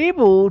are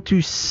able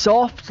to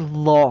soft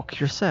lock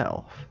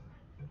yourself,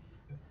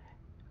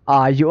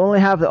 you only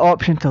have the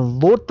option to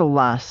load the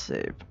last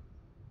save.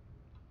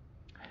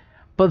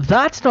 But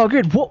that's not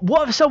good.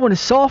 What if someone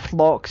soft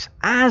locks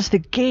as the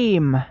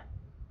game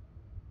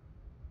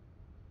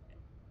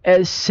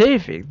is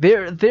saving?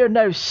 They're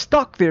now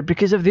stuck there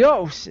because of the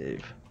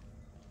autosave,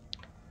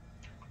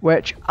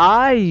 which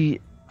I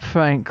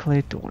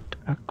frankly don't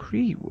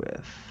agree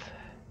with.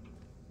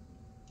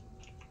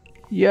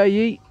 Yeah,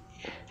 yeet.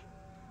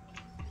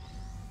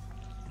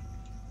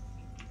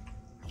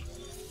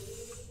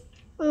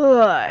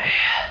 Ugh.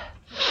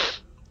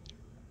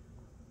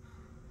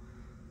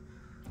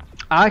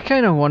 I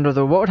kind of wonder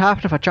though, what would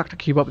happen if I chucked a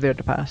cube up there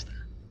to pass?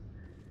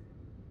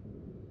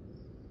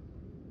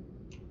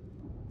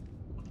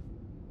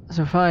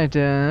 So if I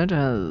did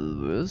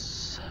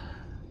this.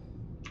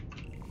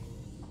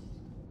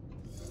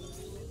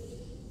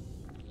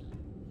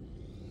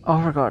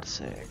 Oh, for God's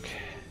sake.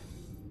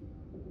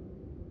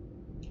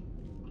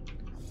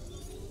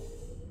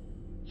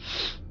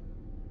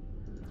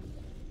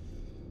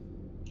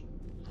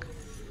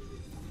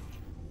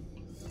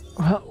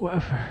 Well,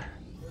 whatever.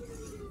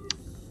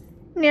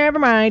 Never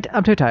mind,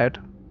 I'm too tired.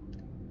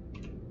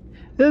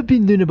 I've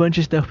been doing a bunch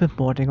of stuff with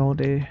modding all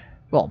day.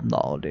 Well,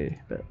 not all day,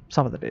 but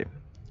some of the day.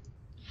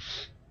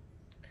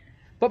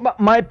 But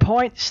my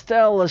point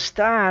still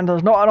stands.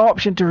 There's not an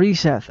option to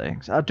reset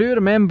things. I do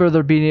remember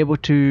there being able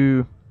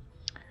to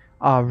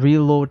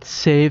reload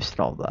saves and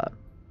all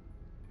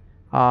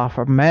that.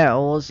 For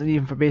metals and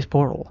even for base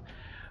portal.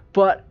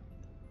 But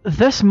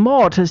this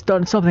mod has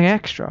done something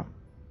extra.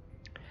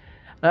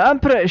 Now, I'm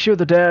pretty sure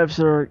the devs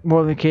are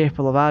more than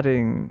capable of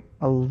adding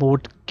a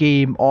load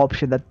game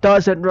option that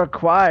doesn't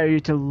require you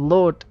to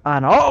load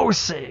an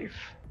autosave.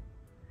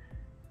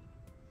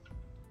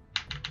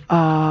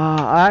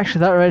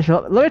 Actually, that reminds me.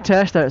 Let me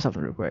test out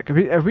something real quick.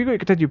 If we go to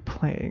continue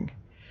playing,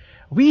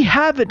 we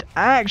haven't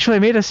actually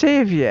made a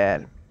save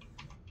yet.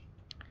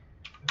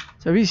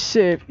 So we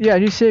save, yeah,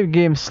 new save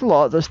game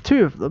slot. There's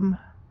 2 of them.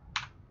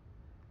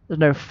 There's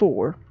now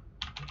 4.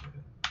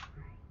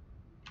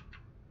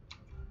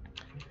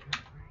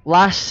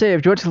 Last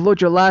save. Do you want to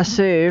load your last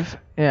save?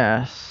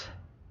 Yes.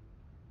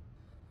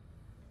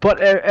 But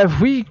if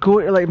we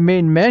go to like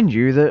main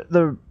menu,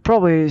 there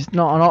probably is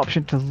not an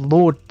option to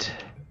load.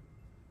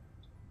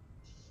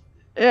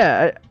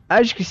 Yeah,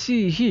 as you can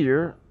see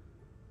here,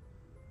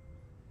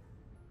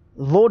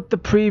 load the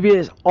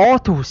previous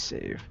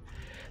autosave.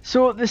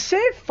 So the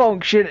save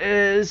function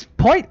is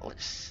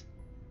pointless.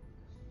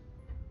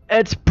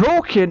 It's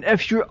broken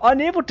if you're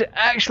unable to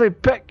actually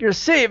pick your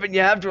save and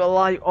you have to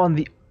rely on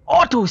the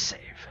autosave.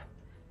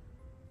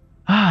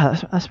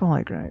 That's more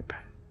like gripe.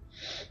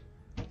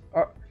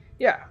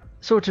 Yeah,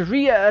 so to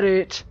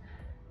reiterate,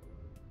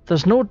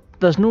 there's no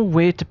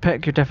way to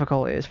pick your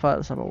difficulty as far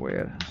as I'm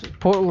aware. So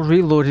portal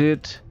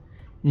reloaded,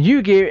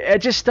 new game, it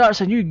just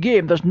starts a new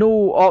game. There's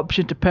no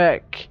option to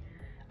pick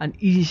an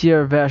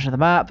easier version of the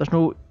map.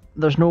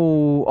 There's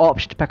no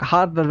option to pick a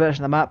harder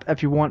version of the map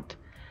if you want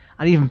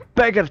an even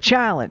bigger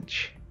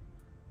challenge.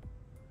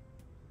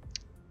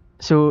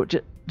 So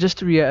just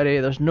to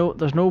reiterate, there's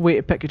no way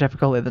to pick your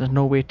difficulty. There's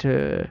no way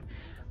to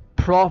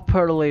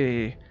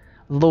properly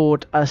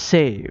load a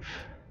save,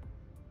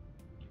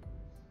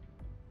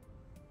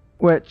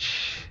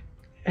 which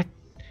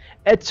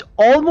it's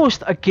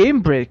almost a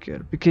game breaker,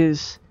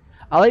 because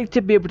I like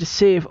to be able to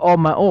save on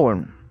my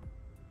own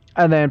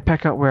and then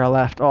pick up where I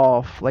left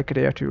off like a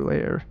day or 2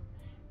 later,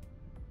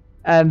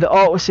 and the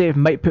autosave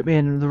might put me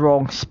in the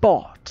wrong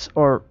spot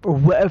or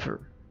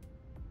whatever.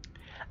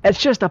 It's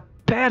just a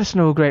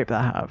personal gripe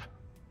that I have.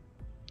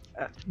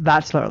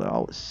 That's literally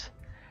all.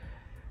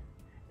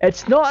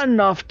 It's not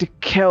enough to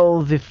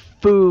kill the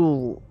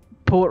full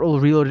Portal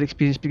Reloaded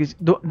experience, because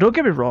don't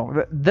get me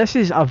wrong, this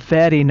is a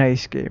very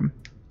nice game.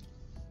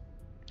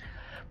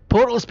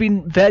 Portal's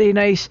been very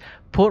nice.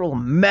 Portal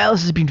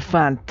Mel's has been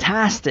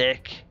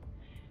fantastic.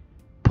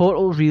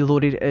 Portal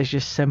Reloaded is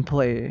just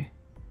simply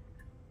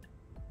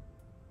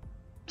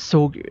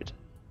so good.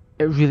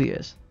 It really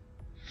is.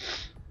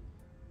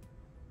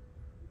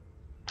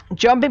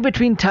 Jumping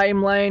between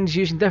timelines,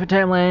 using different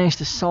timelines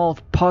to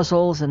solve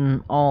puzzles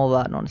and all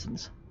that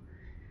nonsense.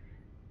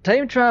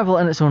 Time travel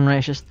in its own right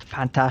is just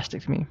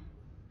fantastic to me.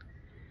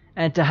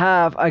 And to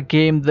have a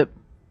game that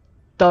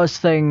does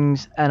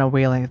things in a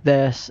way like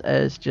this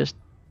is just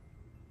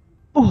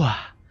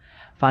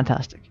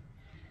fantastic.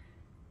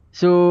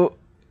 So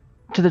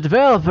to the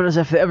developers,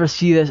 if they ever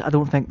see this, I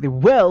don't think they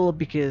will,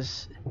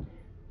 because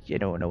you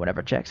know, no one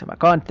ever checks out my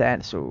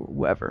content, so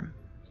whatever.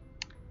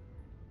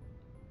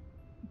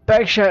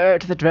 Big shout out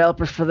to the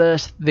developers for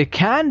this. They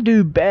can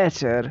do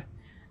better.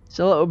 It's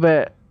a little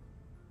bit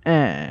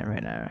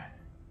right now.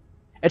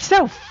 It's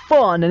still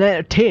fun and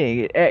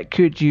entertaining. It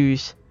could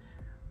use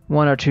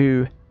one or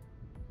two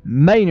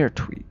minor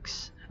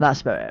tweaks.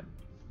 That's about it.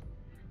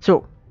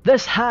 So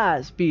this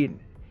has been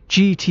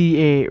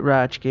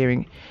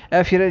GTArajgaming.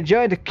 If you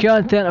enjoyed the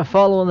content, a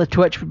follow on the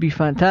Twitch would be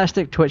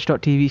fantastic.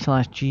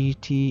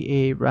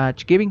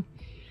 Twitch.tv/GTArajgaming.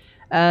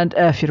 And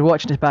if you're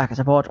watching this back as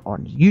a VOD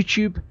on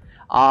YouTube,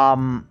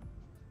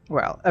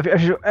 well,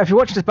 if you're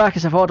watching this back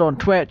as a VOD on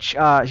Twitch,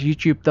 it's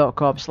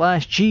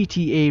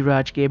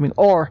youtube.com/GTArajgaming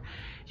or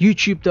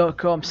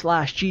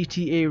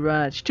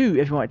youtube.com/GTAraj2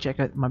 if you want to check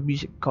out my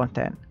music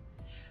content.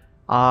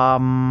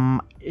 Yeah,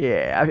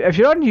 if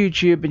you're on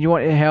YouTube and you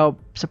want to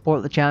help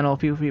support the channel,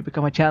 feel free to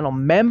become a channel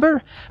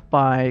member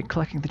by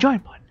clicking the join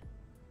button.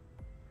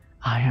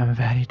 I am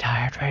very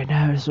tired right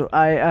now, so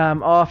I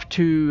am off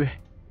to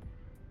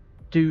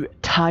do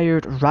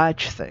tired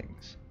Raj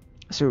things.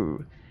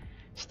 So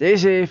stay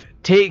safe,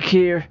 take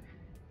care,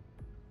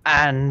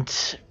 and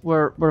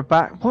we're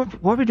back. What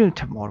are we doing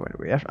tomorrow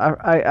anyway?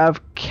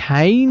 I've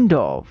kind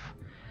of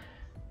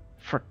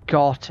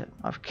forgotten.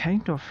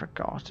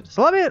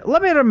 So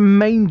let me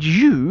remind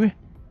you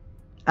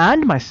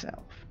and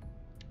myself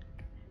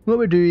what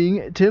we're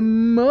doing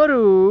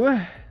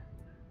tomorrow.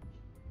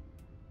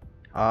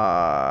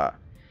 So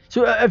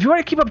if you want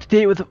to keep up to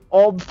date with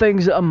all the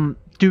things that I'm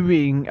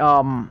doing,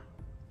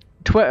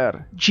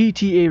 Twitter,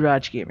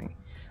 GTArajgaming,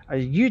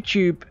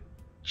 YouTube,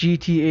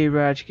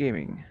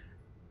 GTArajgaming.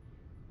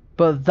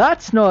 But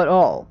that's not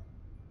all.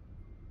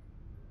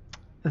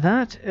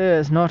 That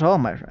is not all,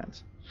 my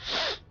friends.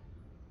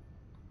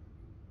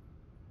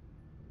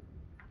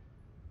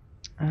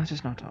 That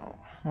is not all.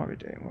 What are we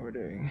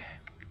doing?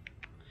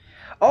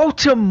 Oh,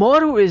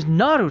 tomorrow is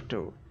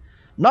Naruto.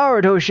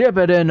 Naruto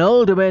Shippuden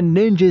Ultimate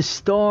Ninja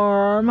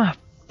Storm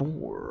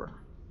 4.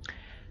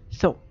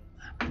 So,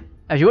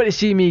 if you want to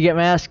see me get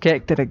my ass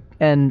kicked in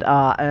an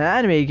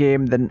anime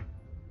game, then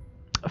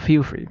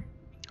feel free.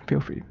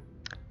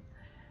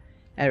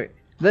 Anyway,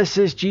 this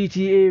is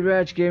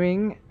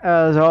GTArajgaming.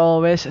 As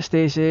always,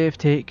 stay safe,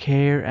 take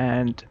care,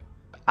 and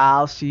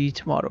I'll see you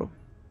tomorrow.